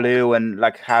out of the blue? And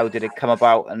like, how did it come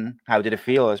about, and how did it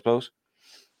feel? I suppose.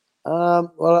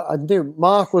 Well, I knew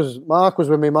Mark was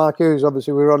with me. Mark Hughes,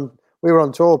 obviously, we were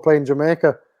on tour playing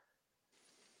Jamaica,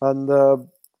 and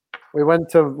we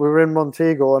were in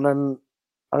Montego, and then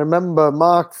I remember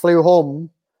Mark flew home,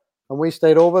 and we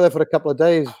stayed over there for a couple of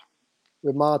days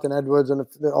with Martin Edwards and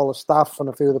all the staff and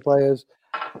a few of the players,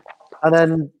 and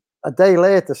then a day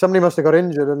later, somebody must have got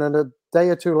injured, and then a day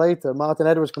or two later, Martin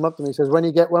Edwards come up to me and says, when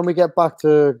we get back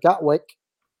to Gatwick.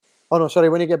 Oh, no, sorry.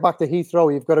 When you get back to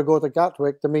Heathrow, you've got to go to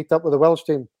Gatwick to meet up with the Welsh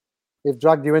team. They've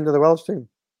dragged you into the Welsh team.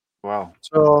 Wow.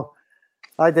 So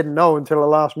I didn't know until the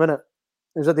last minute.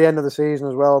 It was at the end of the season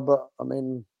as well. But, I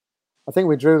mean, I think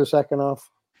we drew the second half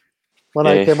when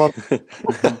I came on.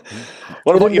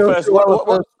 What about your first?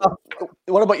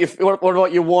 What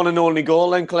about your one and only goal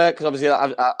then, Claire? Because obviously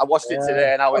I watched it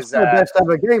today and I was... the best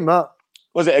ever game, that.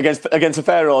 Was it against the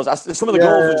Pharaohs? Some of the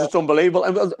goals were just unbelievable.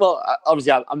 And well,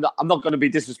 obviously, I'm not going to be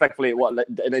disrespectful at what,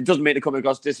 and it doesn't mean to come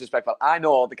across disrespectful. I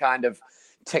know the kind of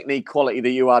technique quality that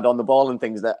you had on the ball and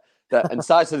things that and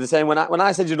Sai said the same. When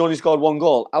I said you'd only scored one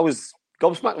goal, I was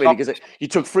gobsmacked really because you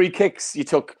took free kicks, you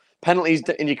took penalties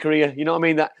in your career. You know what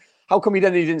I mean? How come you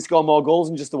didn't score more goals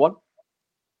than just the one?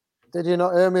 Did you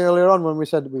not hear me earlier on when we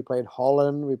said we played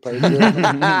Holland, we played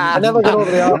Germany? I never got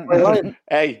over the halfway line.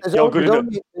 Hey, you're good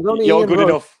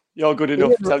enough. You're good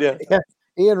enough, I tell you. Yeah,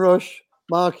 Ian Rush,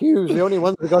 Mark Hughes, the only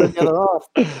ones that got in the other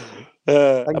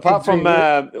half. Apart from,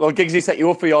 Giggsy set you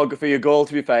up for your goal,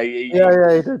 to be fair. He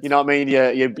did. You know what I mean?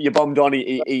 You bombed on,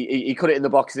 he cut it in the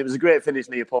box, and it was a great finish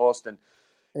near your post, and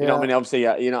you know what I mean? Obviously,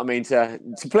 you know what I mean?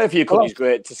 To play for your country is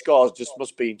great. To score just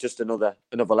must be just another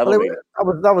level.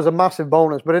 That was a massive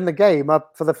bonus. But in the game,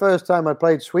 for the first time, I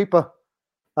played sweeper,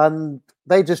 and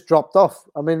they just dropped off.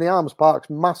 I mean, the Arms Park's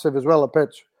massive as well, a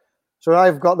pitch. So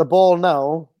I've got the ball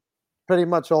now, pretty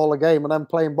much all the game, and I'm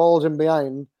playing balls in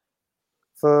behind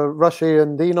for Rushy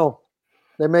and Dino.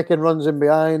 They're making runs in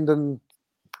behind, and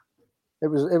it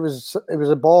was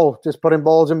a ball, just putting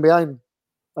balls in behind.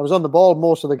 I was on the ball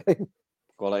most of the game.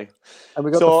 Quality. And we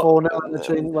got the 4-0 in the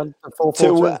chain, went to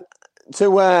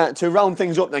 4-4. To round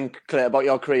things up then, Claire, about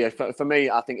your career, for me,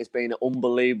 I think it's been an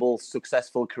unbelievable,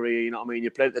 successful career. You know what I mean?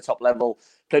 You played at the top level,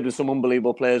 played with some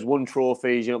unbelievable players, won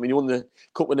trophies. You know what I mean? You won the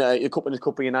cup in the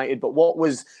Cup of United. But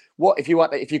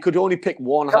if you could only pick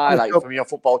one highlight from your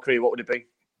football career, what would it be?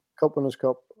 Cup Winners'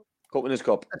 Cup. Cup Winners'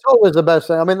 Cup. It's always the best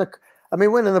thing. I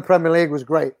mean, winning the Premier League was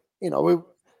great. You know,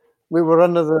 we were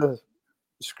under the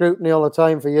scrutiny all the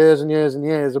time for years and years and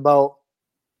years about,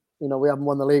 you know, we haven't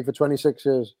won the league for 26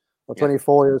 years or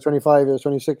 24 years, 25 years,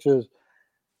 26 years.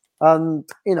 And,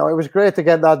 you know, it was great to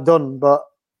get that done. But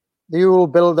the whole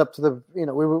build up to the, you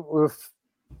know, we were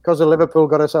because of Liverpool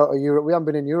got us out of Europe. We haven't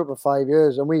been in Europe for 5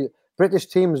 years. And British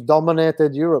teams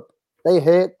dominated Europe. They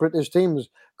hate British teams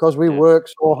because we work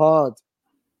so hard.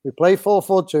 We play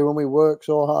 4-4-2 and we work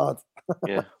so hard.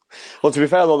 Yeah. Well, to be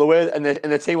fair though, the way and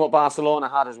the team what Barcelona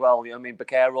had as well, you know what I mean?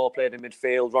 Baquero played in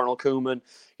midfield, Ronald Koeman,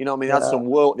 you know what I mean?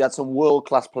 They had some world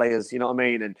class players, you know what I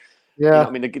mean? And you know what I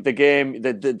mean, the game,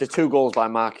 the 2 goals by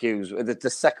Mark Hughes, the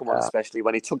second one especially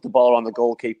when he took the ball on the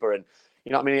goalkeeper, and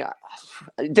you know what I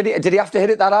mean? Did he have to hit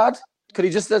it that hard? Could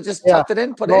he just tapped it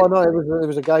in? No, it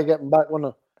was a guy getting back,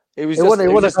 wasn't it?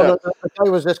 The guy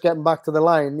was just getting back to the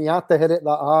line. He had to hit it that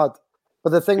hard.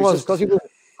 But the thing was because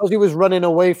he was running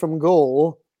away from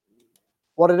goal.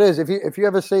 What it is, if you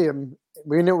ever see him,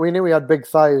 we knew he had big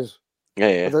thighs. Yeah.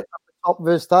 At the top of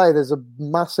his thigh, there's a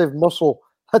massive muscle.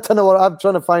 I don't know what I'm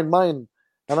trying to find mine,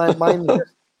 and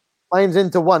mine's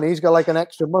into one. He's got like an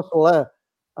extra muscle there,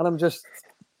 and I'm just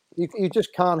you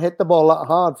just can't hit the ball that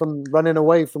hard from running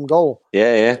away from goal.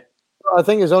 Yeah. I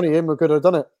think it's only him who could have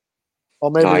done it, or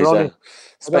maybe Ronnie.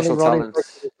 Special talent.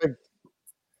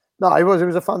 No, it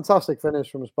was a fantastic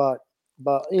finish from his back,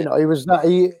 but you know he was that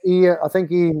I think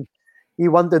he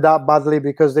wanted that badly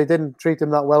because they didn't treat him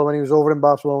that well when he was over in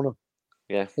Barcelona.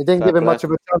 Yeah, they didn't give him much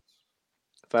of a chance.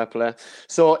 Fair play.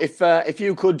 So if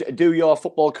you could do your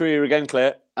football career again,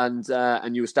 Clay, and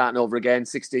you were starting over again,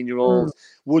 16-year-old,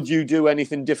 would you do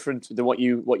anything different than what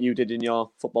you did in your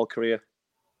football career?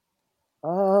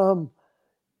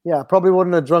 Yeah, I probably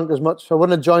wouldn't have drunk as much. I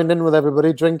wouldn't have joined in with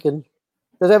everybody drinking.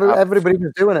 because everybody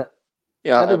was doing it.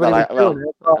 Yeah, everybody was doing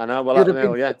it. I know.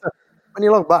 Well, yeah. When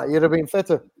you look back, you'd have been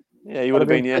fitter. Yeah, you would have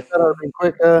been. Yeah, fitter, I'd have been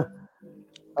quicker.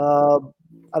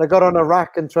 And I got on a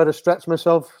rack and tried to stretch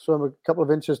myself, so I'm a couple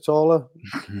of inches taller.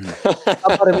 That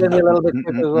might have made me a little bit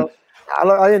quicker as well.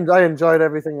 I enjoyed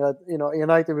everything.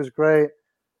 United was great.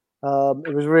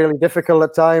 It was really difficult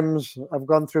at times. I've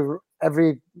gone through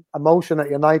every emotion at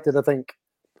United, I think,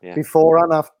 before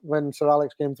and after when Sir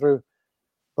Alex came through.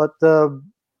 But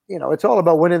it's all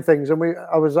about winning things, and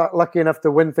I was lucky enough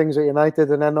to win things at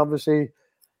United, and then obviously,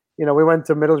 we went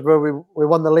to Middlesbrough. We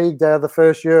won the league there the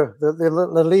first year.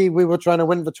 The league we were trying to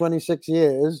win for 26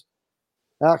 years.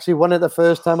 I actually won it the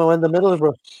first time I went to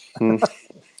Middlesbrough.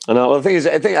 I know. Well, the thing is,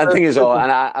 and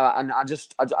I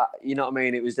just, you know what I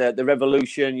mean. It was the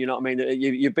revolution. You know what I mean.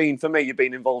 You've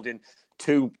been involved in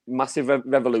two massive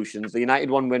revolutions. The United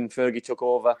one when Fergie took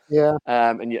over,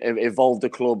 and you evolved the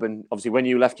club. And obviously, when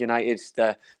you left United,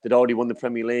 they'd already won the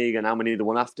Premier League, and how many they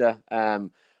won after.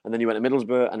 And then you went to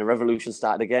Middlesbrough, and the revolution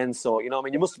started again. So you know what I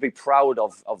mean. You must be proud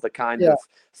of the kind of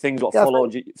things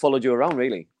that followed you around,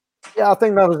 really. Yeah, I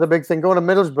think that was the big thing. Going to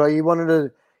Middlesbrough, you wanted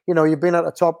to. You've been at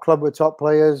a top club with top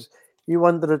players. You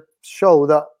wanted to show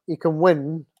that you can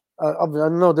win.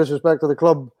 No disrespect to the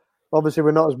club. Obviously,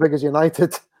 we're not as big as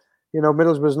United.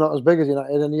 Middlesbrough's not as big as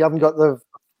United, and you haven't got the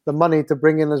money to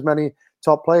bring in as many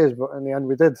top players. But in the end,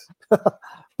 we did.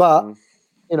 But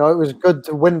it was good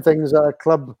to win things at a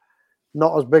club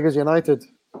not as big as United.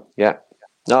 Yeah.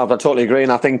 No, I totally agree,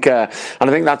 and I think that,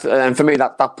 and for me,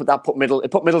 that put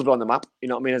Middlesbrough on the map. You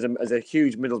know what I mean? As a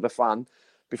huge Middlesbrough fan.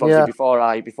 Before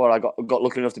I got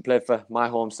lucky enough to play for my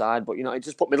home side, but it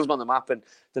just put Middlesbrough on the map, and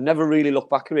they've never really looked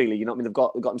back. Really, you know what I mean?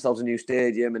 They've got themselves a new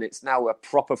stadium, and it's now a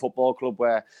proper football club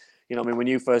where, when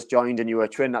you first joined and you were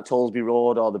training at Tollsby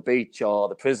Road or the beach or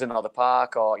the prison or the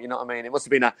park, or you know what I mean? It must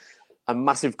have been a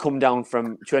massive come down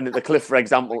from training at the Cliff, for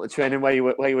example, to training where you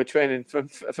were training for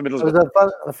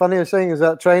Middlesbrough. The funniest thing is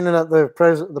that training at the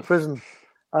prison,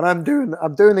 and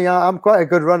I'm quite a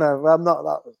good runner. I'm not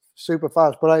that super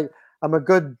fast, but I'm a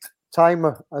good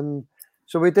timer, and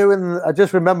so I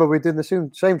just remember we did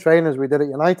the same training as we did at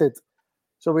United.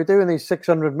 So we're doing these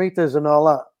 600 meters and all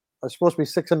that. It's supposed to be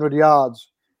 600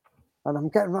 yards, and I'm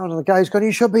getting around, and the guy's going,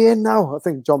 "You should be in now." I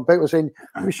think John Pitt was saying,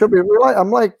 "We should be." I'm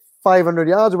like 500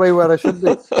 yards away where I should be.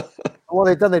 And what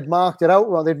they'd done, they'd marked it out.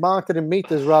 Well, they'd marked it in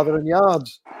meters rather than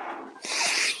yards.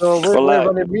 So we're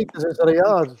running meters instead of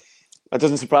yards. That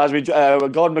doesn't surprise me.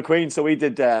 Gordon McQueen. So we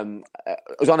did.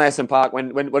 It was on Ayson Park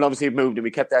when obviously it moved, and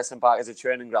we kept Ayson Park as a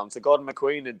training ground. So Gordon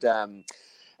McQueen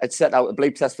had set out a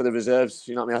bleep test for the reserves.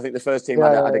 You know what I mean? I think the first team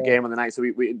had a game on the night, so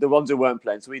we the ones who weren't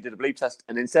playing. So we did a bleep test,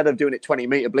 and instead of doing it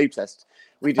 20-meter bleep test,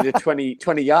 we did a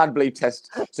 20-yard bleep test.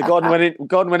 So Gordon went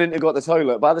in to go to the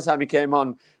toilet. By the time he came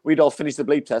on, we'd all finished the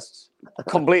bleep test,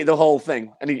 completed the whole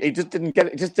thing, and he just didn't get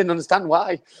it. Just didn't understand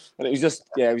why. And it was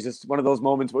just one of those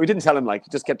moments. But we didn't tell him, he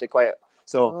just kept it quiet.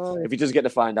 So if you just get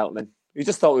to find out, then he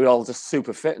just thought we were all just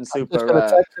super fit and super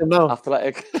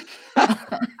athletic.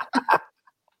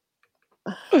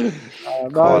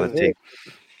 Quality.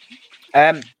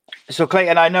 So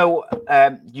Clayton, I know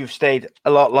you've stayed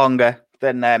a lot longer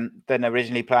than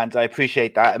originally planned. I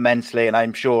appreciate that immensely, and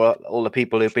I'm sure all the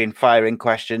people who've been firing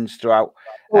questions throughout.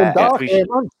 I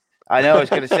know. I was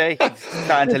going to say, it's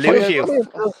starting to lose you.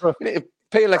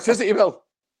 Pay electricity bill.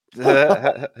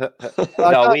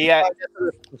 No, we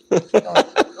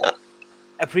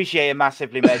appreciate it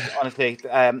massively, mate. Honestly,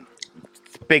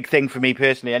 big thing for me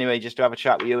personally. Anyway, just to have a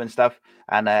chat with you and stuff,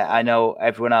 and I know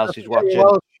everyone else who's watching.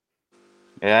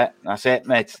 Yeah, that's it,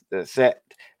 mate. That's it.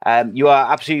 You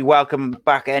are absolutely welcome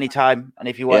back at any time, and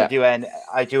if you want to do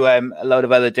I do a load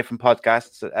of other different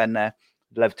podcasts, and I'd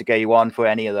love to get you on for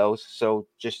any of those. So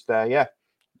just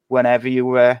whenever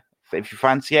you if you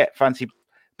fancy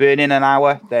burning an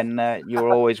hour, then you're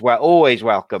always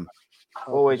welcome.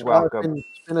 Always welcome.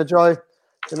 It's been a joy.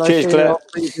 Cheers, Claire.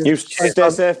 You stay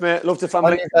safe, mate. Love the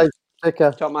family. Take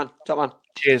care. Top man.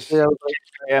 Cheers. Bye,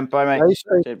 mate.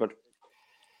 Cheers, bud.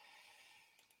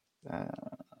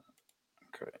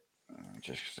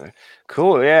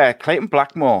 Cool. Yeah, Clayton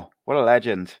Blackmore. What a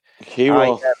legend.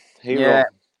 Hero. Yeah,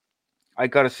 I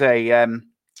gotta say,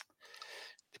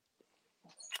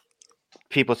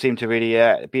 people seem to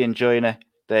really be enjoying it.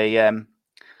 They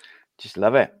just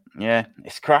love it. Yeah,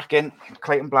 it's cracking.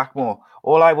 Clayton Blackmore.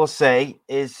 All I will say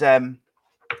is the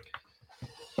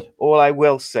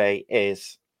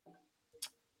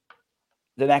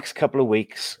next couple of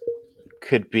weeks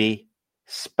could be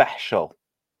special.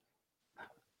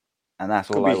 And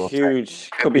that's all I will say.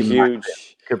 Could be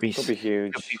huge. Could be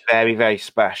very, very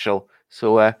special.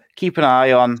 So keep an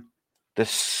eye on the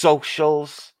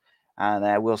socials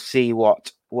and we'll see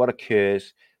what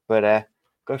occurs. But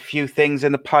got a few things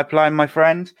in the pipeline, my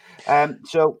friend.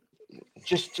 So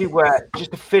just to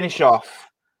finish off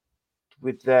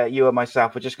with you and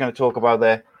myself, we're just going to talk about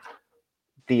the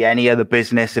any other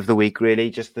business of the week, really.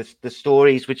 Just the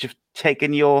stories which have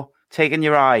taken your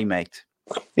eye, mate.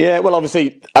 Yeah, well,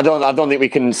 obviously, I don't think we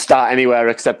can start anywhere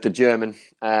except the German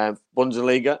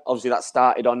Bundesliga. Obviously, that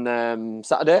started on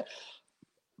Saturday.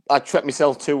 I trekked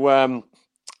myself to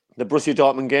the Borussia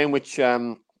Dortmund game, which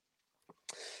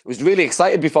was really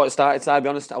excited before it started. So I'll be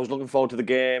honest, I was looking forward to the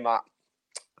game. I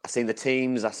seen the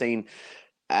teams. I seen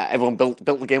everyone built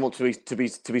the game up to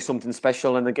be something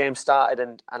special, and the game started,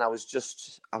 and I was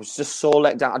just so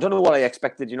let down. I don't know what I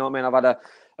expected. You know what I mean? I've had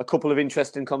a couple of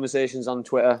interesting conversations on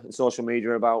Twitter and social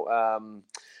media about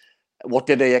what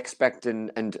did they expect, and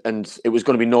it was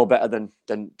going to be no better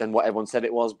than what everyone said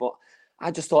it was. But I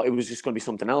just thought it was just going to be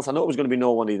something else. I know it was going to be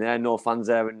no one in there, no fans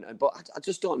there, but I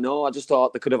just don't know. I just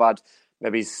thought they could have had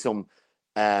maybe some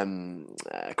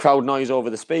crowd noise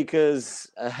over the speakers.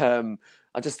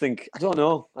 I just think I don't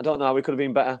know. We could have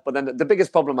been better. But then the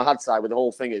biggest problem I had, Si, with the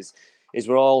whole thing is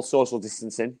we're all social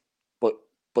distancing, but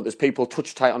there's people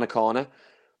touch tight on a corner.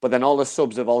 But then all the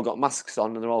subs have all got masks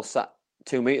on and they're all sat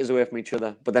 2 meters away from each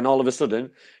other. But then all of a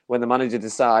sudden, when the manager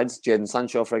decides, Jadon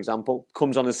Sancho, for example,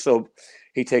 comes on as sub,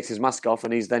 he takes his mask off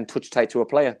and he's then touch tight to a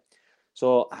player.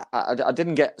 So I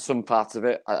didn't get some parts of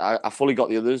it. I fully got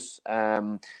the others,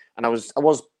 and I was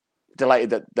delighted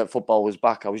that football was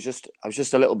back. I was just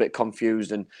a little bit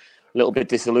confused and a little bit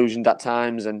disillusioned at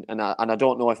times, and I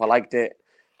don't know if I liked it.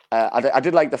 I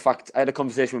did like the fact I had a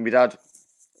conversation with my dad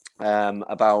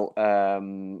about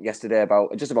yesterday about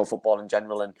football in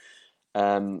general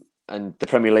and the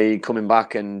Premier League coming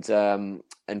back and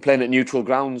playing at neutral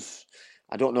grounds.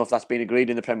 I don't know if that's been agreed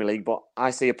in the Premier League, but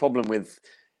I see a problem with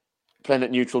playing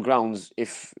at neutral grounds.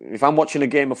 If I'm watching a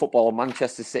game of football,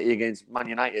 Manchester City against Man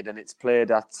United, and it's played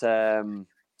at and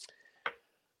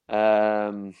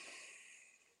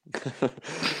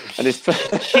it's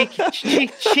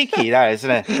cheeky, that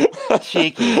isn't it?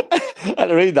 Cheeky. I had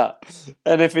to read that.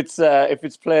 And if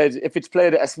it's played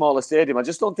at a smaller stadium, I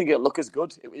just don't think it'll look as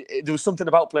good. There was something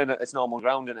about playing at its normal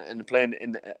ground and playing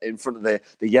in front of the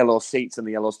yellow seats and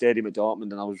the yellow stadium at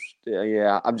Dortmund. And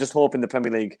I'm just hoping the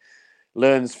Premier League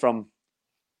learns from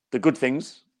the good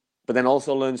things, but then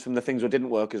also learns from the things that didn't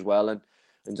work as well, and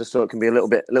just so it can be a little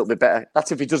bit better.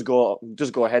 That's if it just go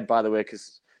ahead, by the way,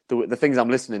 because the things I'm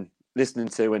listening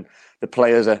to and the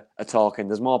players are talking.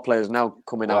 There's more players now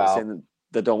coming out saying that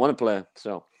they don't want to play.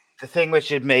 So the thing which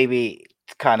had maybe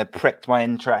kind of pricked my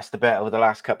interest a bit over the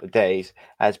last couple of days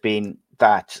has been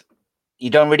that you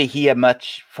don't really hear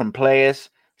much from players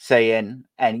saying,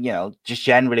 and just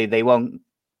generally they won't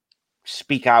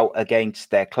speak out against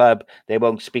their club. They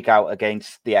won't speak out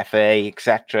against the FA,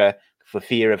 etc., for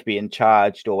fear of being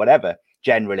charged or whatever.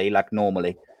 Generally, like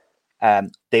normally.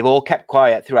 They've all kept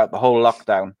quiet throughout the whole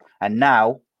lockdown. And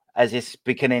now, as it's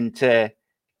beginning to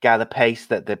gather pace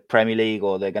that the Premier League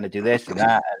or they're going to do this and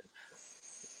that,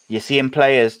 you're seeing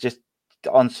players just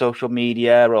on social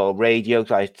media or radio.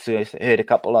 I heard a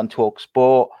couple on Talk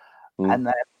Sport, and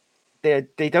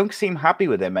they don't seem happy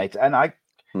with him, mate. And I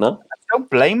don't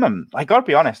blame them. I got to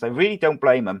be honest. I really don't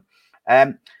blame them.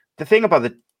 The thing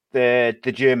about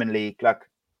the German league, like,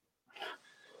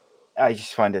 I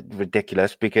just find it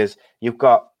ridiculous because you've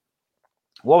got,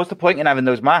 what was the point in having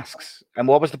those masks? And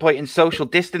what was the point in social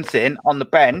distancing on the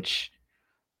bench?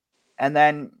 And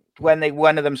then when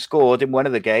one of them scored in one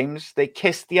of the games, they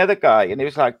kissed the other guy. And it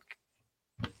was like,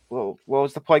 well, what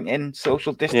was the point in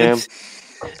social distance?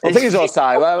 Yeah. Well, the thing is also,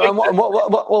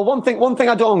 one thing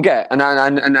I don't get,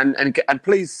 and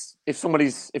please, if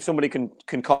somebody can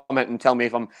comment and tell me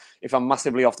if I'm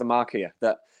massively off the mark here,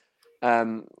 that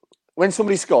when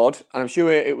somebody scored, and I'm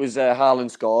sure it was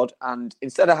Haaland scored, and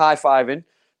instead of high-fiving,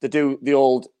 they do the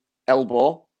old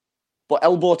elbow, but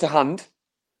elbow to hand.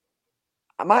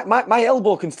 My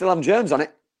elbow can still have germs on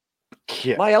it.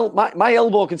 Yeah. My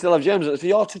elbow can still have germs on it. If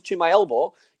you're touching my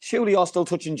elbow, surely you're still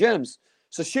touching germs.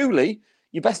 So surely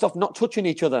you're best off not touching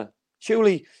each other.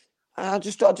 Surely, I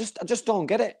just don't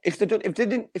get it. If they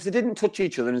didn't touch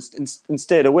each other and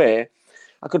stayed away,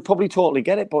 I could probably totally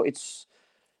get it. But it's,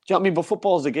 do you know what I mean? But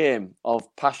football's a game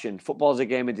of passion. Football's a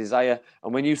game of desire.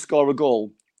 And when you score a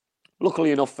goal,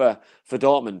 luckily enough for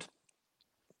Dortmund,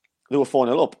 they were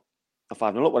 4-0 up, or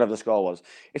 5-0 up, whatever the score was.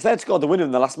 If they'd scored the winner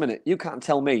in the last minute, you can't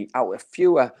tell me out of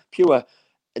pure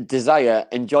desire,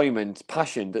 enjoyment,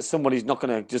 passion that somebody's not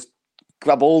going to just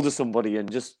grab hold of somebody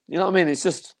and just, you know what I mean? It's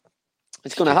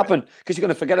going to happen because you're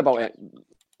going to forget about it.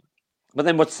 But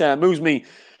then what moves me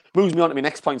moves me on to my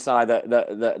next point, Si,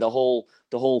 the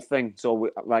whole thing. So,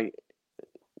 right,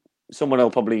 someone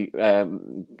will probably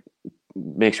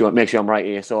make sure I'm right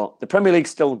here. So, the Premier League's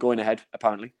still going ahead,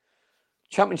 apparently.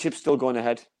 Championship's still going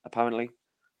ahead, apparently.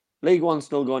 League One's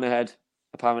still going ahead,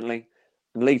 apparently.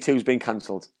 And League Two's been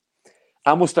cancelled.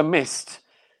 I must have missed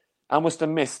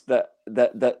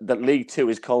that League Two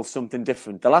is called something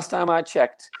different. The last time I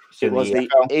checked, it was the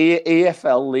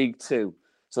EFL League Two.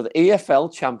 So the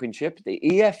EFL Championship, the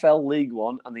EFL League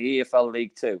One, and the EFL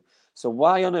League Two. So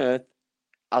why on earth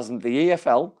hasn't the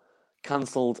EFL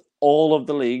cancelled all of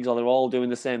the leagues, or they're all doing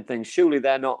the same thing? Surely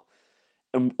they're not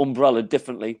umbrellaed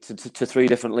differently to three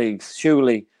different leagues.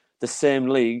 Surely the same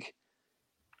league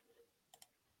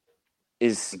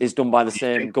is done by the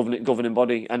same governing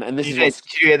body, and this is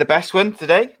did you hear the best one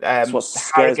today? That's what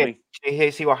scares me. Did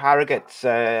you see what Harrogate's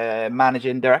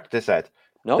managing director said?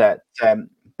 No. That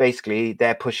basically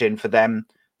they're pushing for them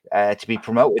to be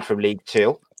promoted from League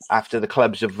Two after the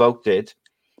clubs have voted,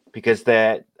 because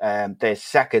they're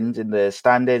second in the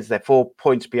standings. They're 4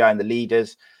 points behind the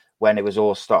leaders when it was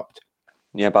all stopped.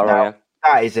 Yeah, Barrow.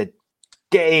 That is a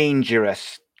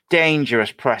dangerous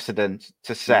precedent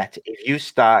to set if you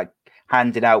start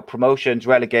handing out promotions,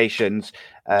 relegations,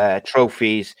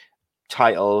 trophies,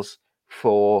 titles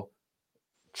for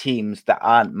teams that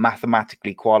aren't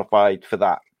mathematically qualified for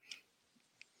that.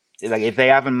 Like, if they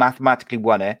haven't mathematically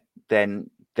won it, then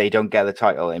they don't get the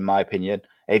title, in my opinion.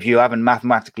 If you haven't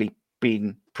mathematically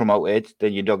been promoted,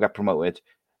 then you don't get promoted.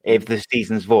 If the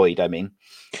season's void, I mean.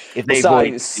 If they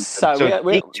void,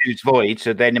 League Two's void,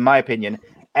 so then, in my opinion,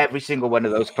 every single one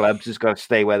of those clubs has got to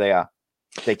stay where they are.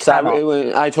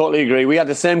 I totally agree. We had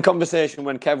the same conversation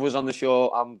when Kev was on the show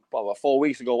 4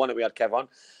 weeks ago, wasn't it? We had Kev on,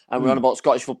 and we were on about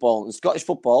Scottish football. And Scottish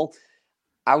football,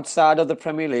 outside of the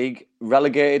Premier League,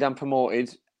 relegated and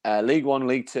promoted, League One,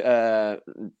 League Two,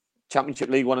 Championship,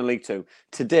 League One and League Two.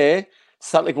 Today,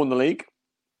 Celtic won the league.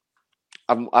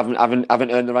 Haven't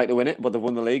earned the right to win it, but they've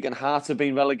won the league, and Hearts have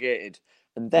been relegated.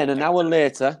 And then an hour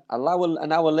later,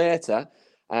 the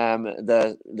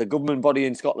government body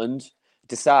in Scotland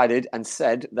decided and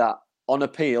said that on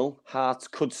appeal, Hearts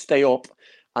could stay up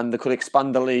and they could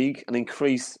expand the league and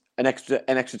increase an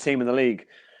extra team in the league.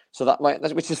 So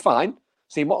which is fine.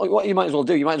 See, what you might as well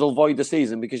do, you might as well void the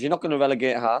season, because you're not going to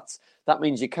relegate Hearts. That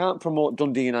means you can't promote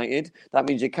Dundee United. That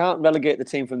means you can't relegate the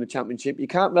team from the Championship. You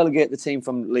can't relegate the team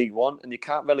from League One, and you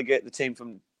can't relegate the team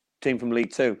from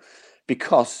League Two,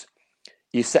 because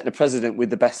you're setting a precedent with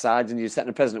the best sides, and you're setting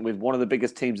a precedent with one of the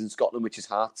biggest teams in Scotland, which is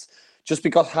Hearts. Just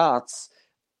because Hearts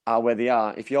are where they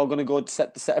are, if you're going to go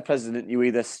set a precedent, you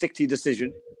either stick to your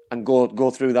decision and go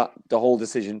through the whole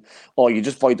decision, or you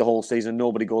just void the whole season.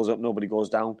 Nobody goes up, nobody goes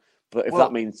down. But if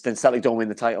that means then Celtic don't win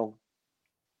the title.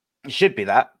 It should be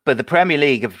that. But the Premier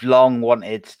League have long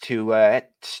wanted to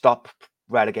stop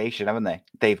relegation, haven't they?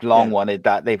 They've long wanted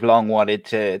that. They've long wanted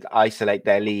to isolate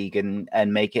their league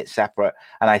and make it separate.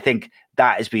 And I think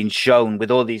that has been shown with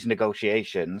all these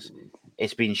negotiations.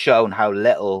 It's been shown how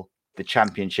little the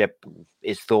Championship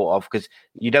is thought of, because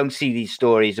you don't see these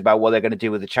stories about what they're going to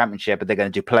do with the Championship, but they're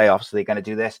going to do playoffs. They're going to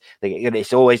do this.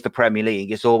 It's always the Premier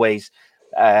League. It's always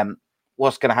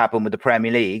what's going to happen with the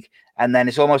Premier League. And then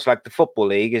it's almost like the Football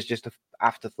League is just an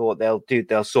afterthought.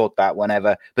 They'll sort that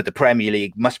whenever, but the Premier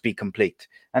League must be complete.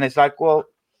 And it's like, well,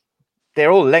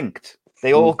 they're all linked.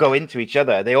 They all go into each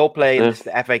other. They all play in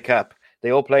the FA Cup.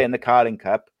 They all play in the Carling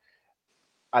Cup.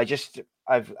 I've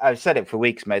said it for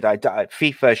weeks, mate.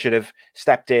 FIFA should have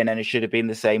stepped in, and it should have been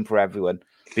the same for everyone,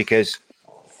 because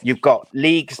you've got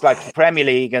leagues like the Premier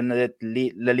League and the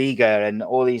La Liga and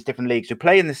all these different leagues who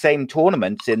play in the same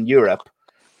tournaments in Europe.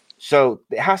 So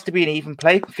it has to be an even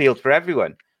playing field for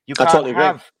everyone. You can't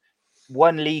have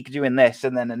one league doing this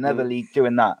and then another league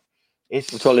doing that. I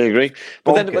totally agree.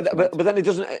 But then it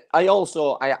doesn't. I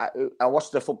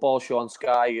watched the football show on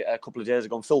Sky a couple of days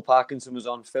ago, and Phil Parkinson was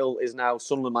on. Phil is now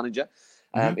Sunderland manager.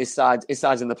 His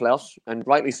side's in the playoffs, and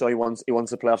rightly so. He wants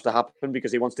the playoffs to happen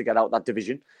because he wants to get out that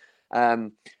division.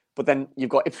 But then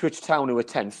you've got Ipswich Town, who are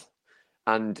 10th,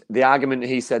 and the argument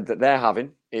he said that they're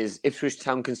having is Ipswich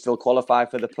Town can still qualify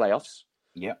for the playoffs.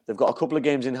 Yeah, they've got a couple of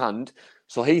games in hand,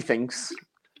 so he thinks,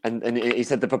 and he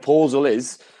said the proposal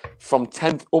is from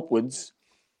 10th upwards,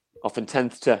 or from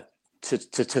 10th to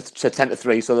 10 to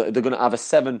 3, so that they're going to have a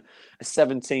 17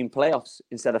 playoffs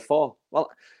instead of 4.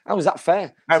 Well, how is that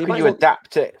fair? How can you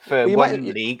adapt it for one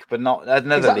league but not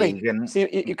another league? And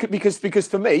see, because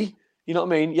for me, you know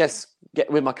what I mean? Yes,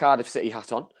 get with my Cardiff City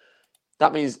hat on.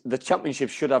 That means the Championship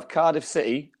should have Cardiff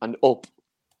City and up,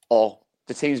 or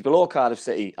the teams below Cardiff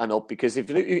City and up. Because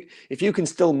if you can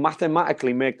still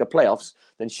mathematically make the playoffs,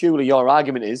 then surely your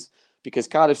argument is because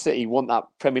Cardiff City want that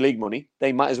Premier League money.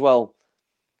 They might as well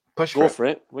go for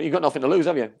it. Well, you've got nothing to lose,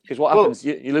 have you? Because what happens?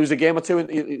 You lose a game or two,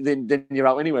 and then you're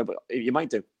out anyway. But you might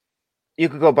do. You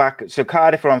could go back. So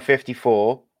Cardiff are on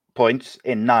 54 points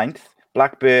in 9th.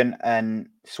 Blackburn and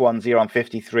Swansea are on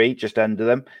 53, just under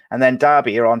them, and then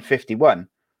Derby are on 51.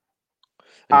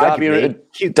 Derby are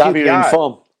in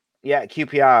form. Yeah,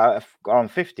 QPR are on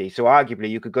 50. So arguably,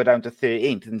 you could go down to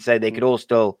 13th and say they could all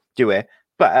still do it.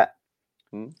 But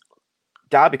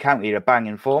Derby County are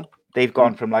banging form. They've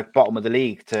gone from like bottom of the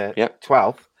league to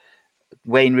 12th.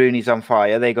 Wayne Rooney's on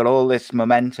fire. They got all this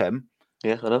momentum.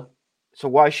 Yeah, I know. So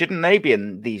why shouldn't they be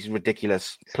in these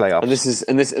ridiculous playoffs? And this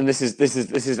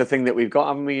is the thing that we've got,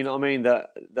 haven't we? You know what I mean?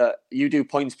 That you do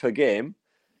points per game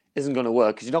isn't going to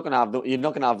work because you're not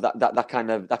going to have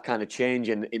that kind of change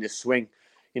in a swing.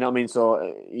 You know what I mean?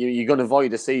 So you're going to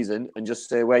avoid a season and just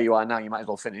say where you are now, you might as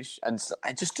well finish. And so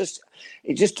it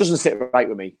just doesn't sit right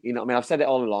with me. You know what I mean? I've said it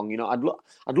all along. You know,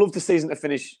 I'd love the season to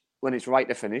finish when it's right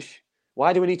to finish.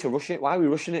 Why do we need to rush it? Why are we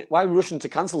rushing it? Why are we rushing to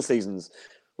cancel seasons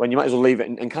when you might as well leave it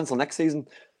and cancel next season?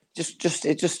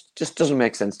 It just doesn't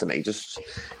make sense to me. Just,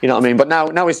 you know what I mean? But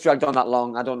now it's dragged on that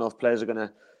long. I don't know if players are going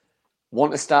to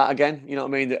want to start again. You know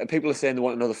what I mean? People are saying they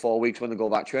want another 4 weeks when they go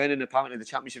back training. Apparently the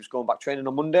Championship's going back training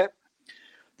on Monday.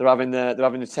 They're having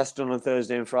the test done on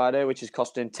Thursday and Friday, which is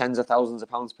costing tens of thousands of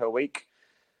pounds per week.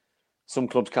 Some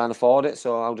clubs can't afford it,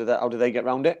 so how do they get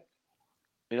around it?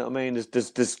 You know what I mean?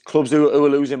 There's clubs who are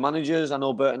losing managers. I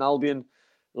know Burton Albion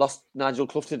lost Nigel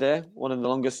Clough today, one of the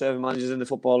longest serving managers in the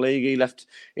Football League. He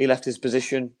left his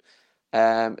position.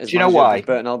 Do you know why?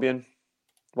 Burton Albion.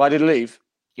 Why did he leave?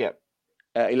 Yeah,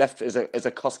 he left as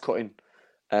a cost cutting.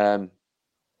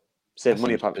 Save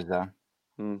money apparently. Bizarre.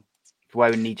 Why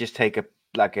wouldn't he just take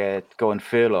go on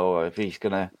furlough, or if he's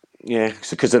gonna? Yeah,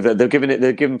 because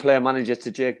they're giving player manager to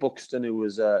Jake Buxton, who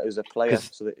was a player,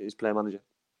 so he's player manager.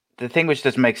 The thing which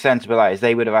doesn't make sense about that is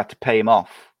they would have had to pay him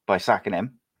off by sacking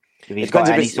him if he's got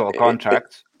any sort of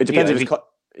contract. It depends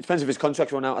if his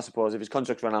contract run out. I suppose if his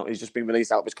contract run out, he's just been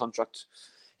released out of his contract.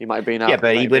 He might have been out. Yeah,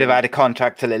 but he would have had a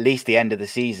contract till at least the end of the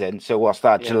season. So what's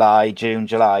that? Yeah.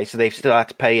 July. So they've still had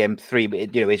to pay him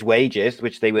his wages,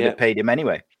 which they would have paid him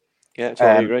anyway. Yeah,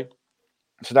 totally agree.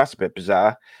 So that's a bit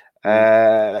bizarre.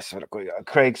 Let's have a quick.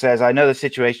 Craig says, "I know the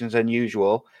situation's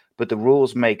unusual, but the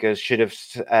rules makers should have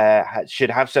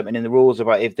something in the rules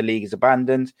about if the league is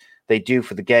abandoned. They do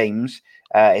for the games.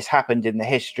 It's happened in the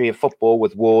history of football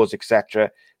with wars, etc.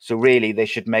 So really, they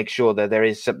should make sure that there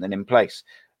is something in place."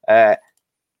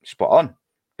 Spot on.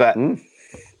 But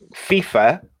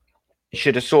FIFA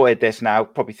should have sorted this now,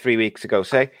 probably 3 weeks ago.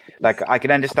 Say, I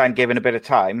can understand giving a bit of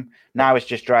time. Now it's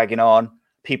just dragging on.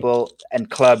 People and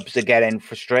clubs are getting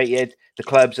frustrated. The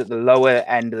clubs at the lower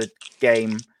end of the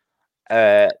game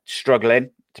struggling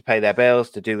to pay their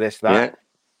bills, to do this, that. Yeah.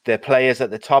 The players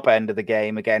at the top end of the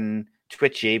game are getting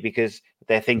twitchy because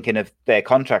they're thinking of their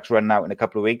contracts running out in a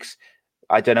couple of weeks.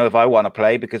 I don't know if I want to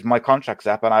play because my contract's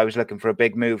up and I was looking for a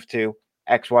big move to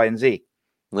X, Y, and Z.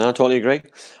 No, I totally agree.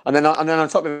 And then on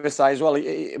top of this side as well,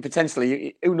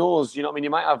 potentially, who knows? You know what I mean? You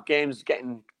might have games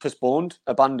getting postponed,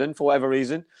 abandoned for whatever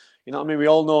reason. You know what I mean? We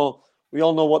all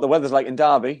know what the weather's like in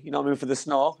Derby. You know what I mean? For the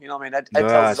snow. You know what I mean? Ed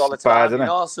tells us all the time.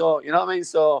 Bad, so you know what I mean?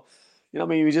 So you know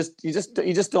what I mean? You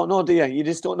just don't know, do you? You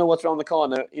just don't know what's around the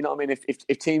corner. You know what I mean?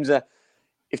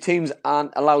 If teams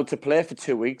aren't allowed to play for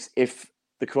 2 weeks, if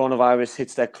the coronavirus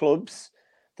hits their clubs,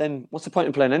 then what's the point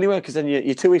in playing anyway? Because then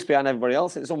you're 2 weeks behind everybody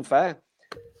else. It's unfair.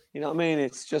 You know what I mean?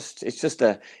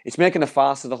 It's making a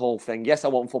farce of the whole thing. Yes, I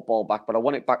want football back, but I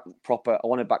want it back proper. I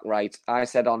want it back right.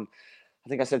 I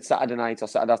think I said Saturday night or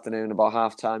Saturday afternoon about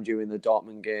half-time during the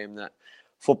Dortmund game that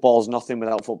football's nothing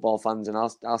without football fans, and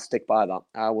I'll stick by that.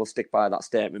 I will stick by that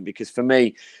statement because for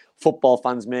me, football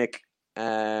fans make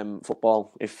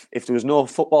football. If there was no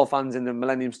football fans in the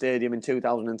Millennium Stadium in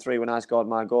 2003 when I scored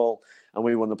my goal and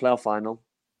we won the playoff final,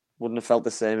 wouldn't have felt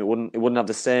the same. It wouldn't have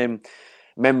the same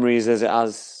memories as it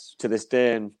has to this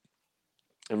day, and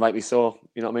rightly so.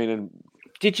 You know what I mean? And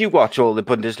did you watch all the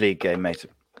Bundesliga game, mate?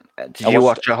 Did you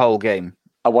watch the whole game?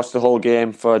 I watched the whole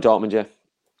game for Dortmund, yeah.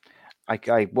 I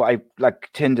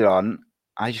turned it on.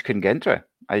 I just couldn't get into it.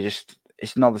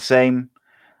 It's not the same.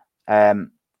 And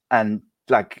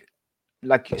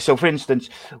so for instance,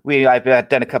 I've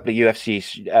done a couple of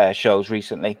UFC shows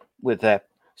recently with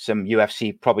some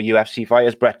proper UFC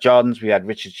fighters. Brett Johns, we had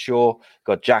Richard Shaw,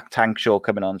 got Jack Tank Shaw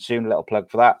coming on soon. A little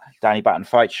plug for that. Danny Batten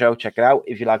Fight Show. Check it out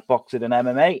if you like boxing and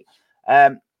MMA.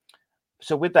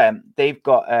 So with them, they've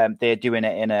got they're doing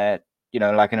it in a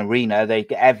like an arena.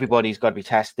 Everybody's got to be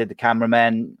tested. The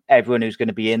cameramen, everyone who's going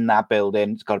to be in that building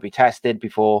has got to be tested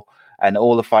before and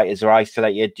all the fighters are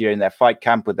isolated during their fight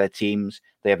camp with their teams.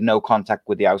 They have no contact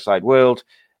with the outside world,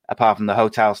 apart from the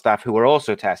hotel staff who are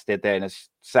also tested. They're in a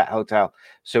set hotel.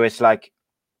 So it's like,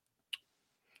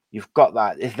 you've got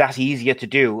that. That's easier to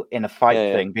do in a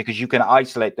fight thing because you can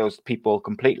isolate those people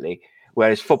completely.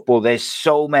 Whereas football, there's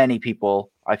so many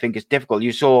people. I think it's difficult.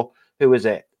 You saw, who was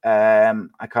it? I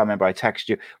can't remember. I texted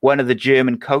you. One of the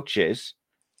German coaches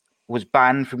was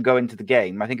banned from going to the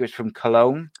game. I think it was from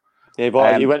Cologne.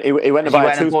 Yeah, he went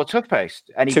and bought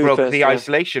toothpaste, and he broke the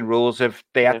isolation rules of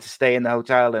they had to stay in the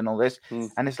hotel and all this.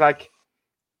 And it's like,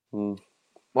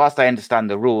 whilst I understand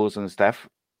the rules and stuff,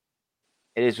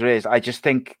 it is what it is. I just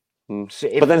think.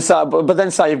 But then,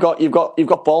 you've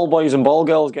got ball boys and ball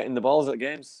girls getting the balls at the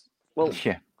games. Well,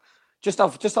 just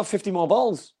have 50 more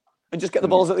balls and just get the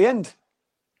balls at the end.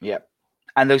 Yeah,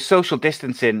 and those social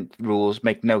distancing rules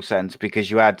make no sense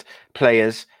because you had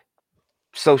players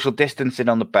social distancing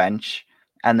on the bench,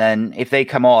 and then if they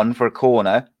come on for a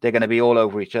corner, they're going to be all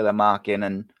over each other, marking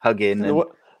and hugging.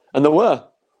 And they were.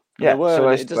 So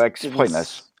it's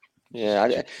pointless.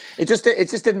 Yeah, it just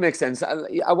didn't make sense.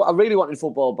 I really wanted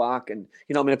football back, and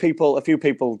a few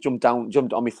people jumped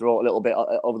on my throat a little bit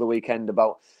over the weekend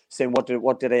about saying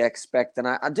what did they expect, and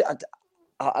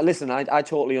I listen. I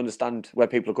totally understand where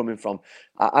people are coming from.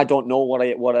 I don't know what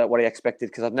I expected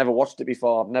because I've never watched it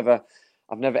before.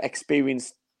 I've never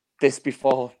experienced this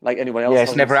before like anyone else. Yeah,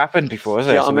 it's never happened before, is it?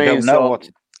 You know what I mean? Don't know what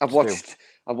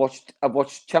I've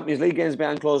watched Champions League games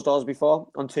behind closed doors before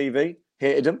on TV.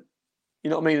 Hated them. You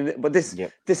know what I mean? But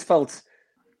this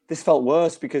felt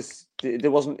worse because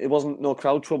it wasn't no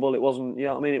crowd trouble. It wasn't, you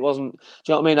know what I mean? It wasn't. Do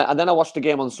you know what I mean? And then I watched the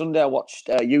game on Sunday. I watched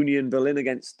Union Berlin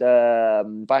against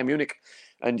Bayern Munich,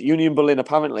 and Union Berlin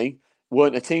apparently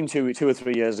weren't a team two or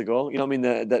 3 years ago. You know what I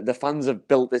mean? The fans have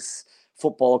built this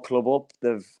football club up.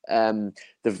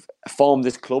 They've formed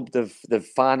this club. They've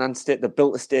financed it. They've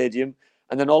built a stadium.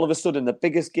 And then all of a sudden, the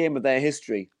biggest game of their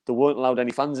history, they weren't allowed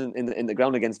any fans in the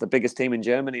ground against the biggest team in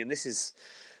Germany. And this is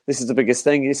the biggest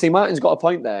thing. You see, Martin's got a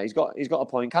point there. He's got a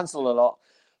point. Cancel a lot.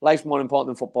 Life's more important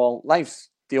than football. Life's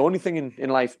the only thing in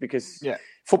life because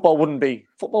football wouldn't be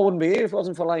here if it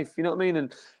wasn't for life. You know what I mean?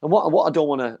 And what I don't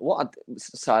want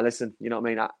to listen. You know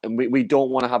what I mean? And we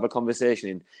don't want to have a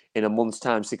conversation in a month's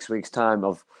time, 6 weeks' time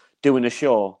of doing a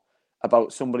show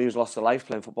about somebody who's lost their life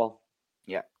playing football.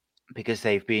 Yeah. Because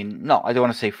they've been, I don't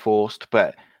want to say forced,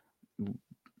 but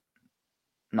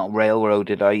not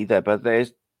railroaded either. But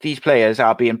these players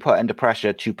are being put under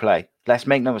pressure to play. Let's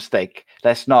make no mistake.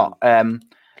 Let's not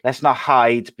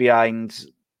hide behind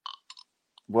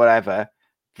whatever.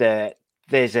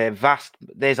 There's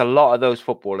a lot of those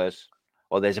footballers,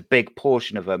 or there's a big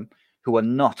portion of them who are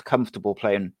not comfortable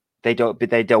playing. They don't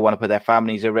want to put their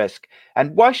families at risk.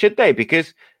 And why should they?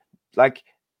 Because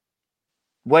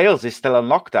Wales is still on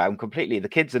lockdown completely. The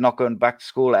kids are not going back to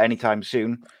school anytime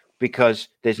soon because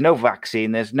there's no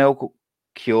vaccine, there's no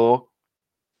cure.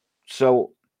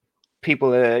 So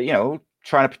people are,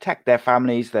 trying to protect their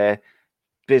families, their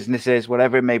businesses,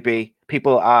 whatever it may be.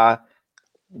 People are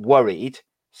worried.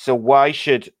 So why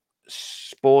should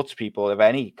sports people of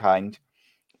any kind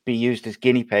be used as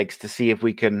guinea pigs to see if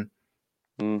we can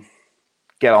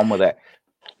get on with it?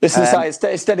 Listen,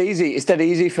 it's dead easy. It's dead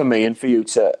easy for me and for you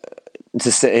to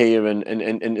sit here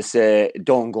and to say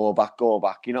don't go back.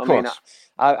 You know what I mean?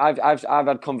 I've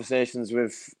had conversations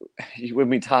with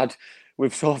my dad,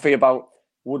 with Sophie about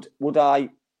would I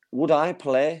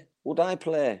play? Would I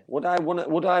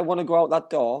want to go out that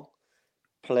door,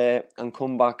 play and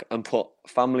come back and put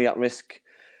family at risk?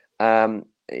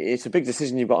 It's a big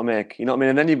decision you've got to make. You know what I mean?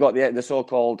 And then you've got the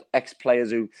so-called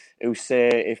ex-players who say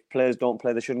if players don't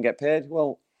play, they shouldn't get paid.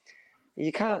 Well,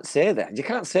 you can't say that. You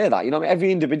know what I mean?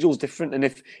 Every individual's different. And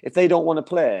if they don't want to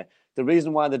play, the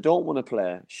reason why they don't want to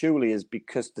play surely is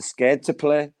because they're scared to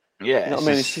play. Yeah, you know what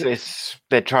I mean?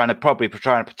 They're trying to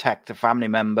protect a family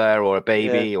member or a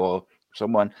baby or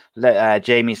someone.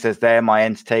 Jamie says there, my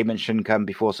entertainment shouldn't come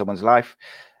before someone's life.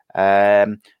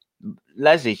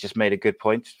 Leslie's just made a good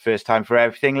point. First time for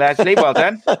everything, Leslie. Well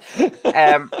done.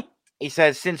 He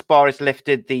says since Boris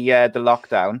lifted the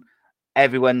lockdown,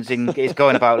 everyone's is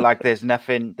going about like there's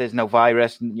nothing, there's no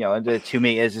virus. The 2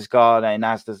 meters is gone in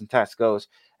Asda's and Tesco's.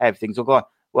 Everything's all gone.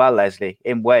 Well, Leslie,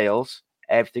 in Wales,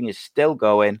 everything is still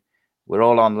going. We're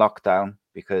all on lockdown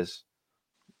because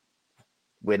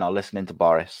we're not listening to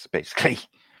Boris. Basically,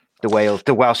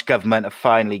 the Welsh government have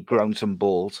finally grown some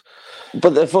balls.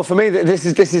 But for me, this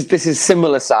is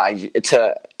similar side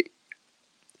to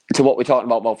what we're talking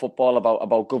about football,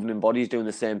 about governing bodies doing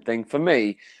the same thing. For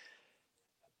me,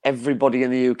 everybody in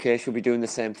the UK should be doing the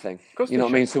same thing. You know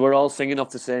what I mean? So we're all singing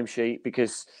off the same sheet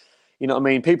because, you know what I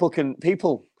mean?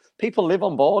 People people live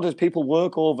on borders, people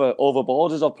work over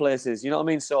borders of places. You know what I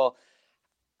mean? So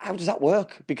how does that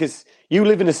work? Because you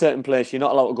live in a certain place, you're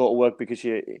not allowed to go to work because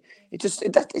it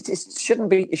shouldn't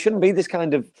be this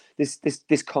kind of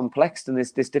this complex and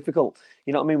this difficult.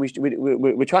 You know what I mean?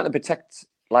 We're trying to protect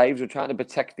lives. We're trying to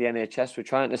protect the NHS. We're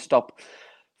trying to stop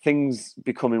things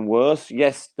becoming worse.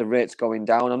 Yes, the rate's going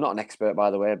down. I'm not an expert,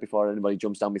 by the way. Before anybody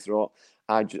jumps down my throat,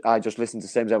 I just listen to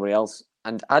the same as everybody else,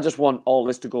 and I just want all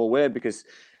this to go away because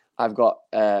I've got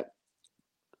a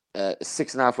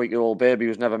 6.5-week-old baby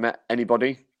who's never met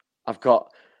anybody. I've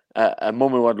got a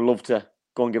mum who I'd love to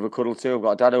go and give a cuddle to. I've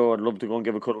got a dad who I'd love to go and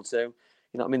give a cuddle to. You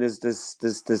know what I mean?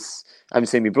 There's I haven't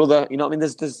seen my brother. You know what I mean?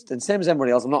 There's the same as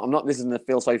everybody else. I'm not. This isn't a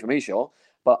feel sorry for me show,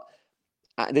 but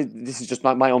this is just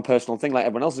my own personal thing. Like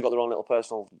everyone else has got their own little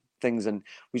personal things, and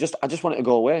I just want it to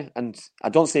go away. And I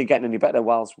don't see it getting any better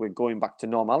whilst we're going back to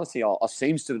normality, or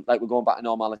seems to like we're going back to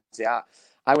normality. I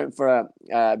went for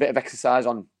a bit of exercise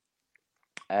on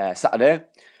Saturday.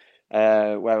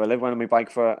 Where I live, went on my bike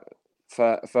for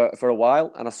a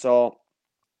while, and I saw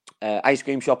ice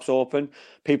cream shops open,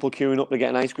 people queuing up to get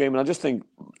an ice cream, and I just think,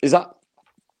 does that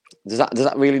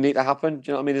really need to happen? Do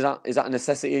you know what I mean? Is that a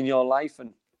necessity in your life?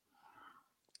 And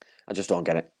I just don't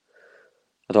get it.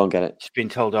 I don't get it. It's been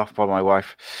told off by my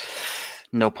wife.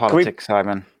 No politics,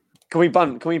 Simon. Can we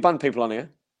ban people on here?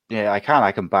 Yeah, I can.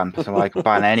 I can ban. So I can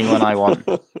ban anyone I want.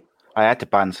 I had to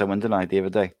ban someone, didn't I, the other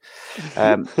day?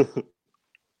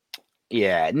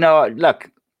 Yeah, no,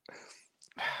 look,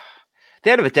 at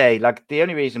the end of the day, like, the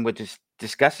only reason we're just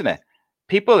discussing it,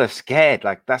 people are scared,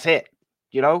 like, that's it,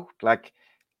 you know? Like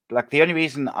the only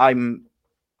reason I'm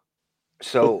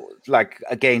so, like,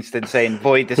 against and saying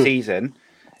void the season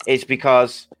is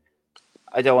because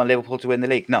I don't want Liverpool to win the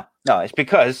league. No, it's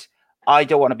because I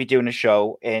don't want to be doing a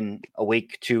show in a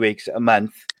week, 2 weeks, a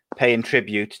month, paying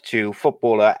tribute to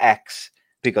footballer X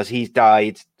because he's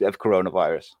died of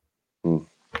coronavirus.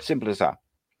 Simple as that.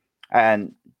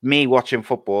 And me watching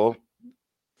football,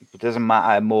 it doesn't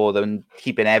matter more than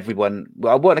keeping everyone.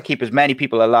 Well, I want to keep as many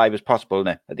people alive as possible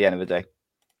at the end of the day.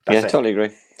 That's it. Totally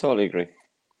agree.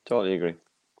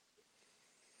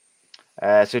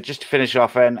 So just to finish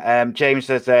off, and James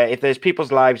says, if there's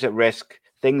people's lives at risk,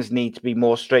 things need to be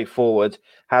more straightforward.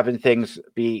 Having things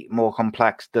be more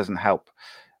complex doesn't help.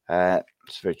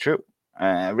 It's very true.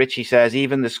 Richie says,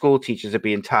 even the school teachers are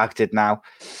being targeted now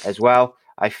as well.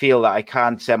 I feel that I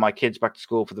can't send my kids back to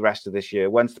school for the rest of this year.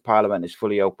 Once the Parliament is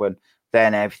fully open,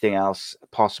 then everything else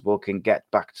possible can get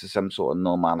back to some sort of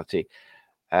normality.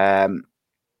 What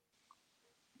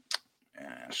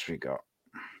we got?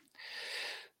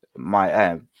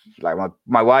 My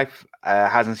wife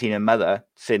hasn't seen her mother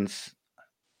since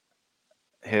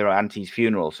her auntie's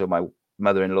funeral, so my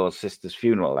mother-in-law's sister's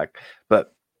funeral.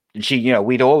 But she,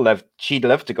 she'd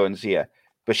love to go and see her,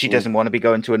 but she doesn't want to be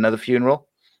going to another funeral.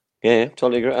 Yeah,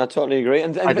 totally agree. I totally agree.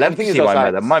 And I'd love to see my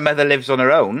mother. My mother lives on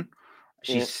her own.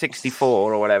 She's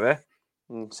 64 or whatever.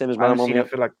 Same as my mum. I've seen her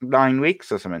for like 9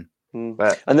 weeks or something.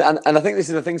 But and I think this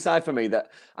is the thing side for me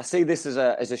that I see this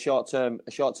as a short term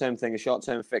thing, a short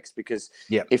term fix, because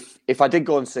if I did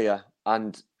go and see her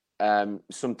and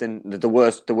something the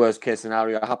worst case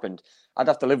scenario happened, I'd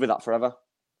have to live with that forever.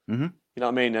 Mm-hmm. You know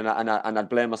what I mean? And I'd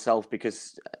blame myself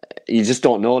because you just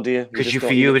don't know, do you? Because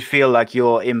you would feel like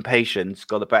your impatience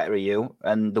got the better of you,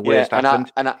 and the worst happened.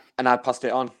 And I passed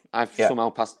it on. I've somehow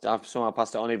passed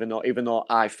it on, even though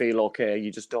I feel okay.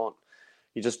 You just don't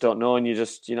know, and you know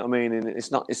what I mean. And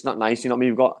it's not nice. You know what I mean?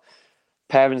 You've got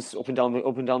parents up and down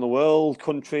the world,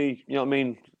 country. You know what I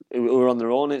mean? Who are on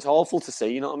their own. It's awful to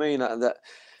see. You know what I mean? That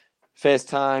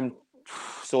FaceTime,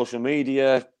 social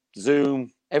media,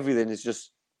 Zoom, everything is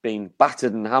just being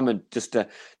battered and hammered just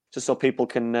so people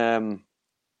can have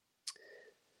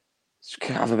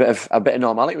a bit of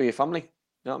normality with your family. You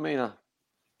know what I mean?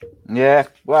 Yeah,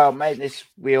 well, mate,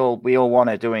 we all want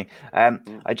it, don't we?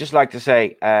 I'd just like to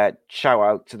say, shout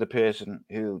out to the person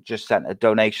who just sent a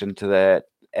donation to the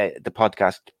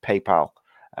podcast PayPal.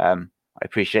 I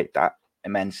appreciate that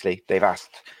immensely. They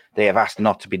have asked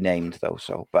not to be named though,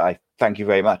 but I thank you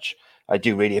very much. I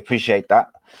do really appreciate that.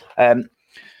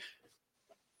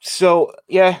 So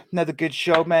yeah, another good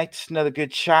show, mate. Another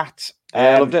good chat.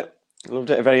 I loved it.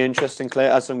 Very interesting. Clay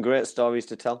had some great stories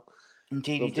to tell.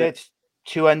 Indeed, he did.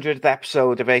 200th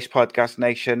episode of Ace Podcast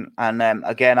Nation, and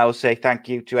again, I will say thank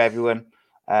you to everyone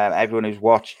who's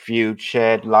watched, viewed,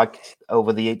 shared, liked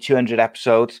over the 200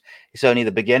 episodes. It's only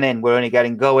the beginning. We're only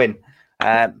getting going.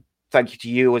 Thank you to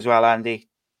you as well, Andy,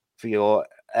 for your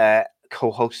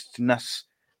co-hostness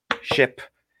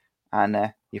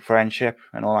and your friendship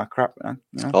and all that crap.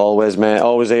 Always, mate.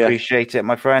 Always here. Appreciate it,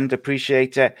 my friend.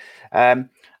 Appreciate it.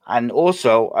 And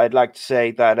also, I'd like to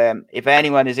say that if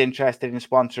anyone is interested in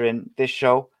sponsoring this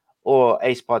show or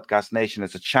Ace Podcast Nation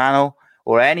as a channel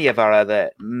or any of our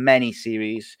other many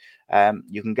series,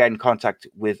 you can get in contact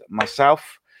with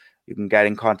myself. You can get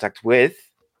in contact with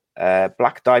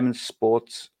Black Diamond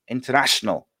Sports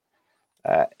International,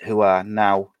 who are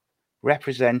now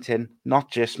representing not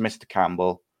just Mr.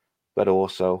 Campbell, but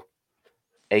also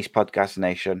Ace Podcast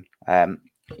Nation.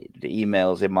 The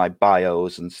emails in my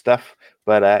bios and stuff.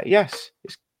 But yes,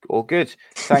 it's all good.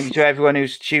 Thank you to everyone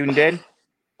who's tuned in.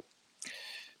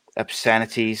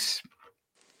 Obscenities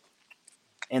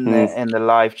in the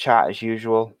live chat as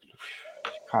usual.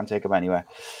 Can't take them anywhere.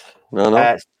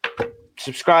 No.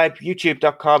 Subscribe,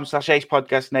 youtube.com/Ace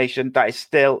Podcast Nation. That is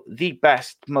still the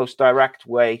best, most direct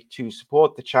way to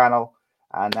support the channel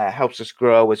and helps us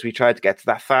grow as we try to get to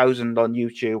that 1,000 on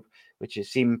YouTube, which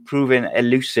is proving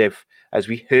elusive as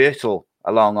we hurtle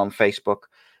along on Facebook.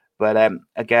 But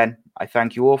again, I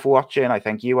thank you all for watching. I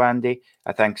thank you, Andy.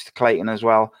 I thanks to Clayton as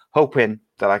well. Hoping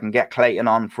that I can get Clayton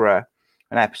on for an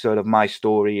episode of My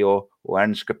Story or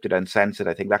Unscripted Uncensored.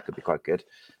 I think that could be quite good.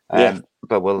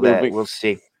 But we'll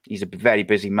see. He's a very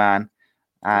busy man,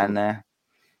 and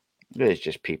there's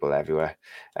just people everywhere.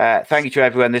 Thank you to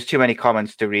everyone. There's too many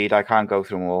comments to read. I can't go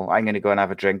through them all. I'm going to go and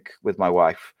have a drink with my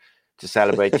wife to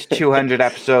celebrate 200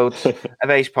 episodes of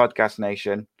Ace Podcast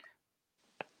Nation.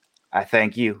 I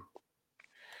thank you.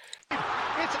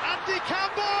 It's Andy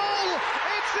Campbell.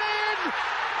 It's in.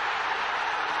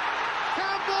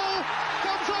 Campbell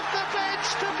comes off the bench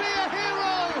to be a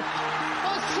hero,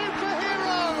 a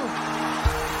superhero.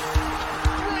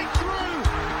 Breakthrough.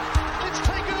 It's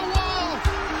taken a while,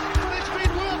 but it's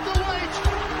been worth the wait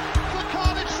for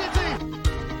Cardiff City.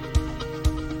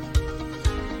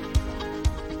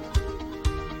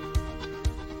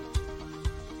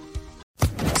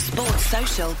 Sports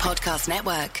Social Podcast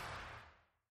Network.